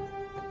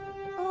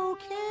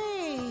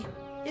 Okay.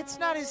 It's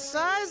not his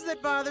size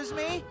that bothers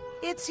me.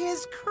 It's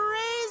his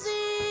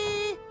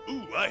crazy.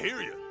 Ooh, I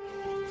hear you.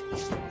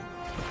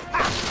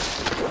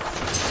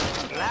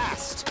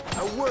 Last,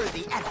 a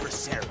worthy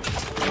adversary.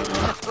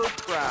 Oh,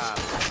 crap.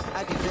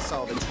 I do this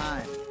all the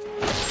time.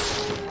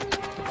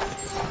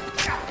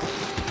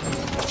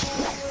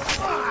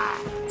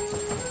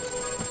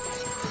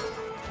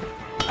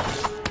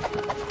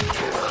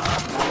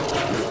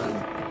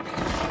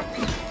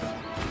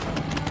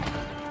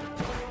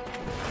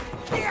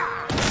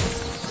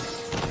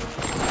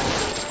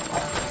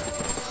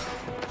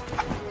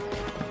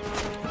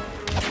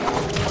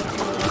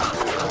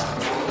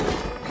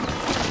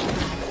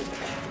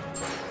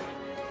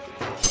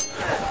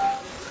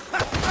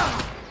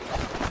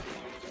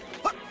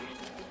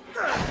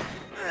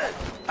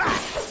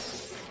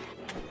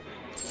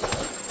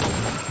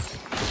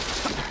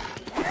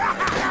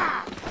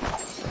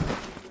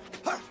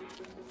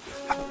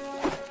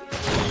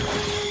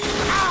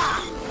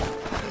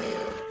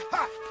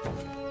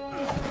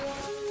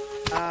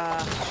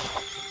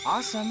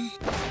 Awesome.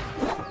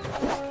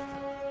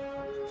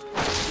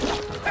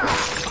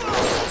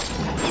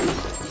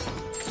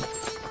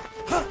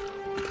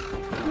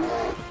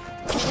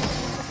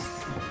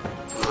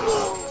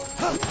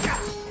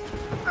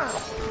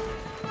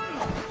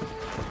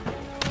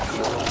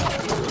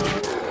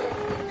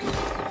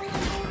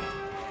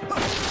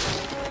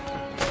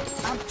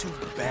 I'm too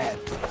bad.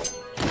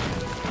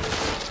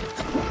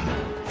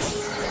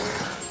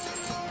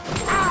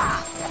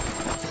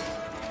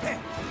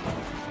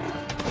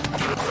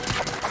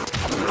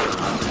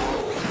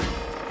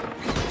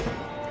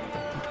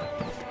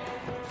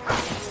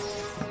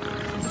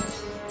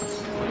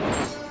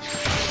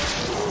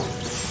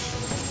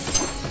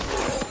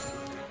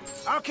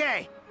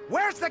 Okay,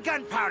 where's the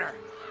gunpowder?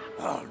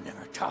 Oh,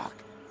 never talk.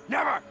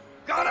 Never!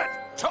 Got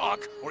it!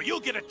 Talk, or you'll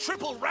get a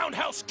triple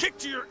roundhouse kick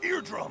to your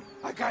eardrum!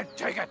 I can't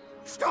take it.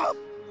 Stop!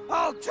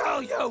 I'll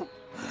tell you!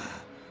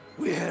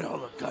 We hid all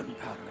the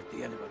gunpowder at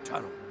the end of a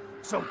tunnel,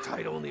 so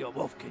tight only a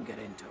wolf can get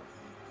into.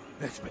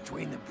 It's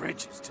between the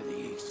bridges to the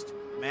east.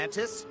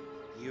 Mantis,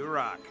 you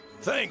rock.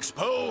 Thanks,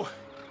 Poe.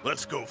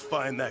 Let's go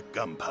find that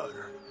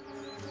gunpowder.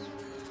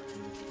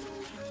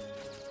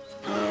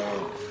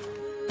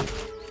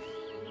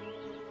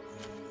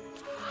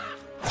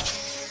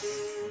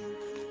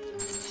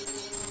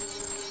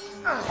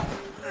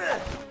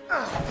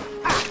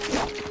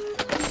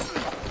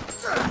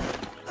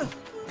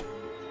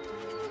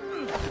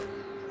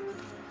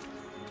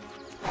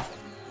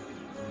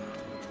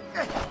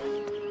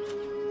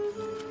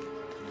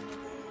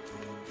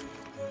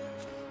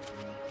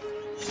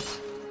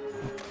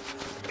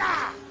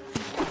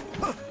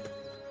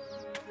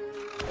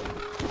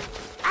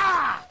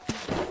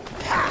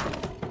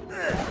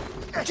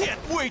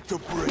 Can't wait to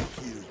break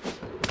you.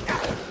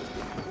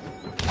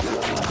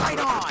 Right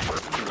on!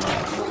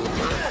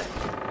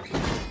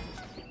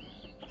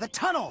 The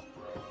tunnel!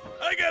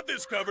 I got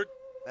this covered.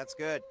 That's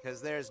good,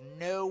 because there's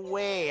no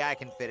way I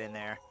can fit in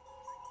there.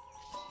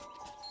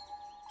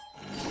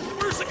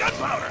 Where's the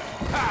gunpowder?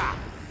 Ha!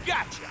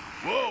 Gotcha!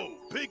 Whoa,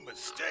 big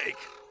mistake.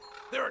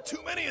 There are too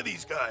many of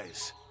these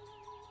guys.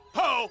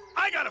 Ho,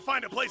 I gotta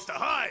find a place to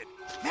hide.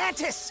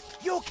 Mantis,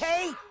 you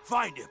okay?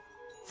 Find him.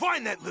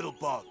 Find that little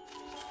bug.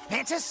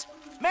 Mantis?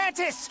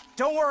 Mantis!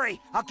 Don't worry,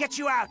 I'll get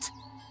you out.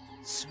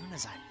 Soon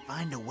as I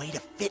find a way to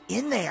fit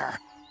in there.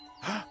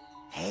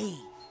 Hey,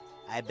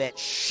 I bet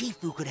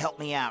Shifu could help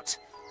me out.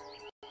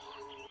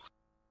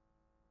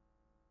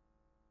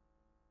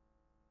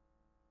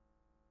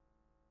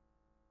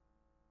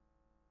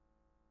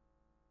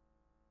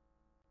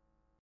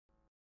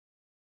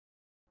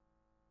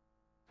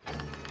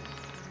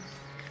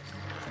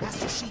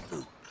 Master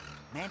Shifu,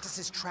 Mantis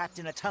is trapped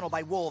in a tunnel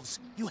by wolves.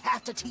 You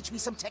have to teach me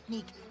some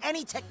technique,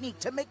 any technique,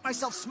 to make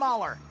myself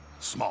smaller.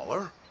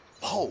 Smaller?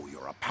 Oh,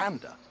 you're a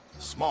panda.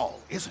 Small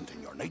isn't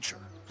in your nature.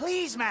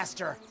 Please,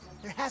 Master.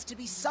 There has to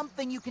be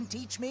something you can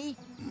teach me.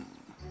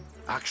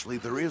 Actually,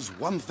 there is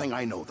one thing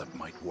I know that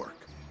might work.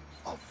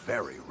 A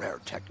very rare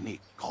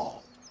technique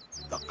called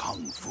the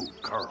Kung Fu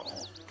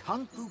Curl.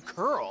 Kung Fu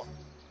Curl?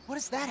 What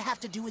does that have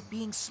to do with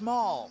being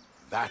small?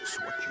 That's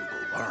what you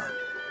will learn.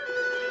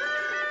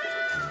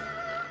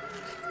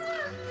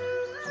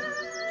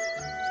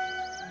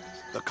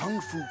 The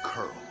Kung Fu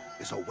Curl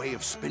is a way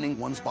of spinning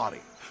one's body,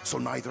 so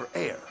neither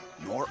air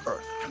nor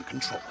earth can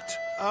control it.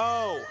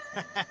 Oh,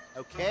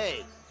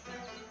 okay.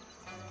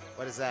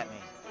 What does that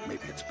mean?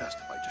 Maybe it's best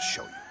if I just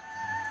show you.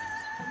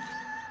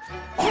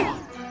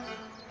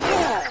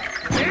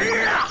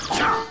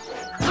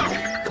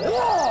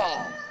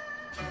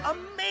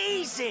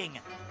 Amazing!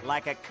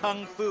 Like a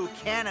Kung Fu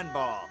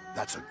cannonball.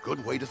 That's a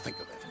good way to think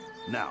of it.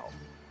 Now,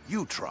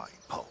 you try,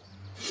 Po.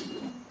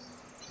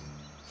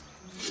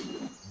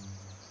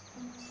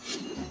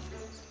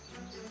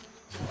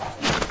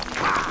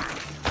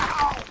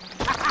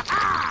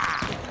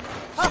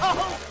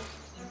 Oh!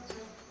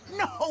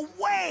 No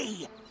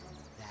way!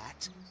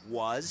 That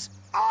was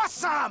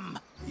awesome!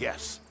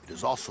 Yes, it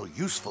is also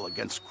useful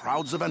against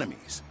crowds of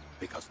enemies,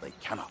 because they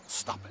cannot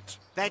stop it.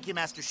 Thank you,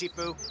 Master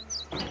Shifu.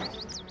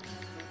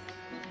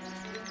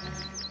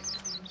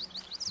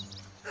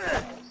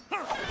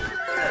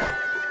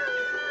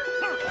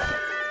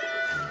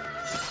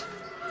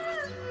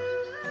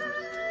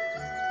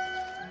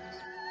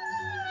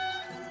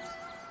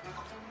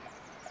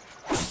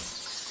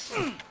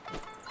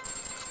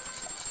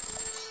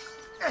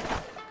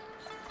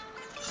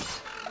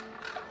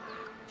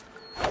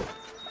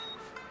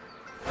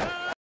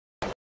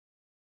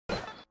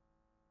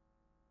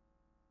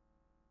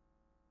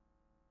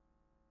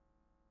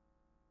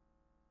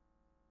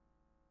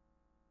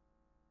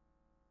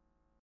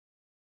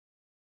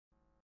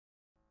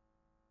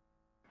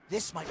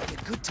 This might be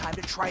a good time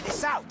to try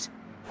this out.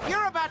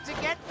 You're about to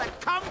get the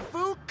Kung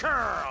Fu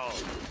Curl.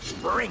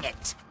 Bring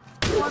it.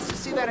 Who wants to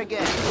see that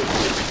again?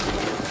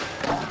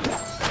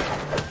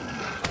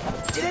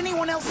 Did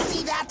anyone else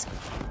see that?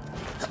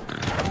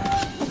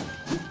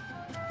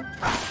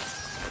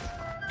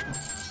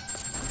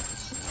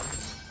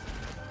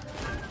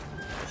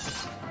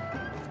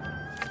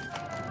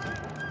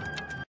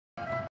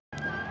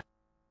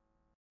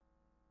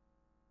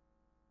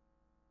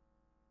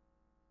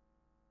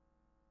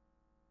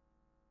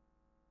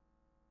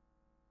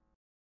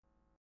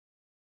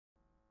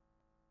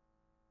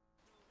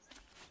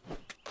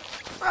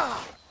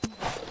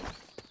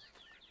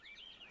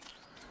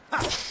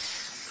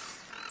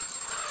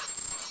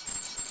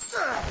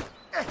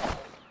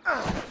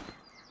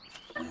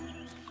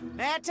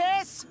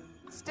 Mantis,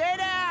 stay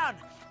down!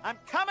 I'm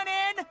coming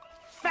in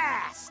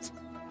fast!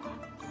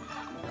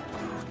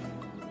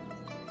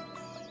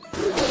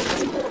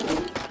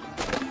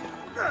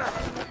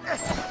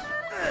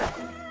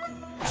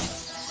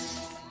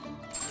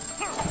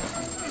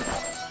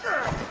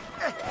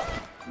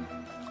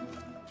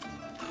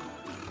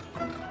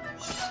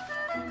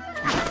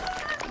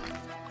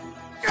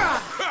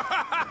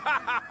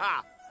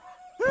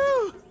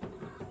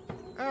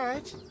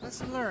 Alright,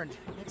 lesson learned.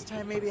 Next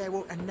time maybe I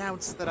won't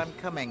announce that I'm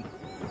coming.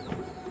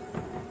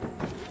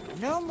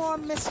 No more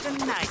Mr.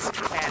 Nice,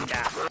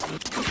 Panda.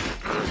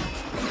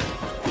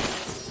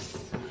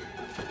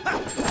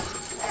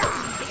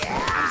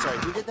 I'm sorry,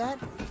 who did that?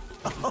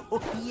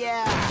 Oh,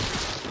 yeah,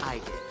 I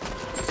did.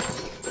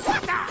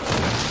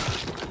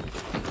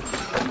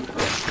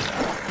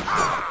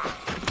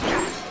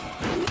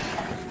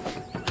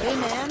 Hey,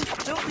 man,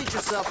 don't beat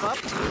yourself up.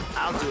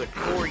 I'll do it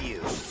for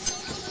you.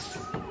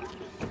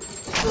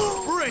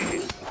 Bring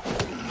it!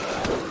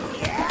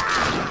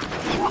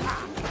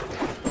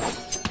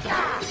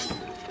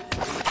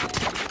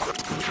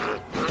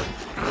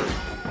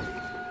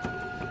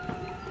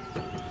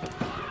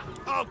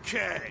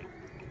 Okay,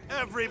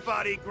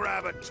 everybody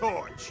grab a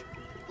torch.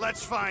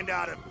 Let's find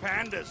out if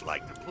pandas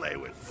like to play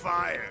with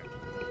fire.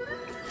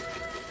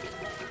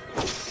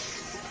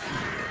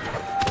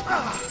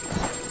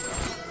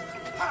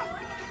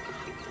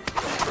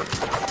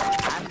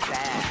 I'm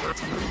bad.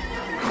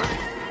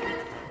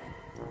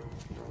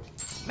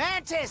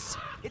 Mantis!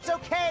 It's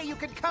okay, you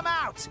can come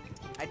out!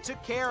 I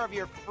took care of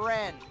your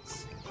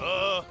friends.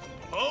 Oh?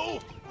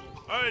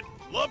 I'd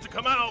love to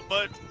come out,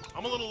 but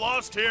I'm a little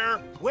lost here.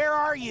 Where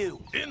are you?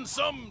 In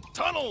some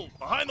tunnel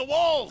behind the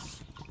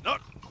walls.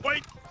 Not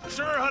quite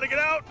sure how to get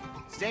out.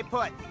 Stay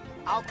put.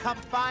 I'll come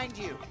find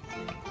you.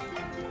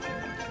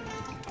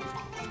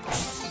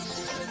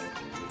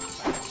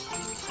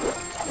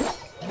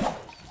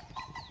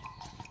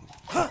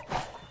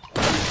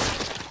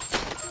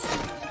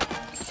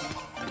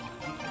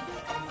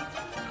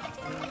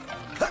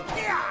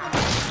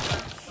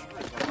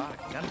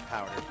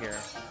 Gunpowder here.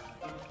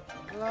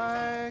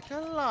 Like a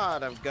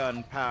lot of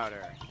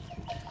gunpowder.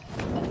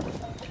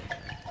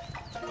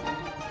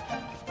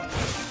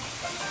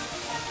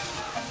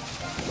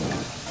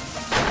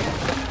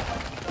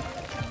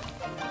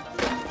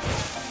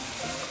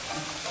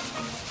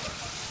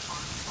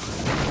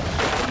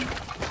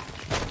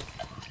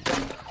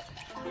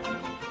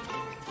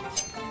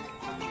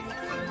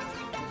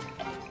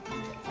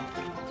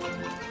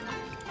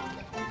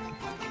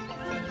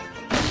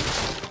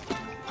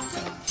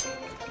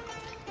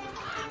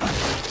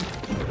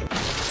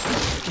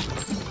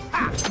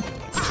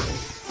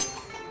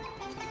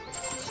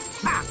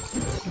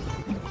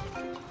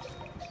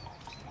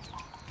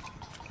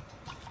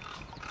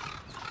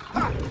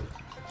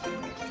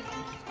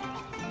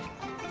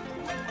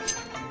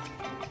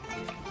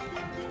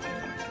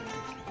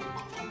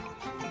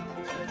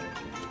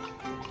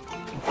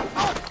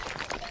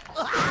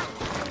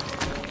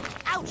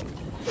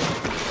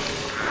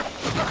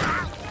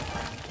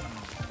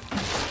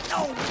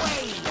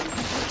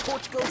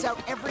 Goes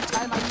out every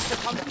time I use the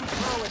Kung Fu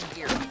Pro in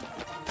here. I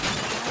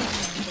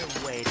need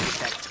a way to get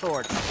that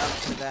torch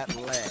up to that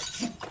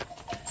ledge.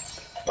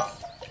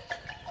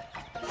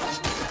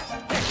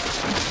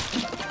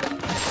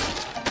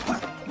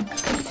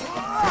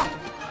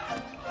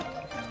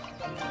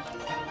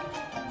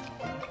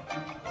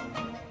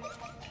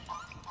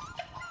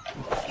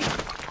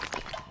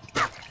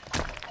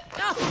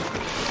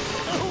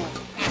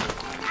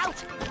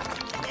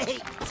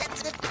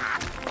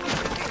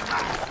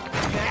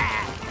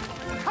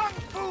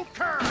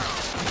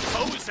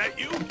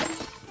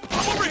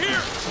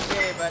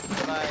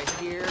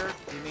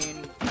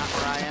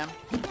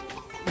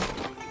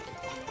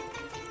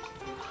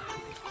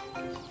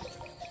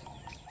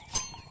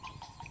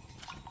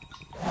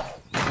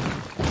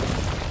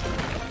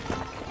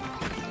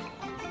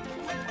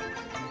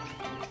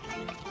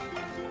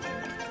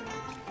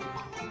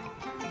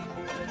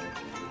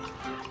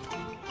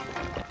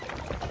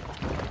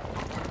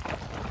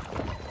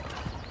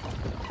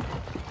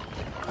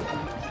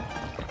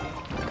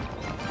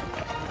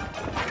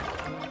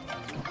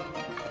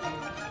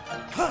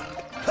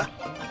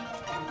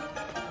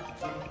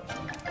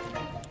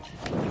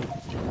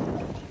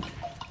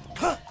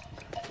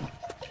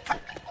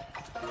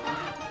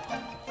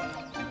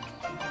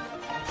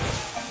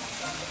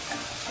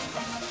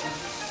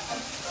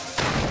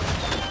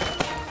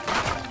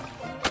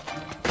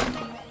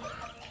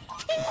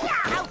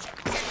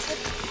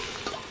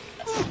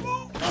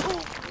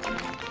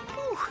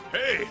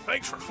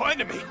 Thanks for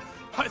finding me.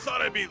 I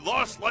thought I'd be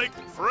lost, like,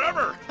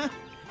 forever.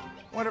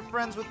 What are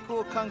friends with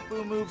cool kung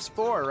fu moves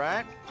for,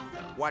 right?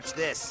 Watch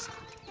this.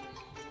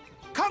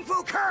 Kung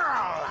Fu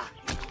Curl!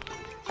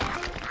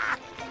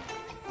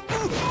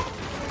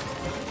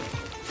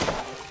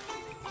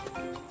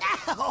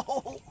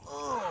 Ow!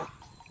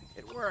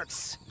 It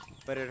works,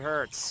 but it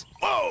hurts.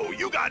 Whoa,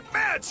 you got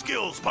mad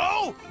skills,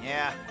 Po!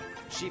 Yeah,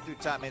 Shifu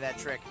taught me that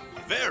trick.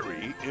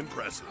 Very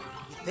impressive.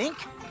 You think?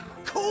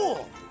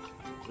 Cool!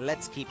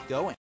 Let's keep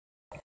going.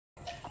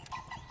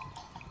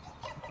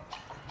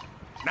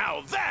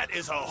 Now that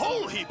is a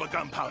whole heap of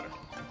gunpowder.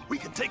 We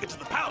can take it to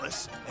the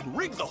palace and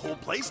rig the whole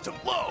place to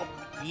blow.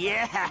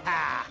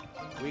 Yeah!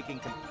 We can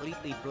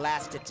completely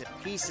blast it to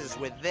pieces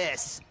with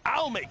this.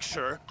 I'll make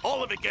sure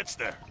all of it gets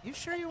there. You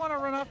sure you want to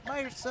run off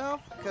by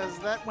yourself? Because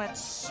that went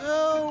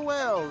so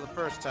well the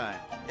first time.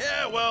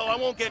 Yeah, well, I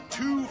won't get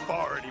too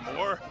far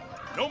anymore.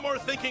 No more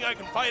thinking I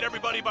can fight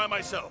everybody by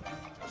myself.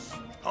 Just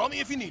call me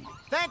if you need me.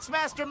 Thanks,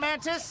 Master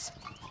Mantis.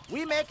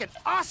 We make an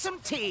awesome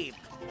team.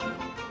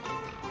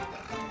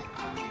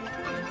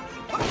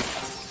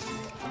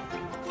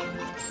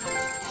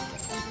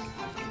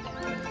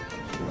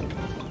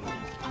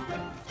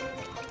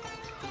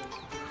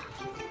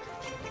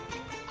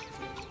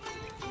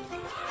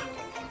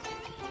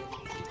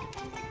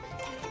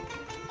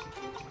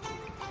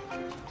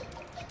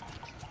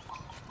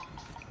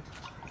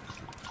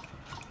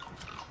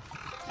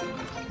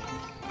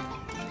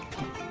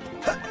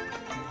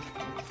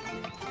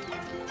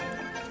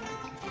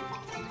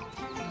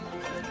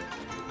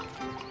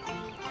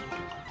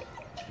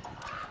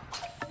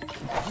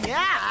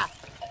 Yeah!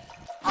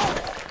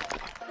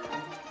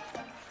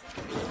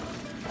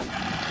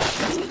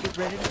 Let's get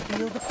ready to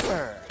feel the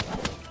fur.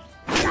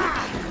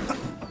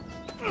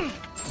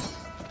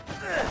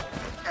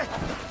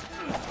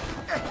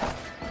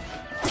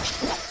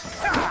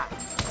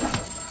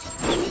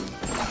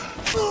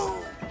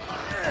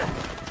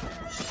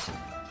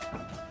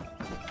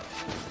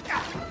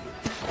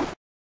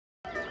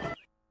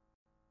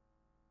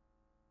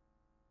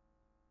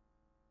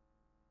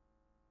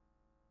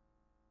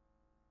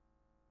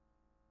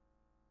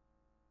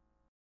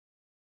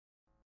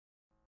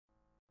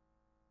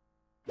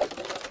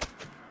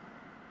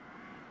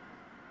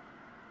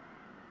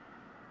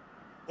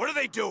 What are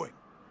they doing?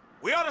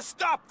 We ought to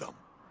stop them.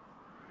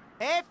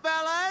 Hey,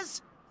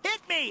 fellas!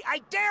 Hit me!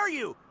 I dare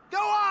you! Go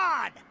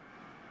on!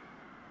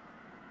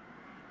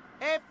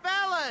 Hey,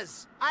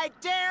 fellas! I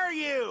dare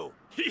you!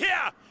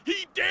 Yeah,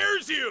 he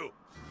dares you!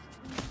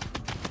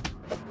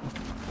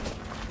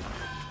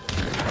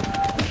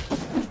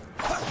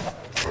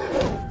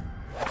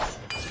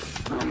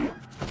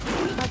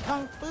 My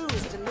kung fu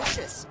is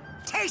delicious.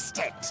 Taste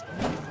it!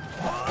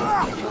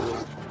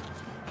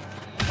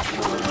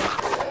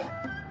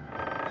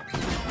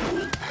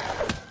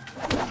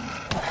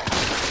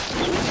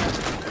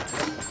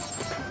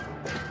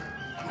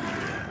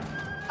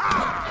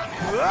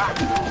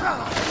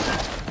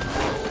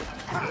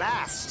 At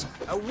last,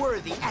 a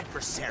worthy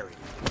adversary.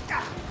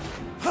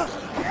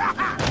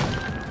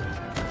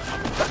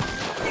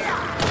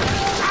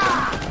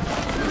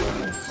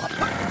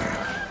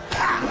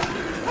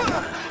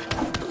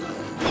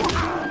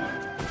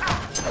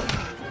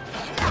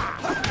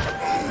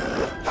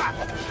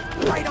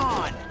 Right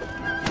on!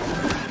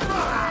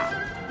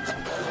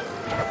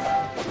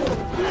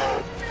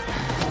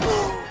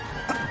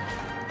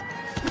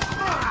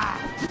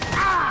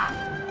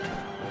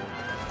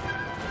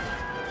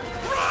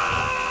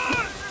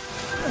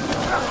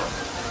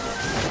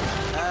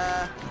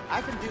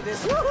 I can do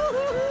this.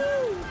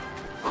 Woo-hoo-hoo-hoo!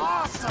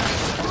 Awesome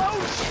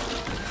explosion!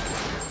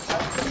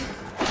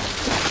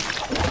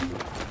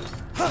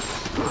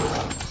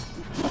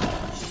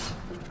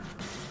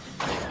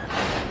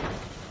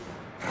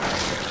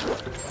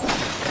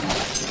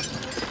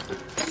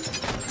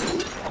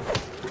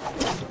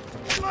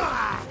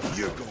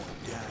 You're going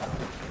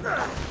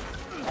down.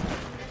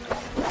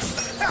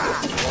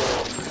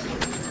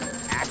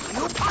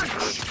 Accio punch!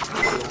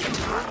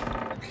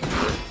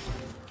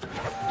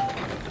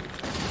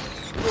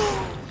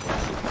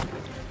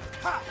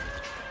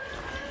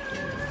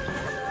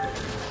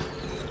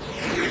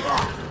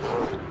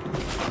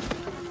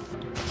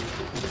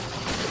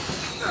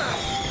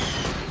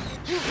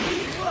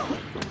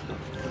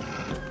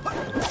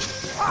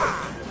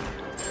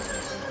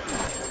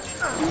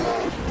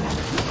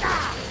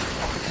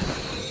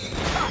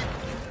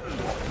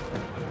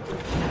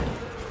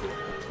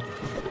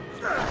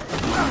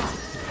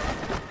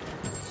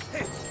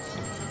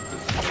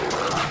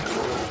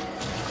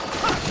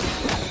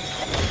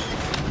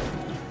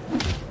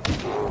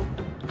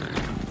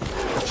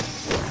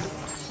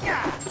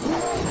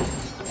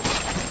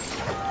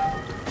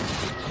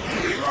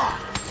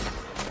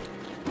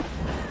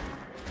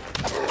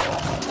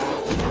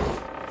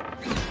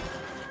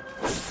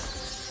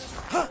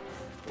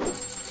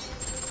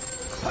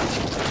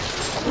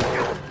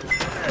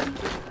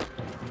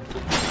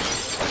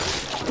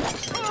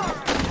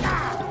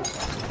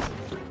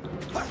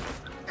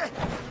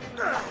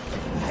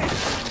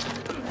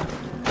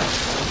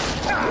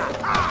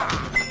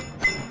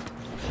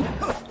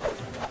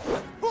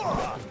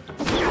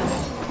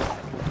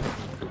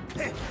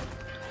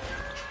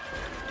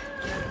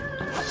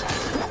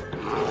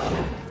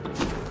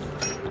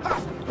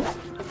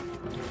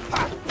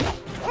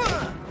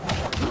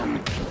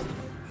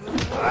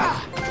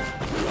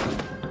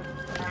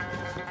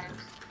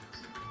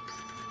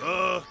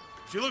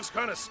 She looks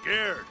kind of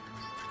scared.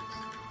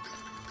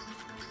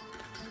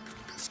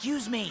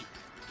 Excuse me,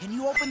 can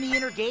you open the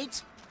inner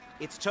gate?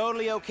 It's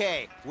totally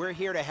okay. We're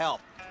here to help.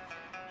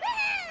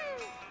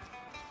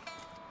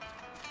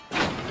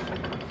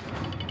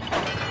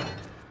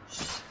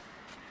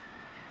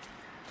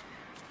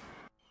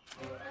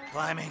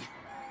 Climbing.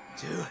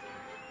 Too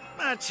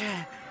much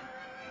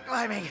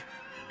climbing.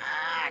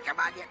 Come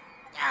on, you.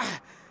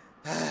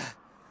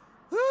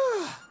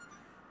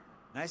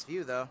 Nice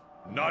view, though.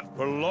 Not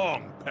for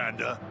long,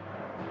 Panda.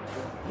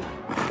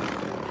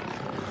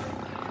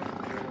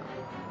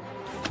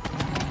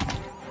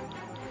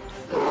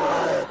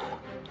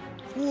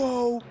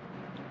 Whoa.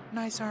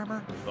 Nice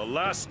armor. The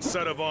last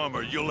set of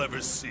armor you'll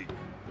ever see.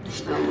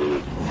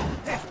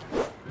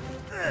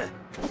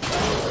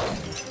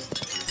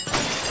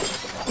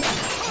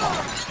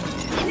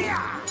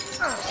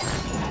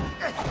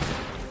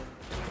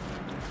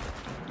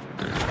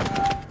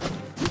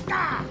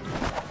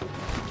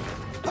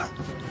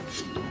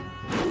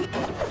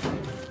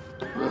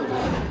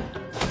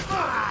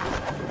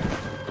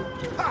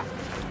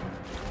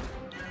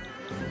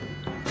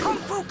 Kung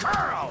Fu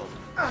Curl!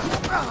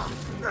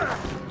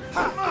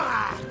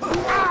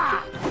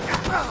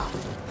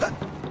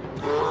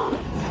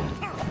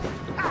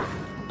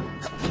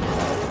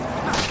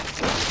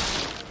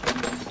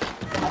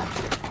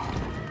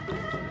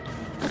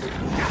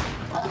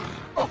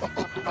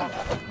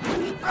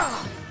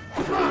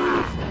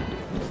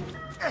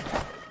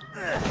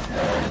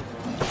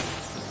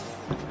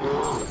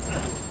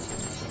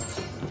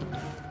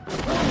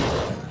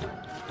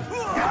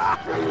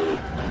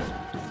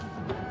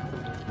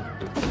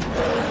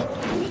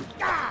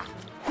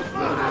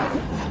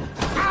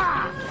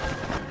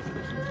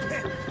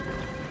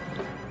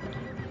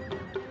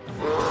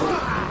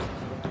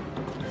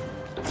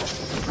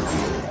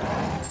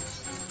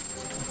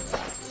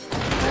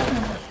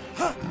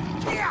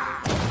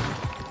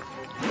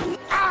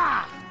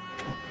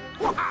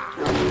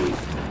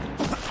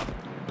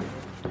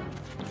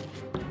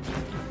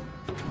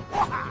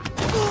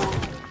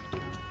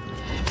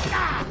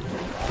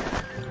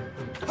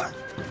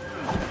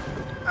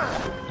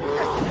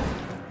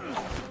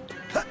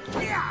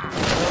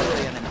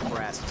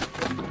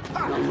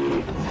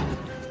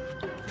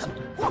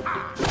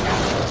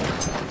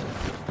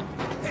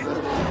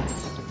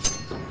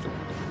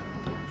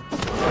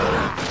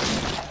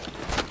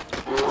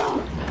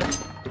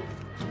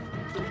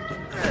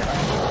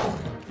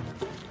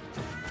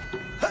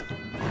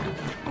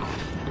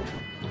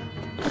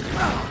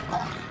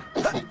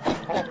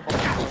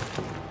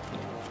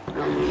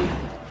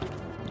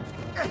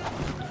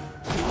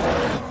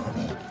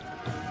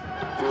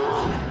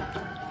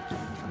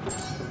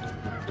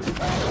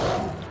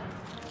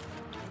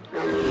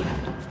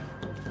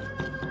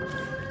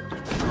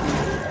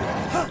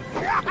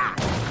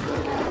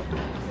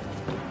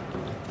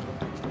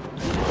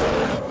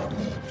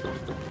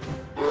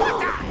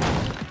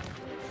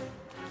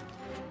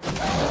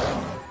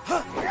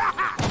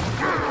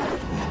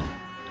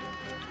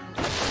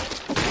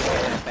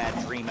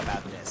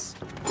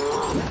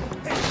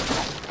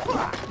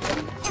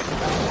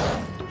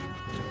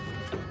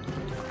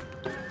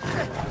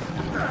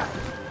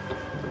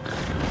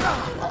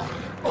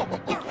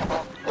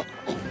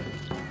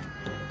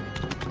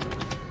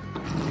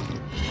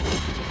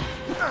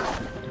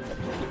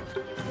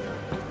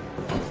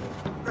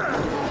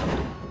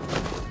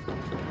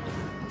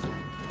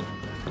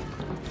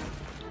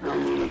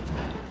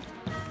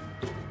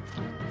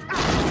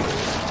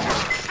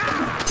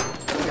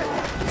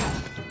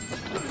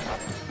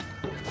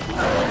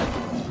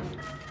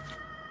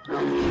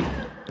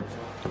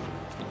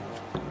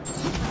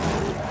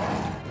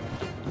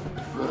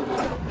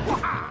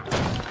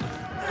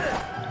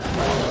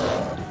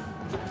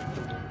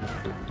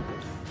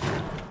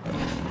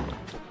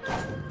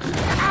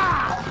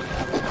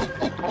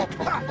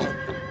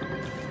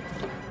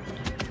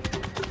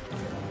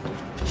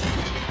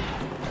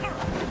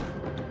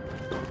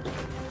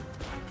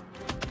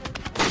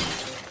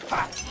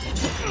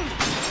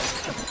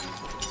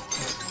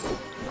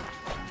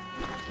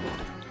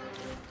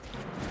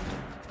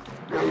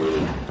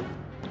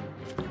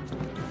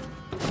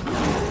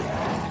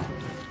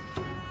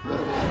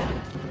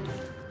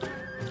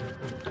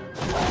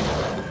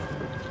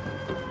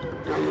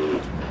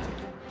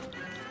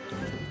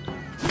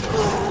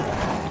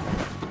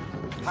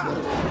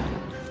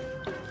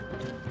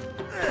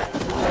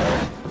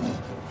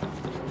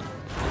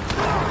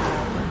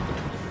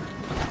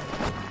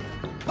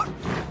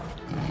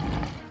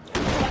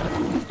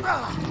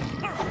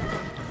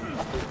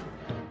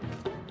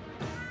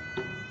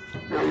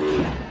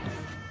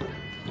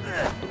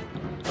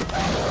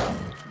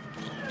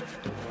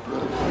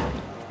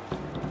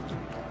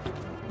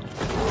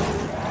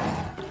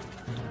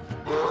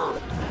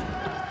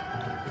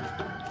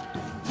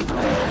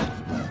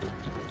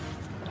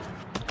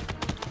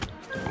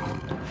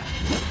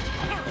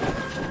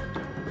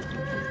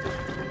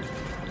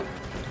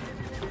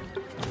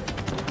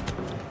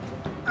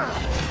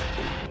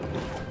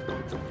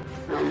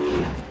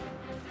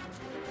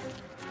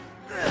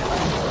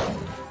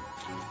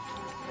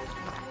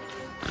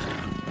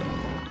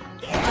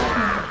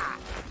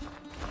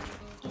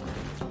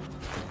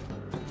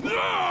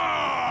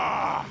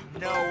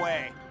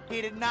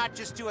 He did not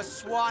just do a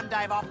swan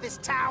dive off this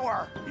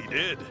tower. He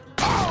did.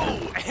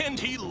 Oh, and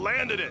he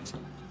landed it.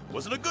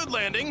 Wasn't a good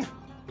landing.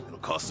 It'll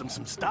cost him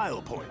some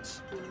style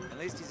points. At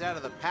least he's out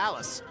of the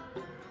palace.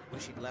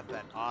 Wish he'd left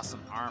that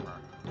awesome armor.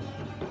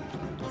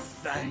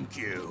 Thank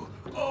you.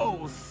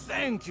 Oh,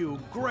 thank you,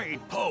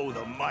 great Poe,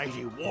 the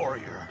mighty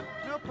warrior.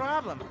 No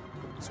problem.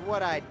 It's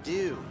what I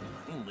do.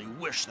 I only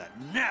wish that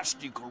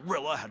nasty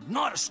gorilla had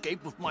not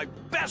escaped with my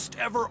best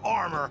ever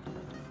armor.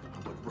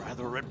 I would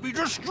rather it be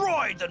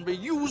destroyed than be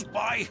used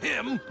by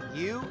him.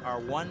 You are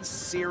one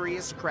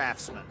serious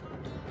craftsman.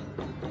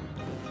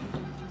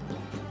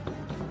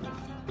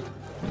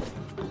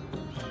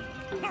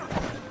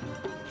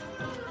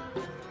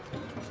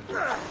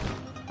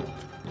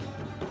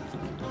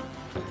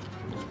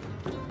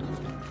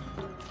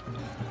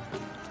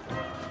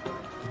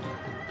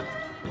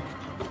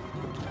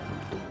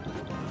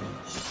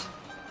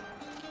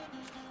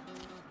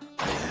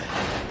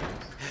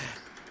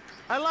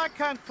 I like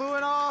Kung Fu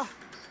and all,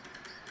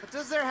 but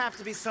does there have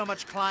to be so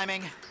much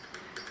climbing?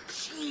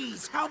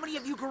 Jeez, how many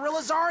of you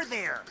gorillas are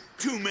there?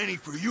 Too many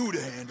for you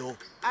to handle.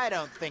 I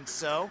don't think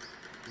so.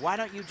 Why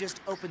don't you just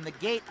open the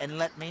gate and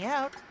let me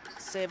out?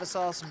 Save us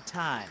all some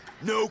time.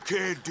 No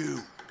can do.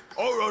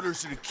 Our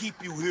orders are to keep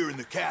you here in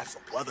the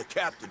castle while the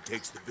captain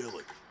takes the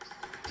village.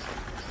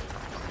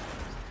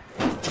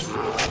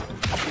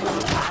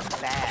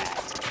 Not bad.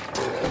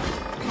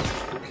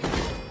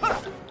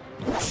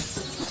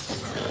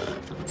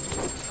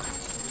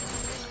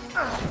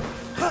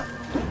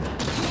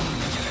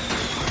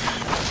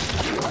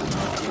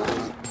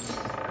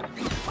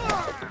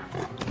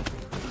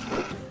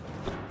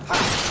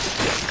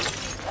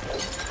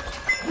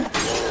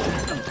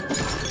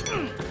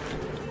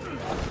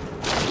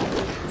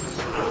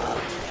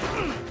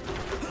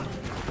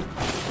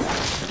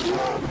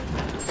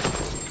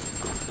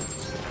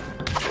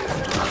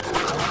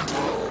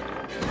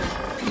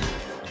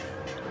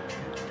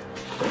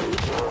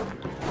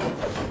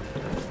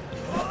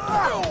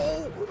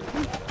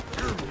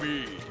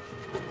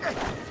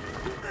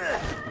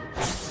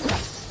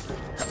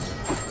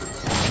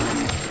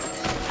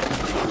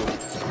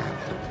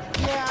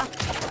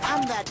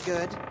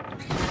 good.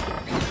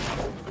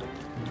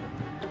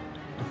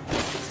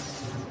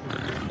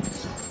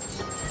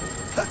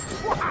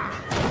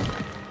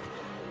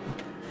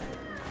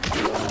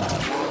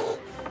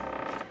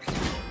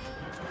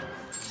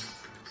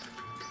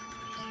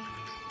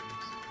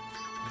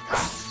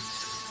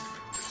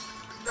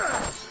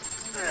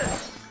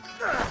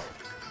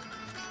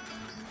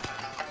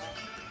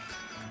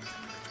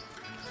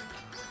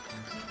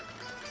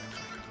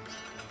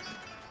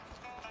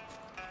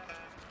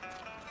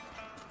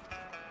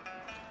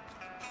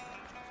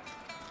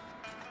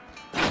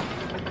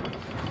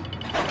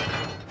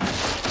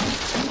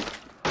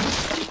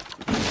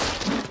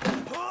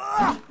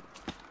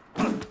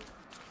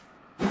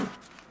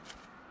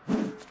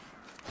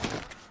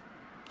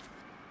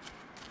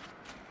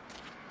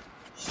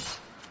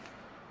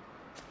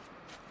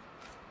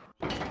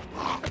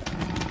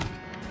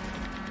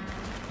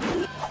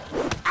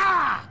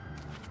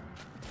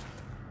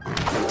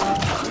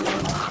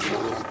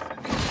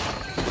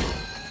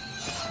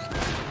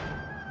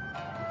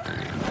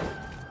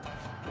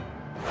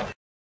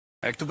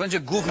 Jak tu będzie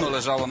gówno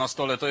leżało na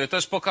stole, to je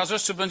też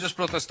pokażesz, czy będziesz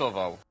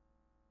protestował?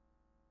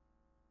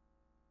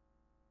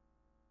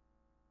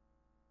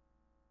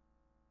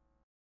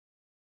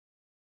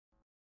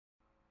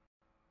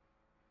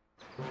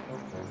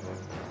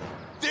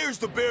 There's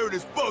the bear and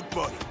his bug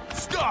buddy.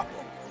 Stop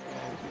him!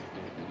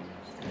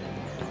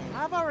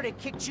 I've already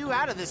kicked you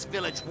out of this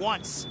village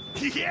once.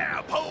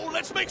 Yeah, Poe,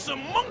 let's make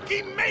some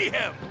monkey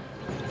mayhem!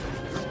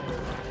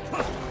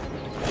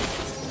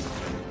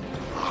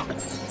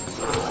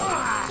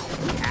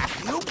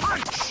 You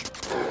punch!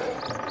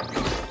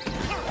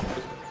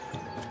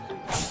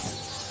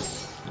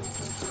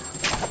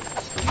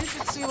 You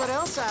should see what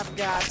else I've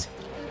got.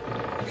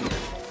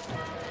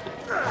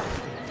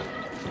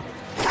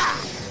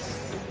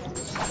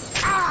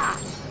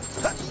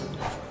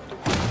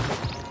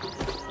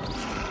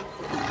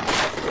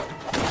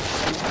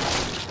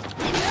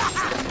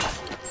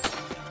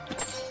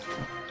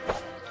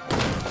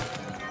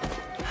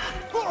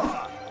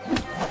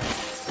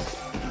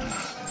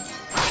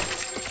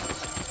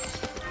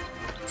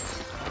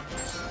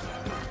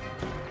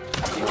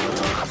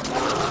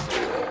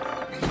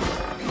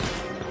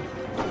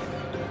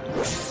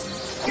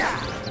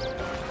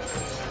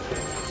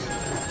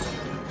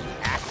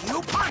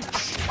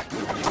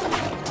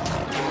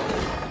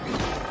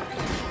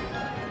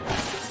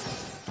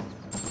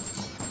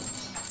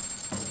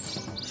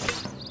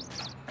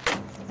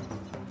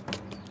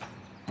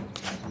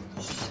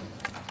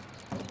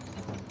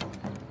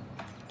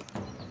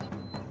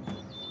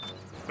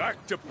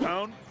 Back to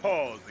pound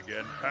paws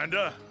again,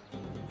 Panda.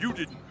 You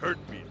didn't hurt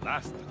me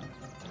last time,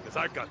 because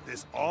I got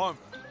this armor,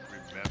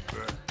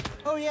 remember?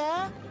 Oh,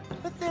 yeah?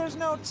 But there's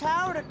no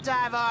tower to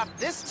dive off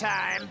this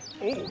time.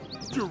 Oh,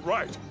 you're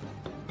right.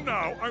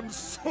 Now I'm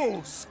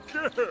so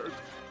scared.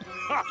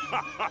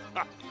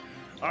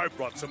 I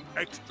brought some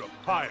extra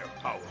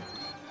firepower.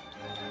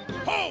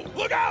 Oh,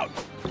 look out!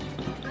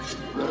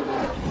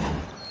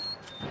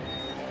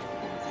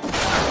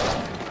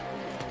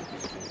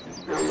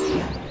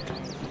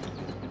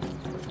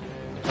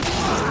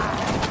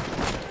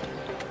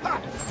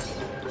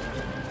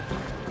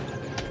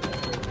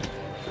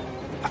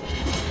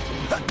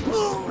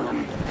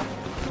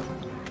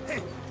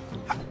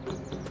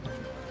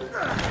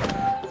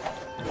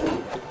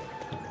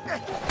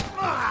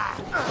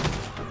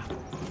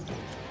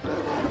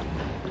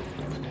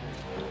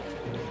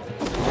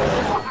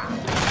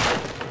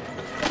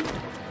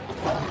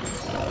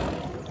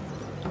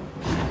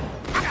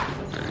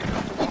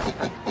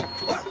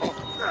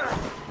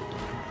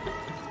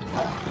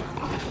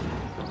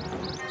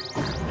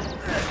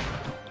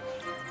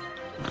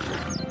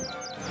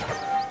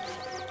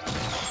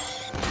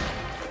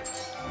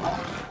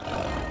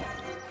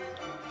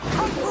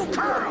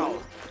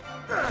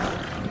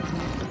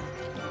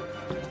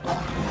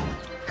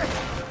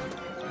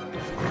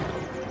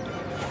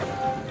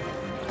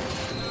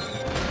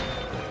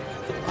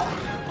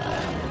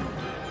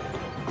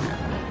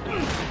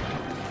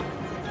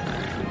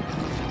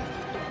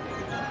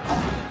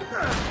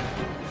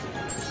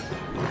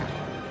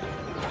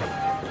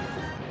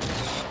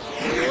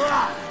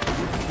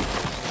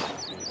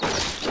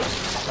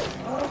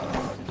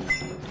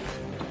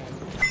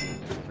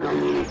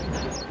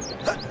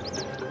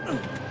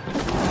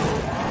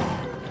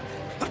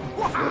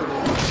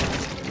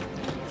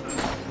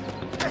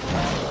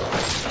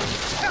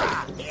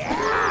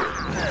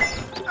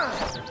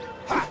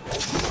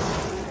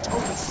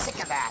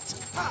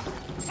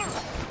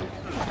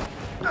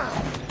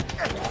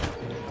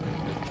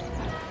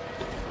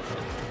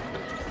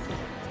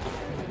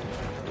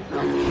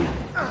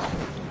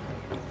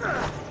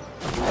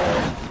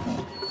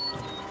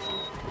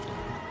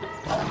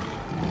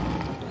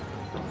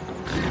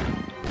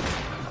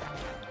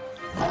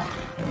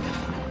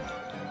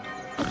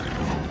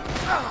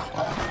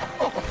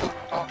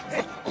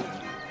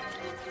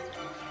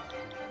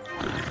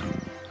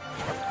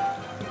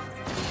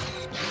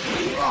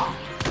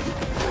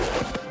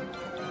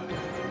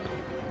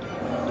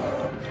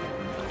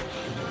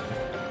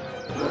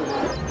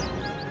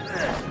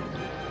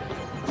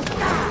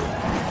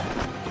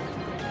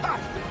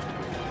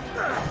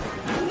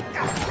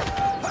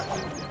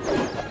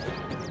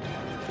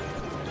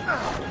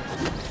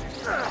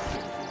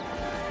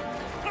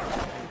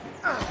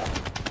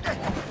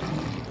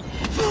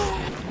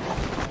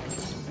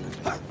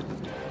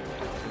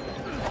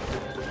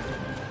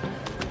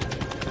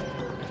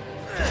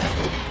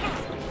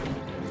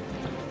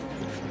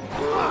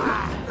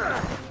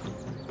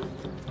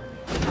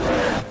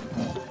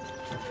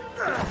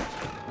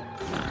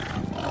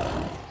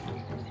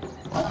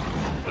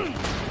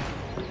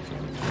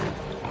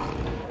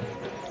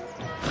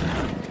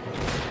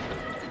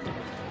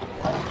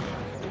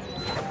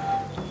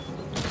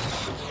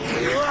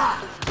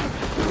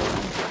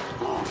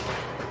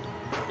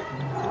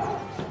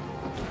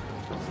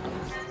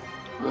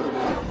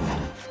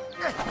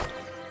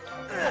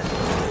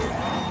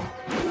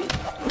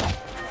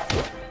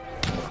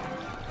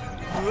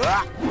 My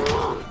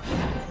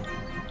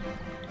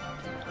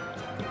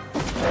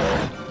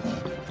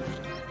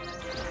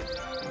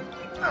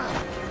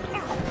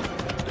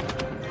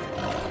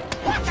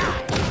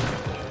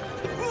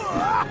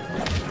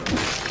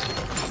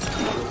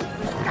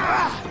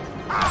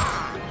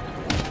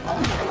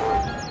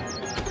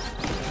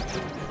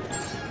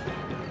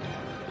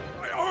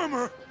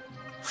armor!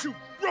 You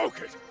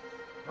broke it!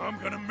 I'm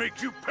gonna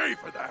make you pay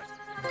for that!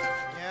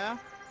 Yeah?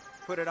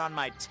 Put it on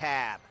my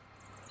tab.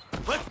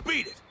 Let's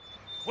beat it!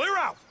 Clear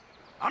out!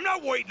 I'm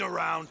not waiting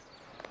around!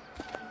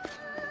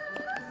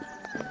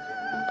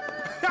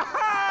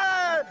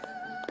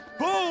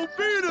 Poe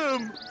beat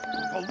him!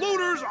 The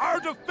looters are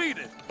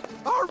defeated!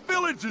 Our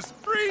village is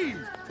free!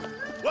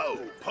 Whoa,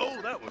 Poe,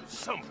 that was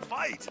some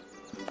fight!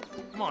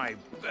 My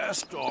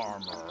best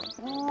armor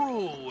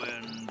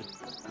ruined.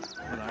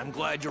 But I'm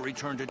glad you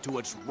returned it to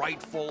its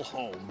rightful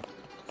home.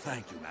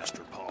 Thank you,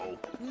 Master Poe.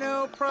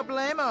 No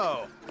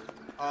problemo.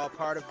 All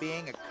part of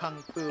being a kung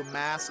fu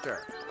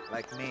master,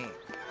 like me.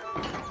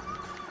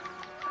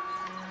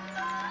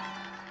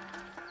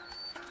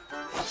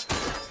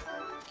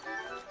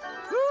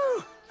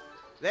 Whew!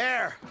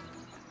 There.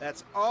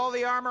 That's all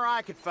the armor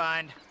I could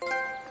find.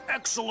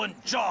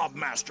 Excellent job,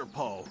 Master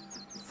Poe.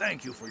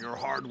 Thank you for your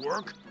hard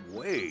work.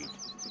 Wait,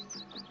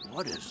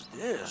 what is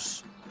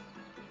this?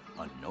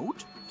 A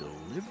note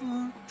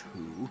delivered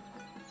to...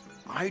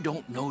 I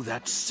don't know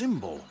that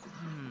symbol.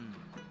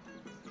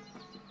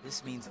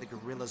 This means the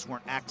gorillas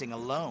weren't acting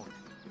alone.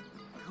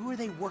 Who are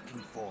they working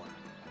for?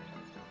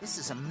 This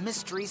is a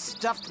mystery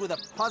stuffed with a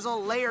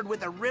puzzle, layered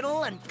with a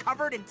riddle, and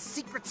covered in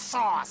secret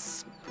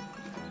sauce.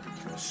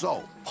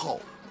 So, Poe,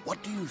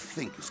 what do you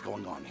think is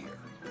going on here?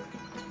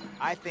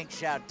 I think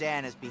Xiao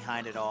Dan is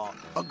behind it all.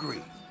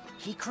 Agreed.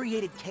 He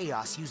created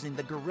chaos using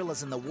the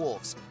gorillas and the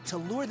wolves to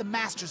lure the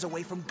masters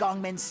away from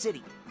Gongmen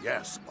City.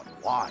 Yes, but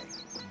why?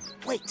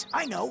 Wait,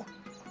 I know!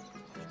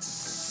 It's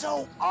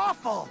so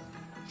awful!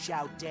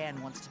 Xiao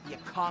Dan wants to be a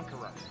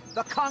conqueror.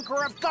 The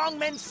conqueror of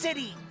Gongmen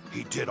City!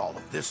 He did all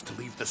of this to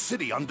leave the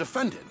city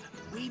undefended.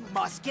 We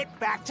must get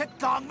back to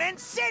Gongmen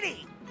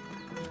City!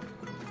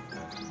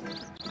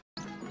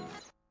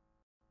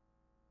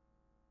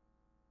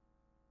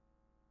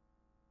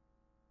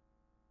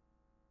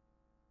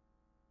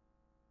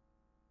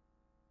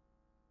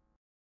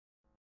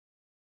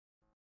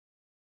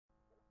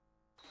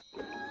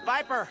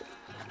 Viper!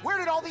 Where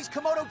did all these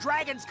Komodo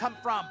dragons come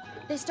from?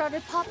 They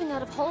started popping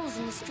out of holes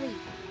in the street.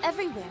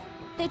 Everywhere.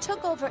 They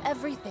took over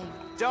everything.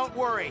 Don't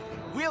worry.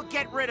 We'll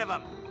get rid of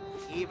them.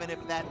 Even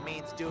if that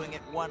means doing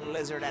it one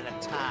lizard at a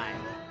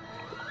time.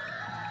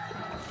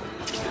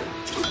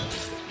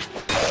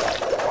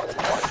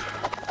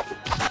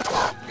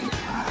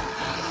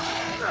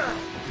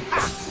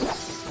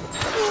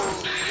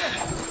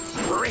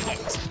 Bring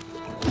it!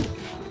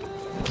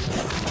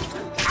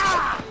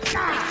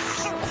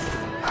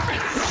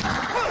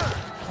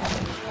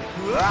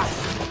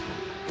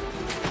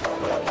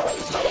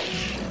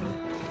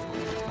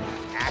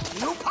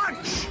 Accu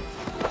punch!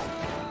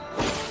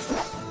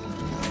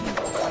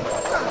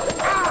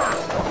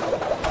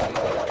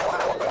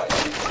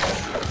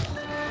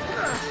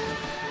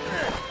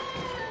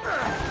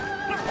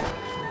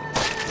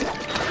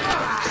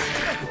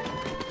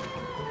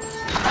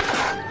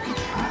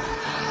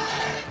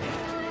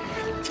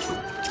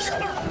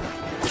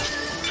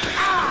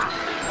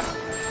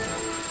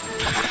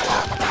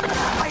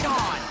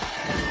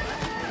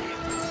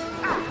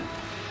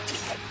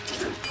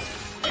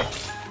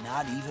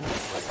 Not even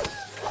afraid.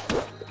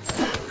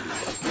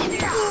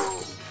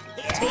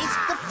 Taste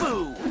the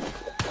food!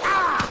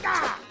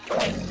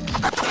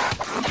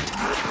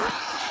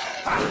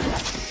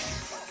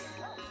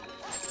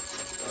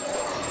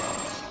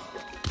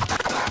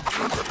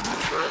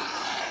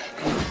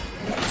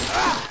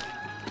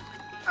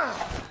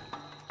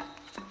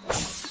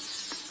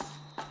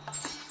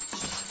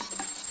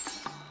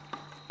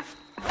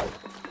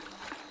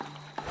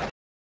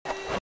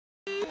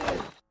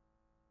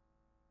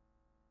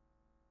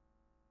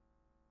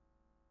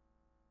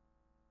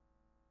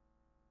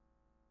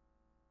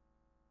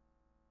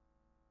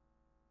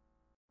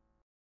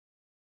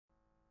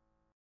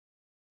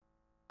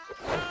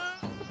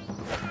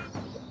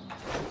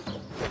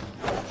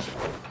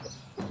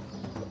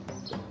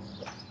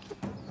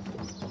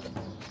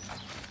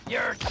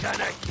 You're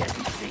gonna get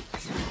beat.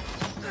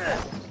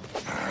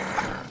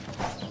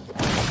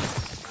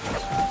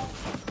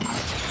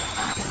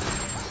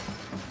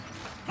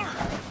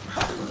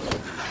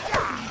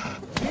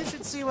 You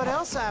should see what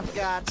else I've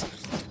got.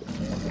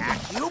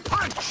 Accu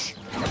punch!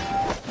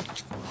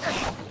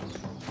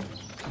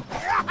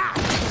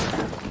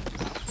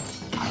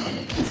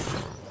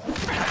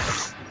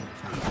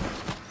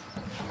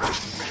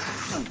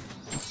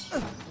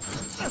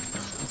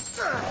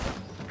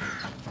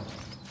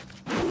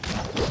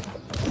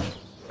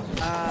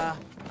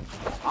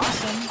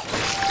 Awesome.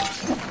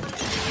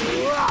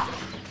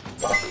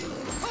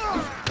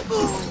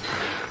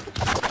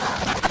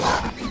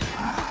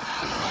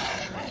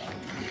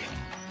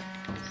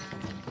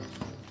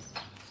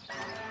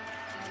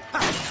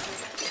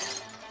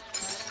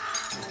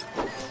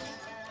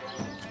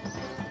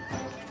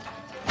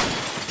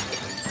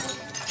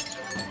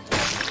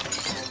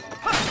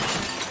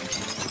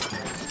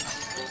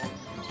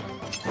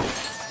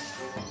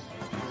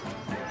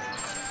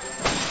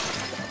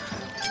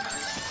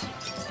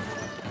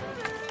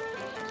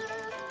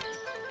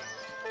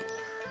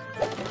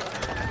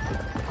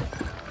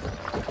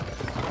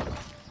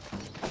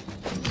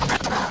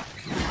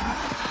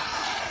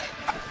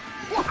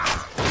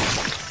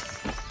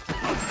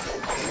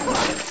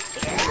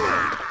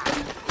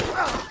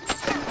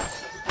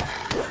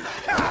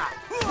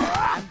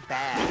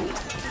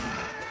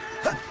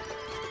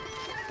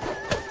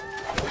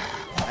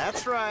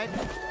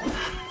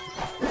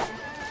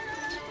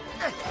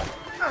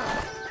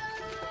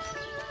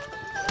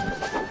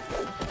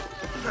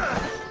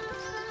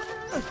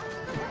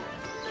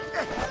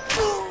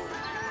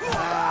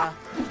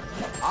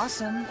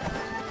 awesome.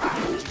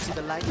 Did you see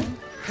the lightning?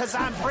 'Cause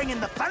I'm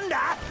bringing the thunder!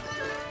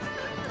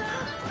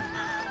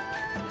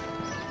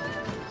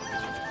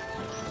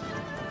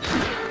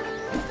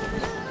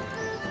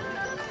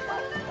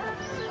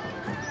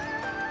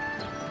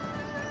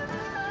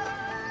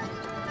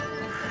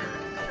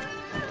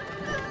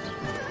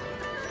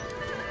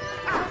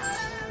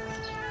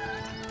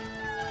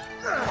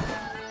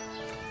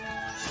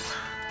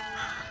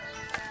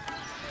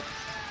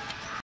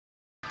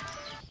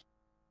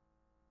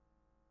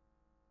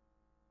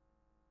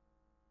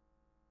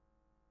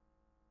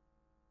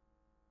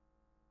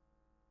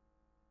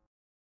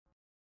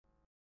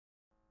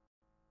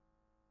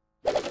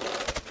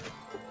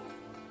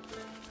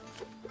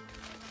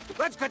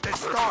 Let's get this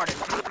started.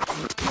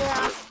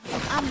 Yeah,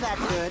 I'm that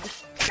good.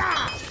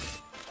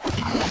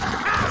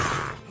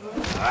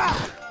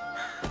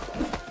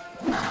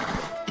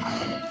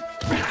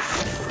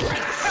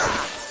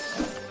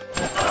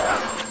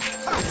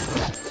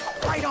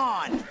 Right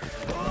on.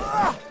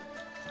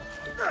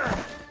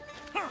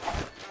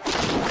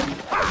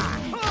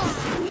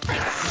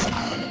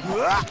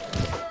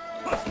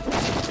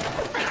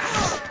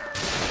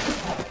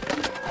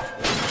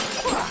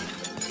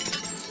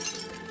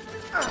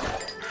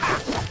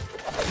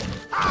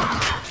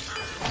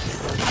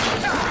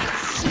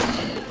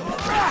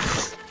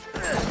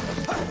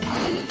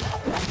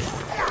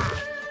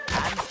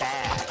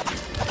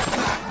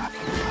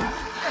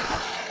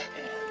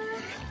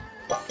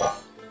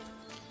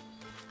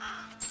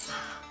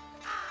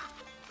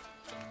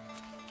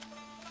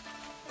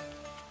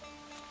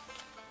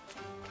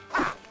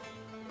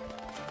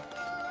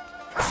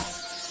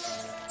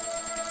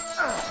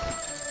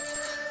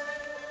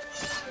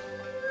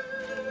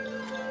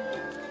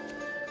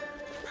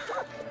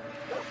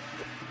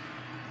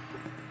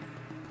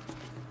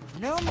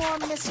 No more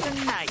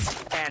Mr.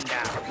 Nice,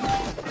 Panda.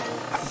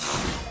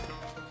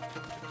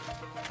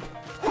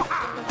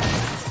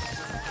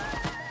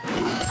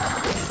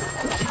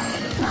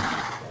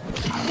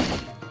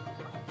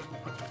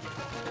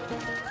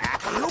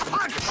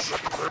 Punch!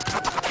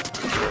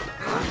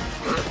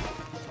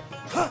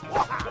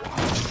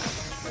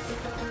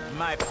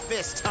 My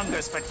fist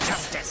hungers for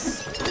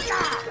justice.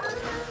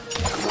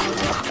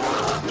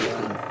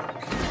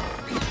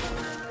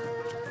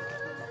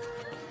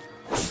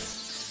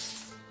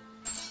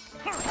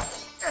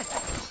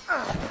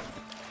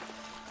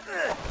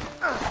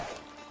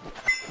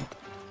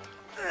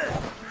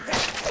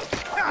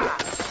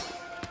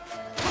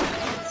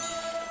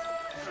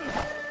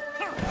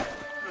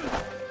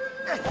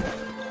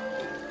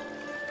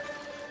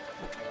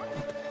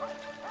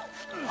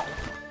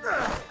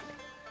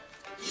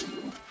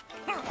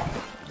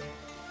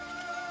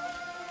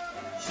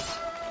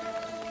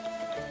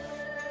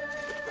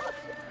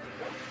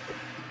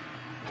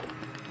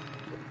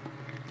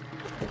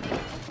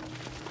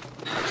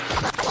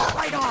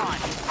 Right on!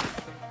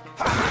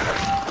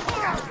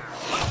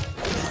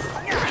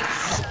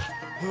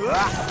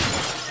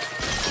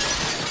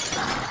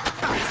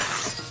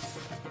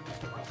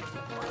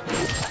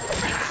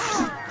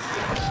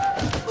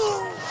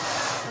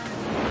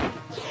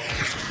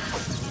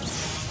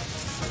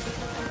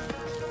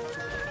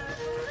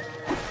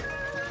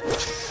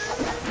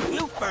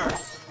 Looper!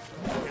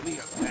 Give me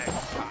a bag of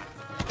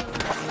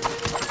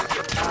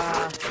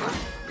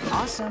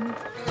Awesome.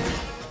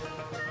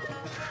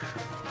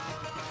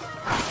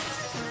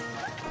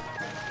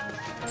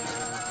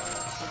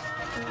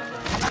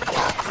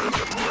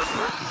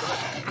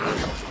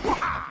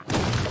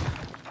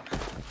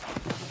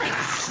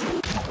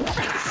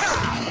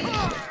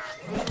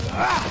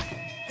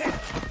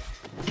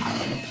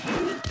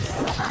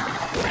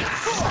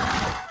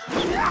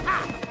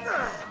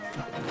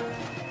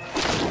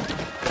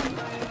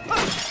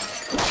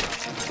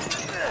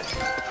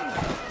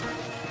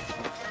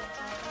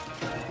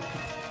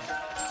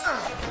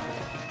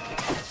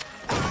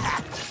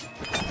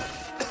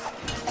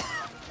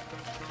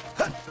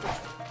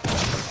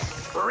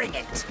 Bring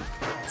it!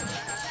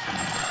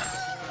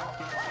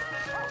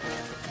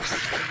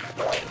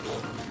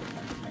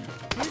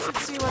 You should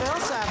see what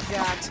else I've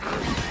got.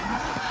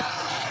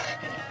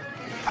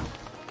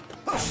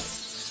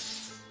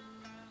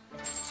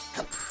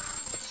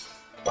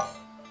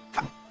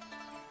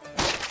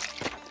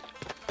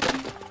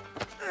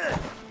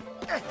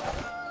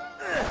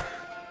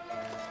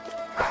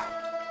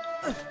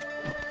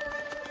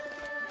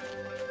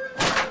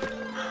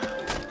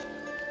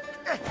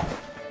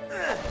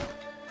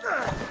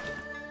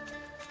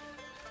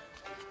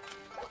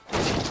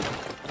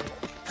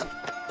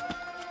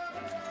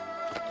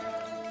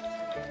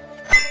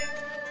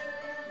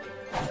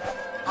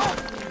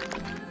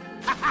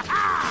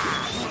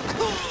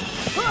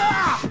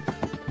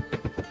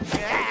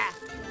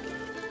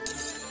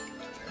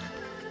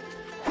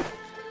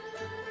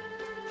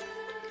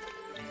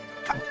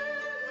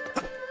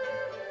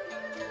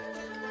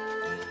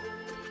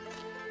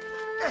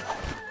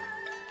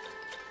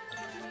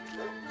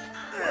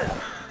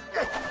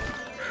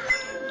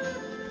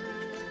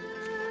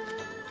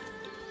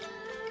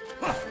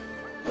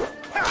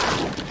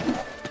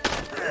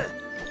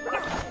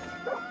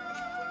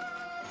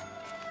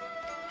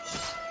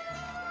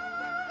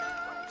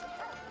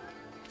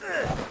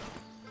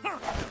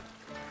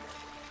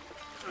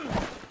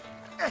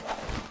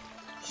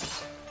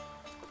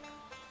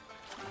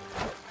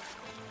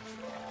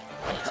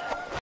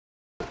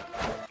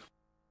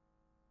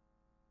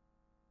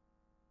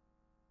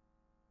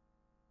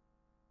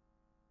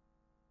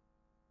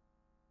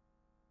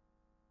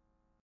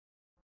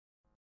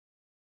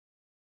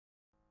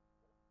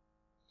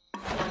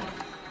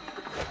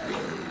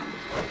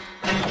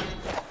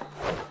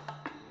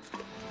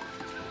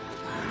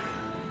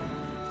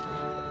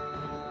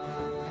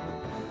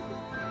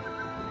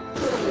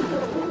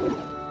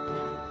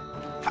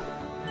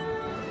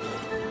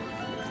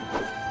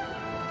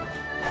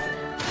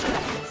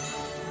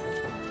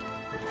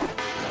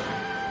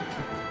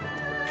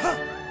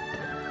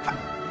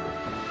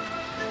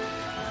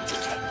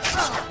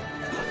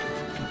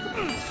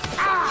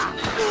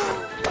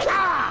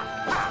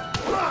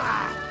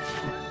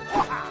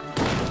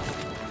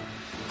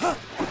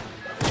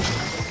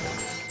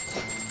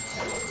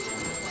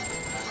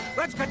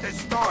 Let's get this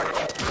started.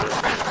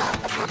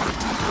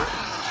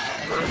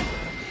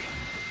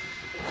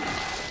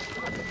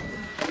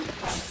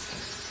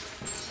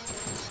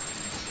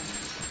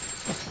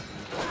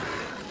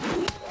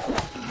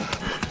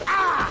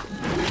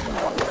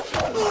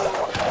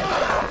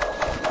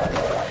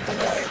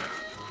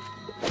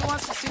 Who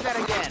wants to see that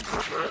again?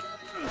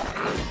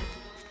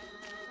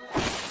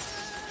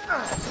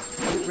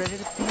 Get ready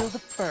to feel the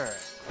fur.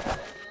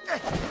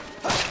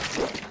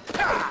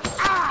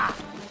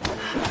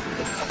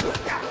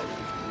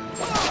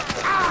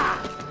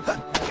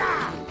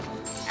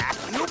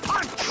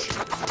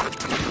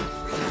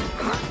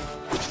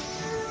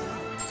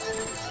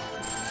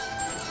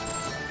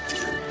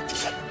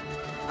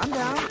 I'm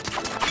down.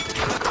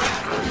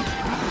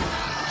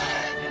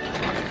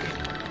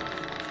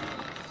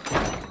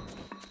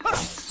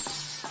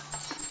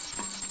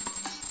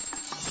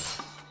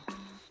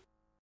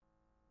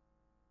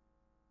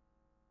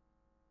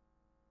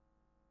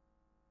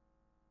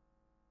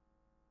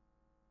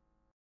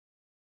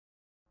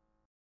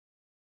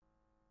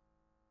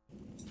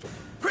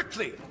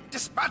 Quickly!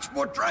 Dispatch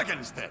more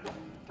dragons, then!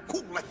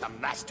 Who let the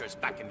masters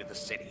back into the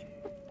city?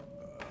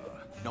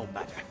 No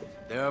matter.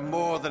 There are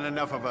more than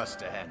enough of us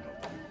to handle.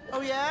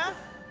 Oh, yeah?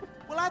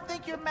 Well, I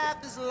think your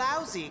math is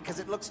lousy, because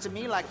it looks to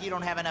me like you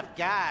don't have enough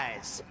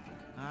guys.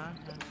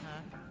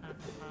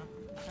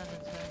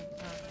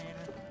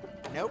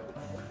 Nope,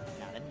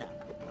 not enough.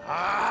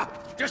 Ah!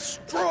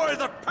 Destroy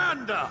the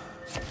panda!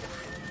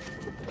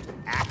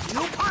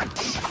 You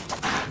punch!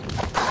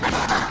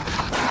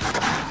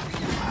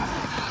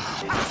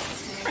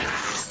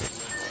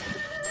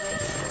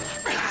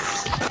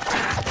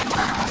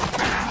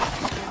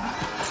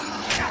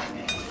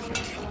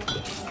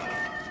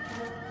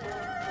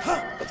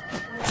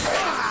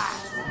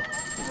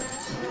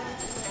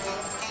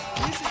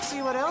 You should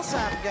see what else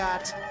I've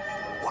got.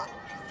 What?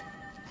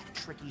 That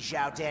tricky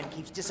Zhao Dan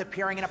keeps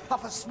disappearing in a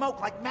puff of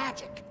smoke like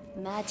magic.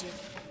 Magic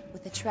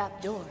with a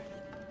trap door.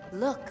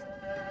 Look,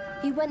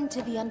 he went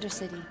into the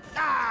Undercity.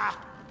 Ah!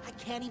 I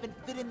can't even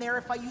fit in there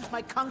if I use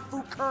my Kung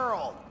Fu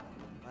curl.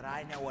 But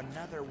I know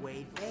another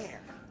way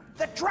there.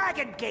 The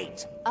Dragon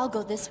Gate! I'll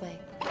go this way.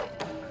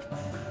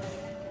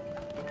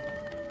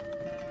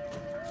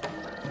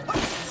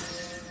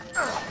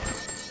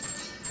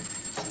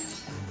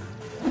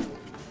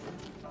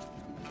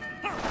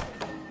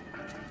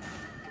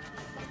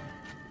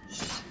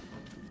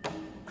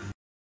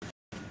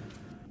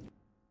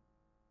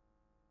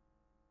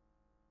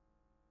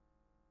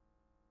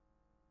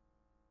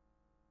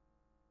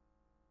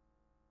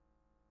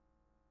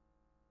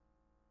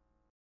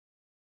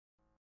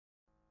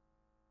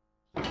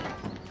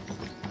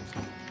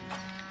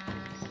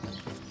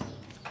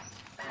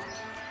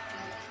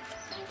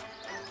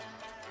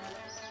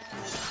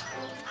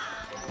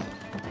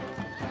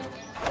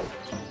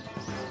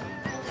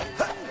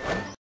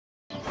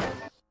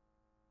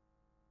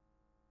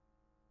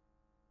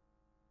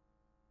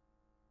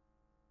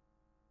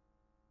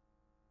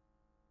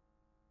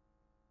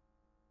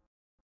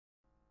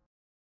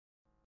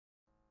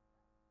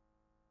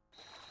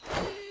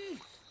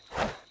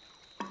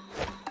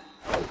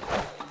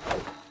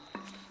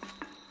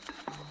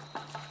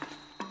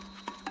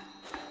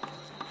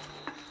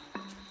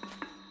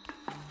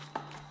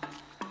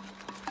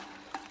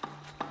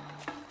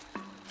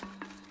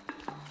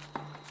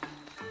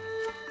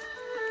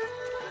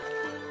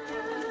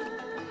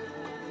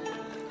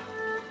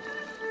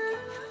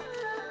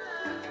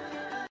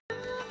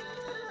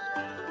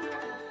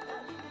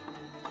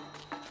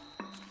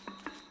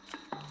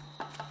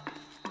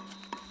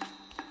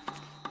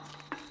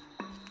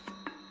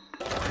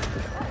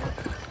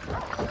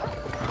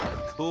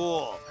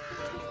 Cool.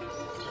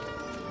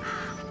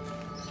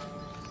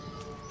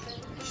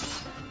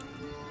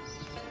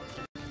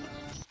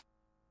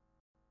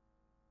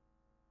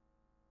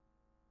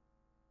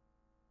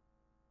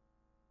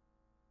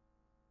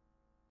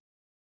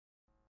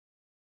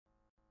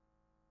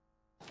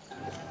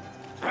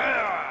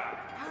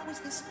 How is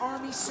this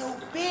army so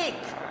big?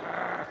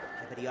 I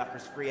bet he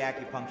offers free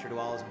acupuncture to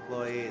all his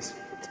employees.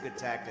 It's a good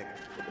tactic.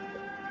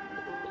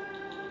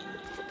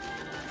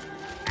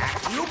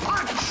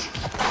 Acupunch!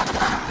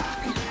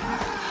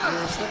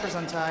 Your slipper's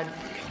untied.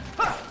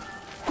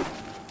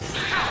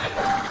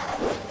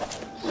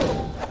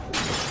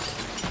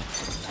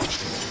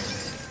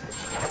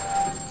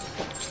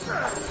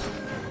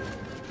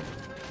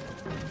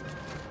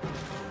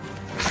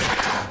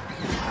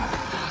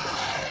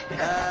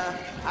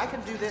 I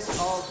can do this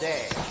all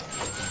day.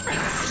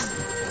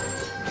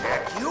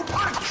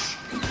 Acupunch!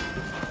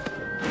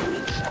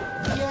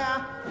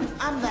 Yeah,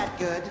 I'm that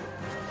good.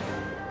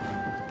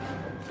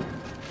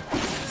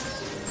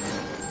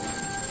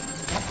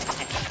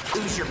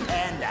 lose your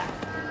panda.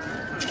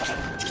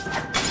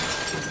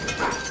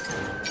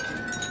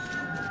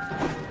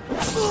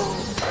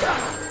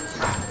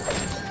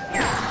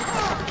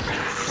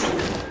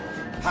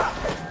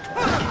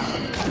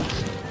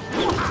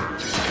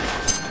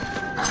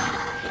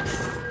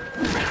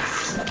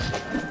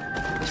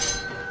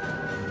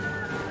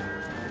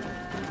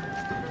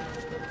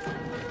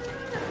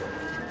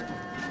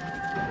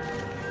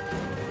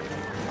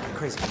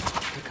 Crazy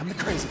people. Here come the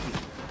crazy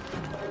people.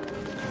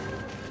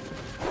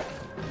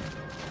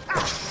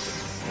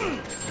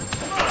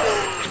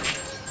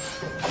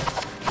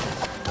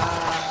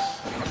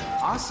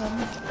 Awesome.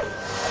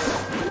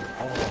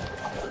 Oh,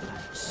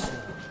 so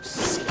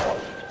sick.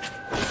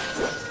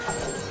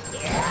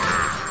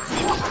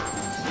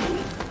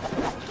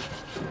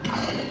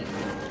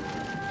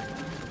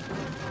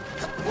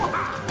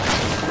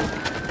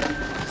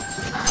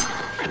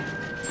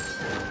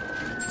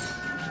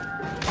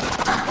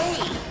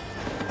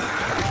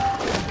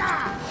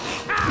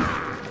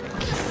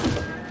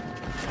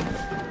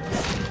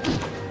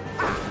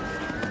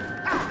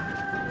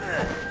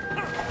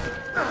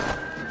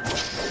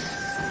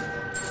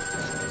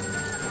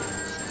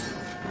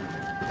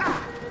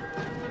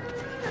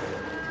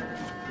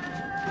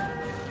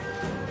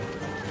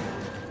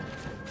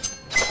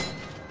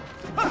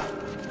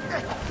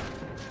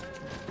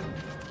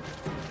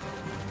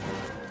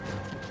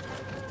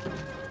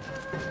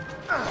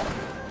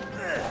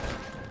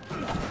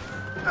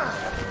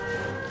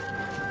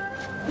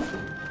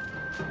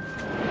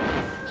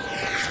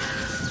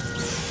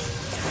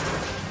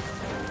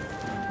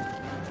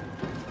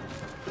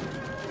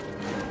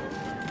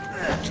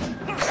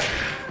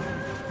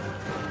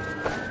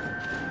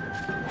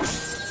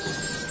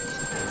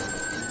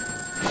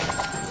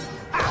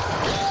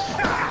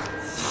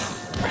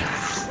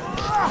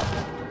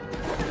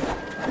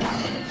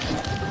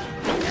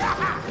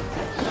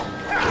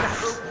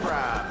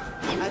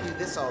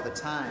 All the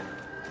time.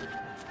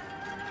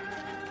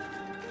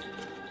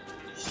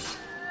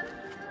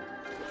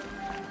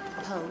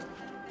 Poe.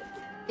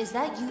 Is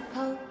that you,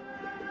 Poe?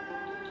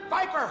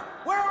 Viper,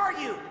 where are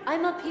you?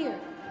 I'm up here.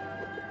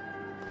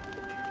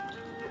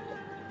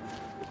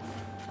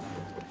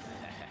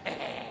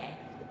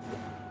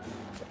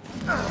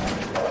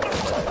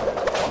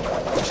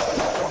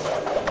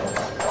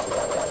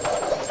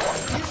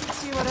 You should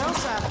see what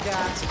else I've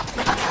got.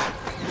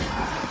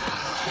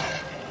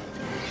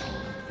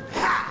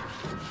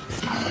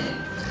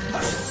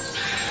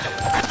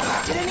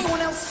 Did anyone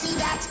else see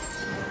that?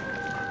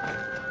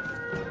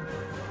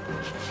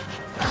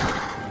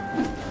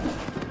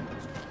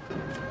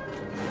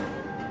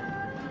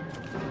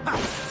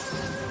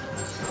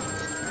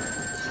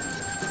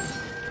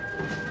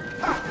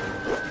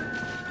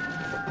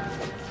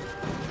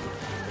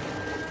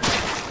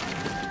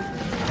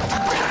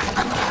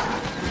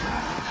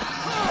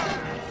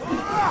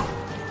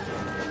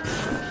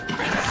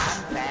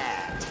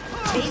 Bad.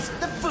 Taste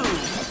the food.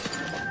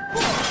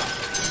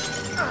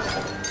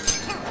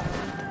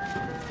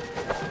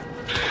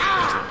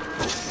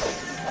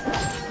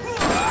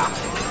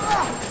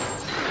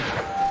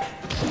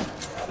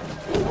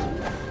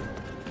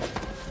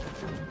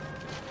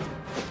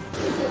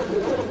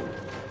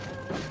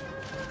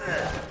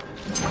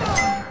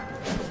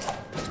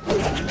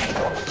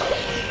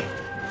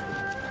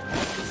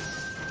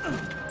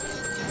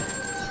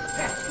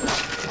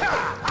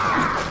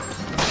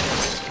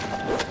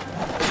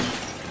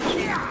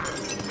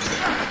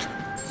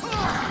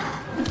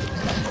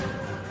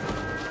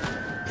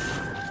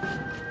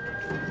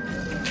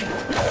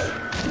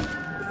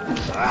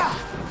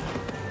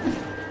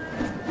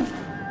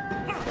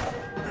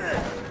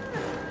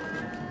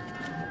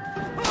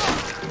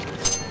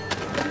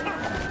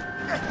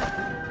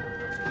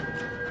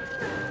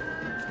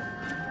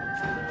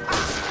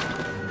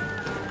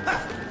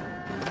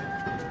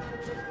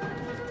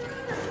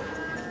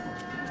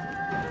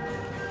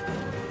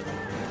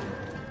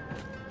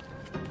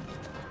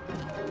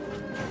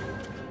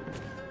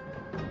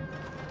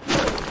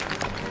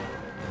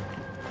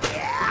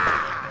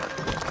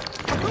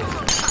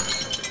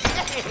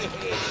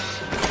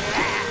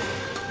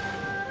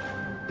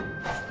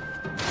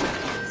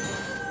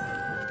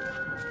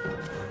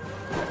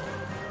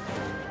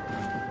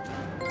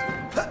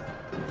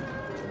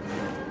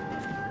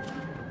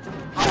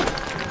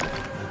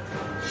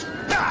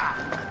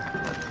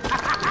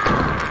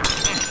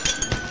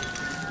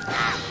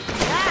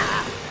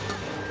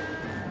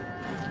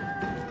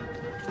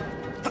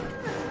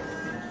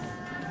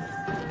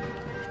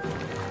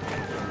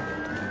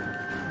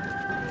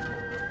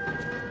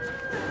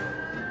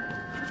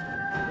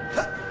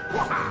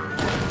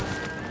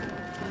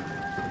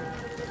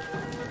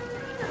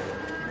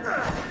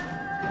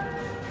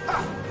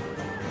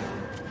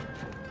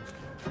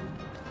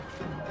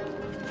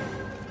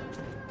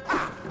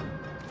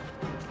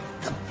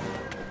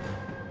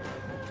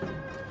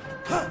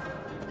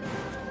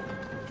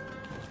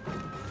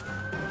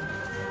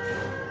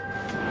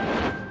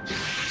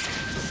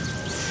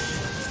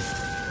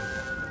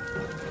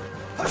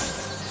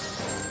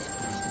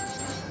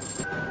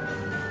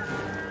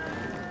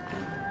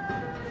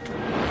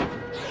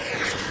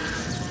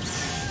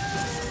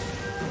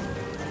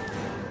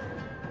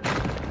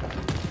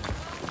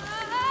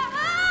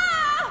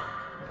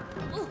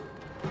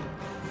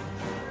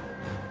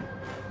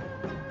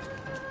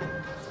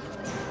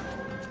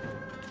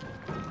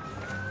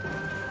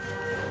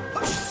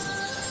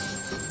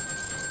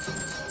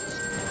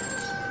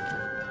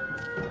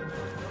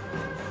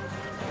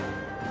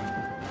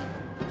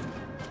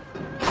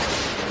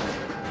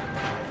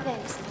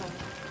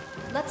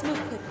 Let's move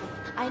quickly.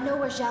 I know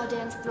where Zhao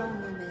Dan's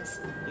throne room is.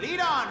 Lead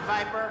on,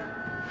 Viper!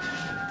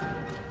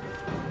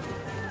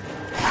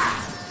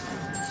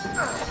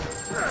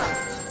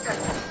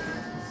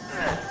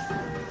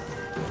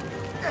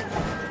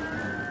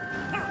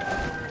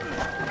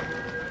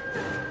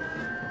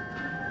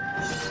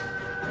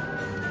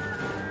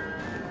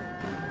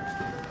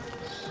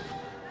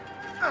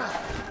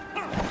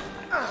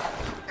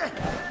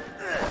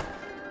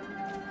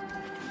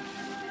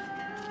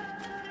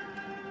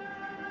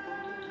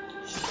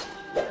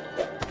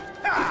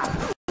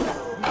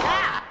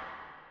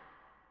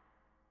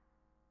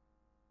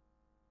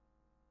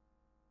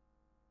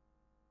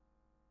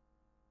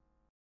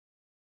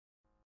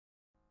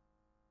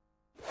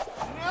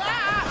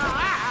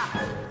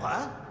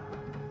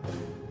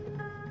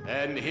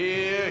 And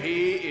here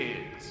he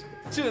is,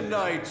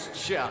 tonight's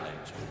challenger,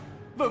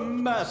 the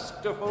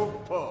masterful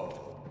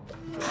Poe.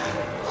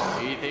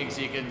 He thinks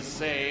he can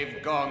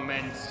save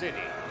Gongmen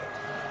City.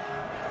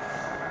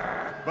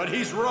 But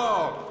he's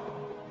wrong.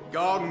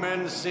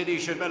 Gongmen City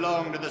should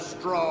belong to the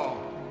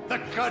strong, the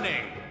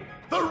cunning,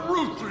 the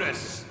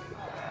ruthless.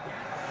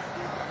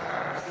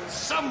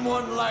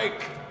 Someone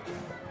like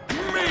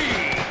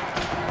me!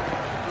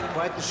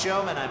 Quite the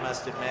showman, I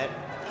must admit.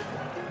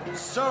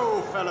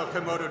 So, fellow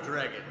Komodo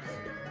dragons,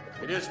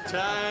 it is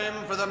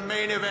time for the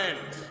main event.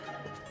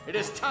 It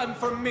is time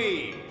for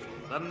me,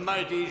 the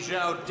mighty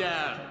Zhao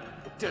Dan,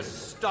 to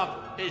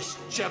stop this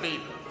chubby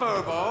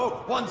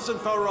furbo once and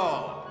for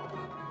all.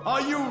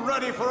 Are you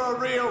ready for a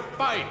real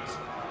fight?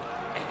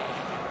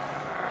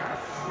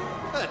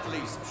 At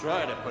least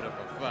try to put up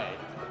a fight.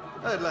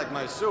 I'd like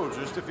my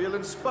soldiers to feel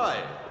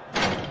inspired.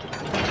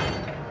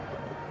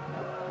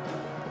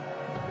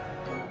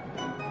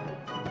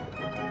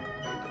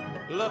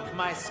 Look,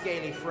 my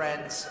scaly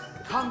friends.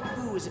 Kung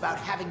Fu is about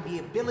having the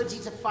ability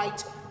to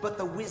fight, but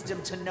the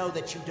wisdom to know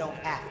that you don't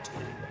have to.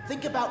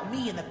 Think about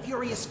me and the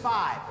Furious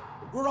Five.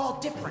 We're all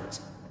different,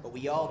 but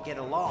we all get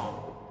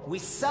along. We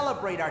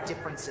celebrate our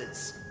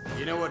differences.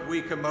 You know what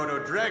we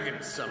Komodo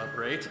dragons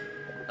celebrate?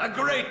 A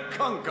great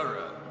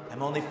conqueror.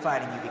 I'm only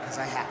fighting you because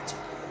I have to.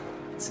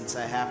 And since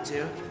I have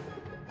to,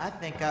 I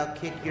think I'll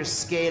kick your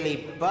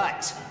scaly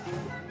butt.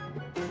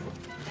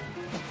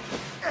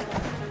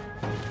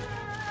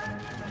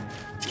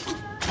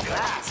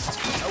 Last,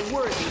 a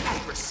worthy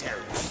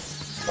adversary.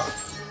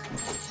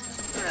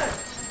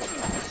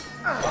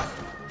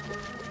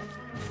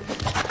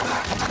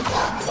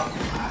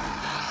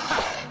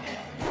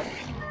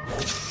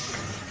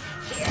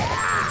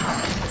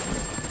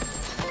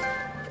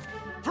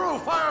 Throw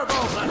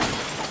fireballs at him!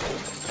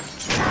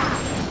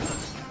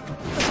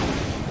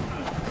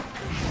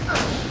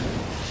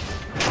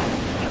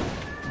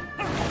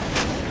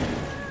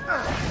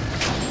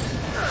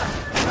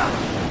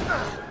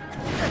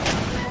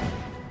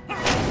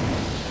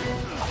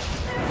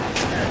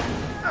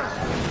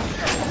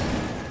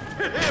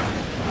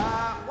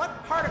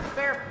 What part of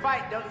fair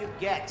fight don't you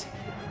get?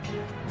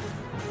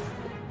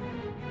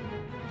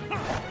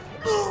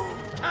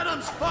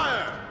 Cannons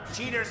fire!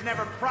 Cheaters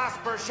never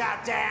prosper,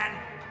 Zhao Dan.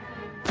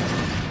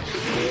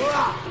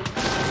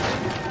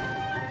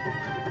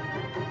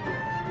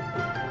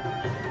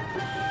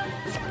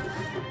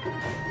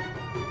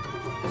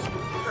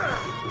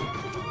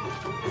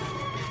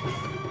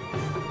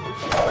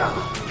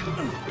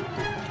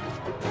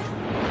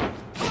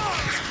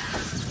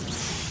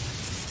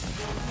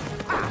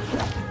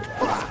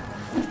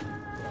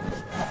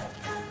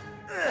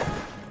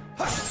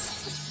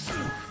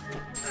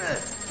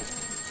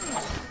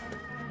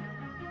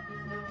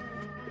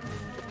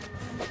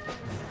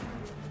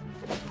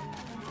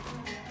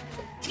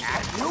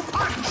 You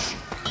punch!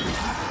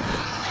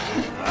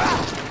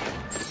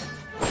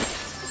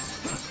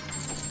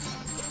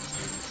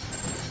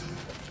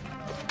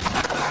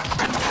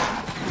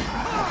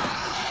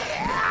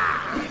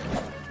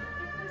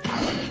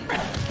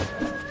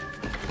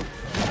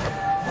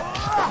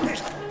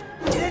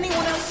 Did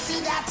anyone else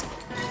see that?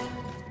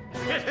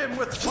 Hit him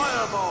with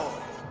fireball!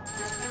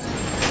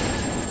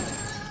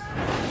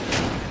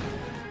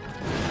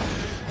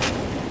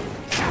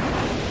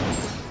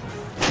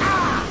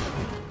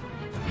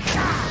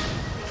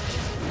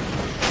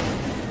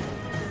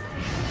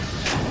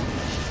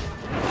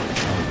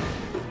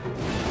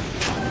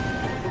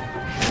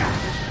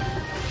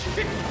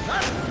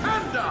 That's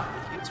Panda!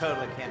 You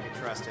totally can't be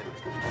trusted.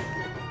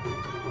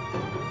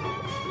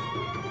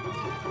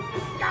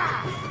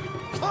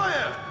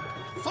 Fire!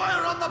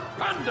 Fire on the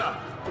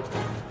Panda!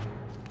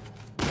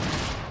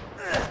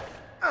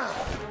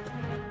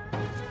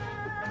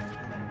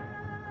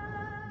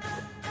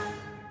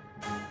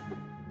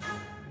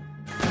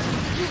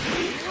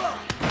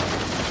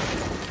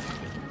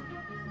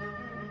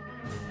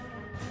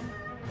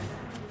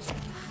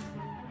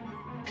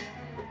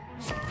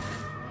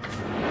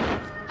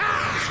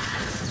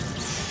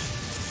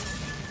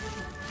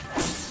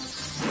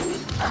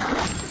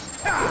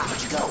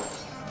 Where'd you go?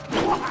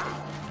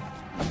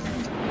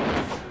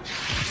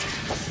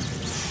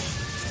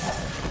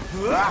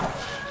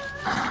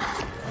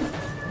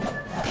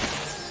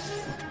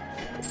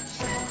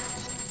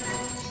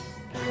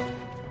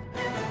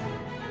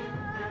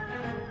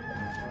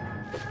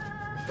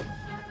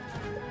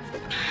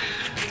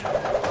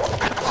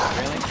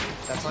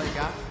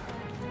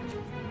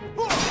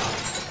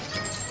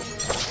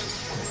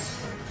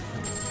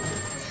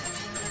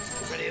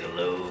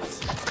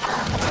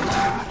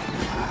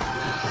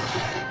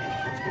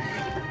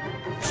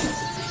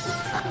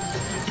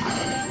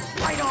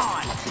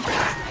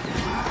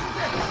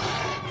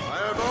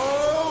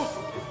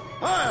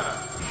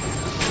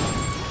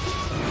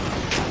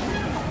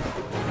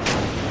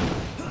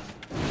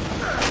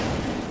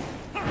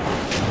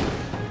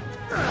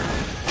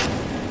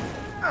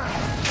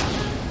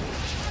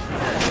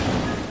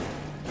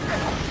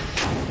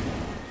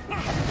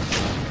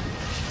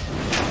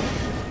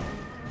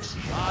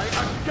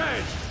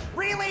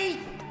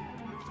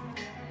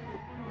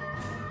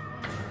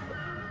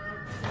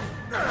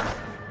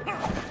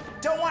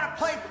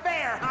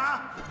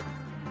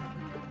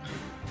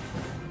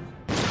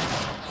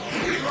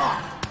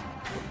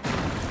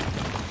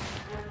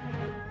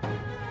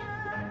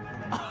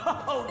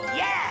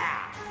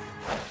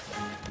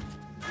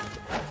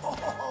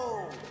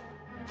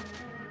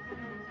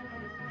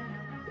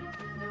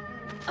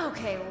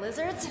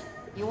 lizards.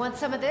 You want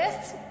some of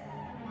this?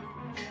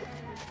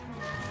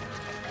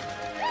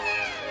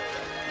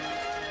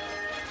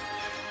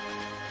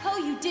 Oh,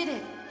 you did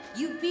it!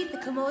 You beat the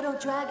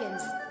Komodo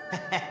dragons.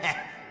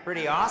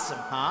 Pretty awesome,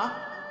 huh?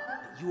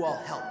 But you all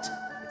helped.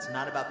 It's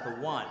not about the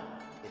one,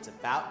 it's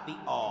about the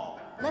all.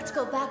 Let's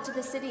go back to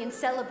the city and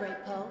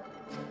celebrate, Poe.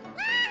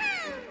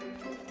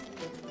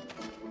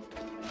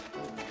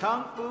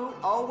 Kung Fu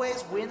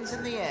always wins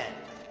in the end.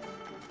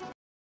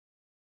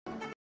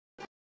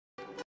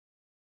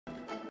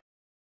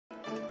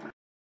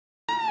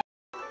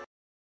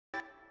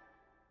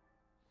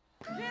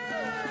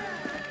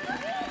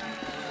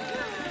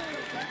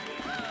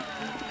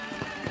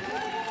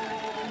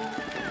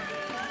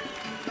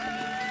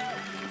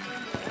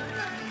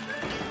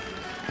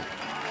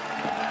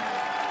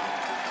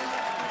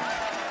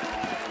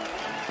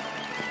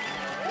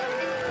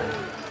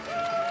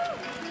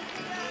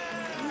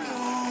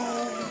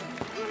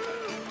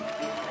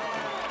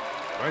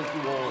 Thank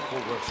you all for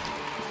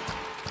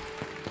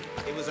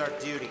rescuing. It was our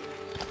duty.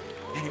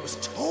 And it was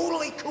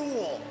totally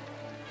cool.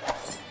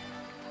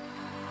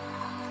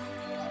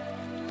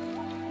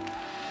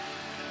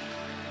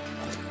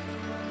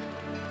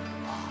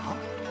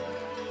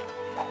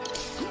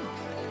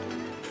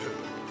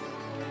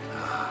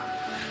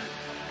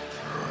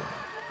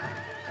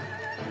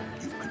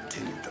 You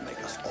continue to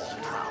make us all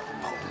proud,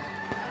 Poe.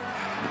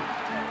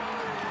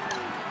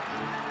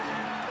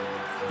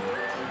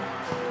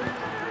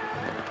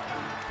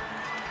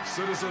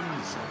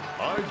 Citizens,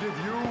 I give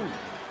you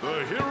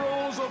the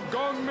heroes of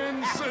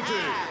Gongmin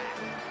City!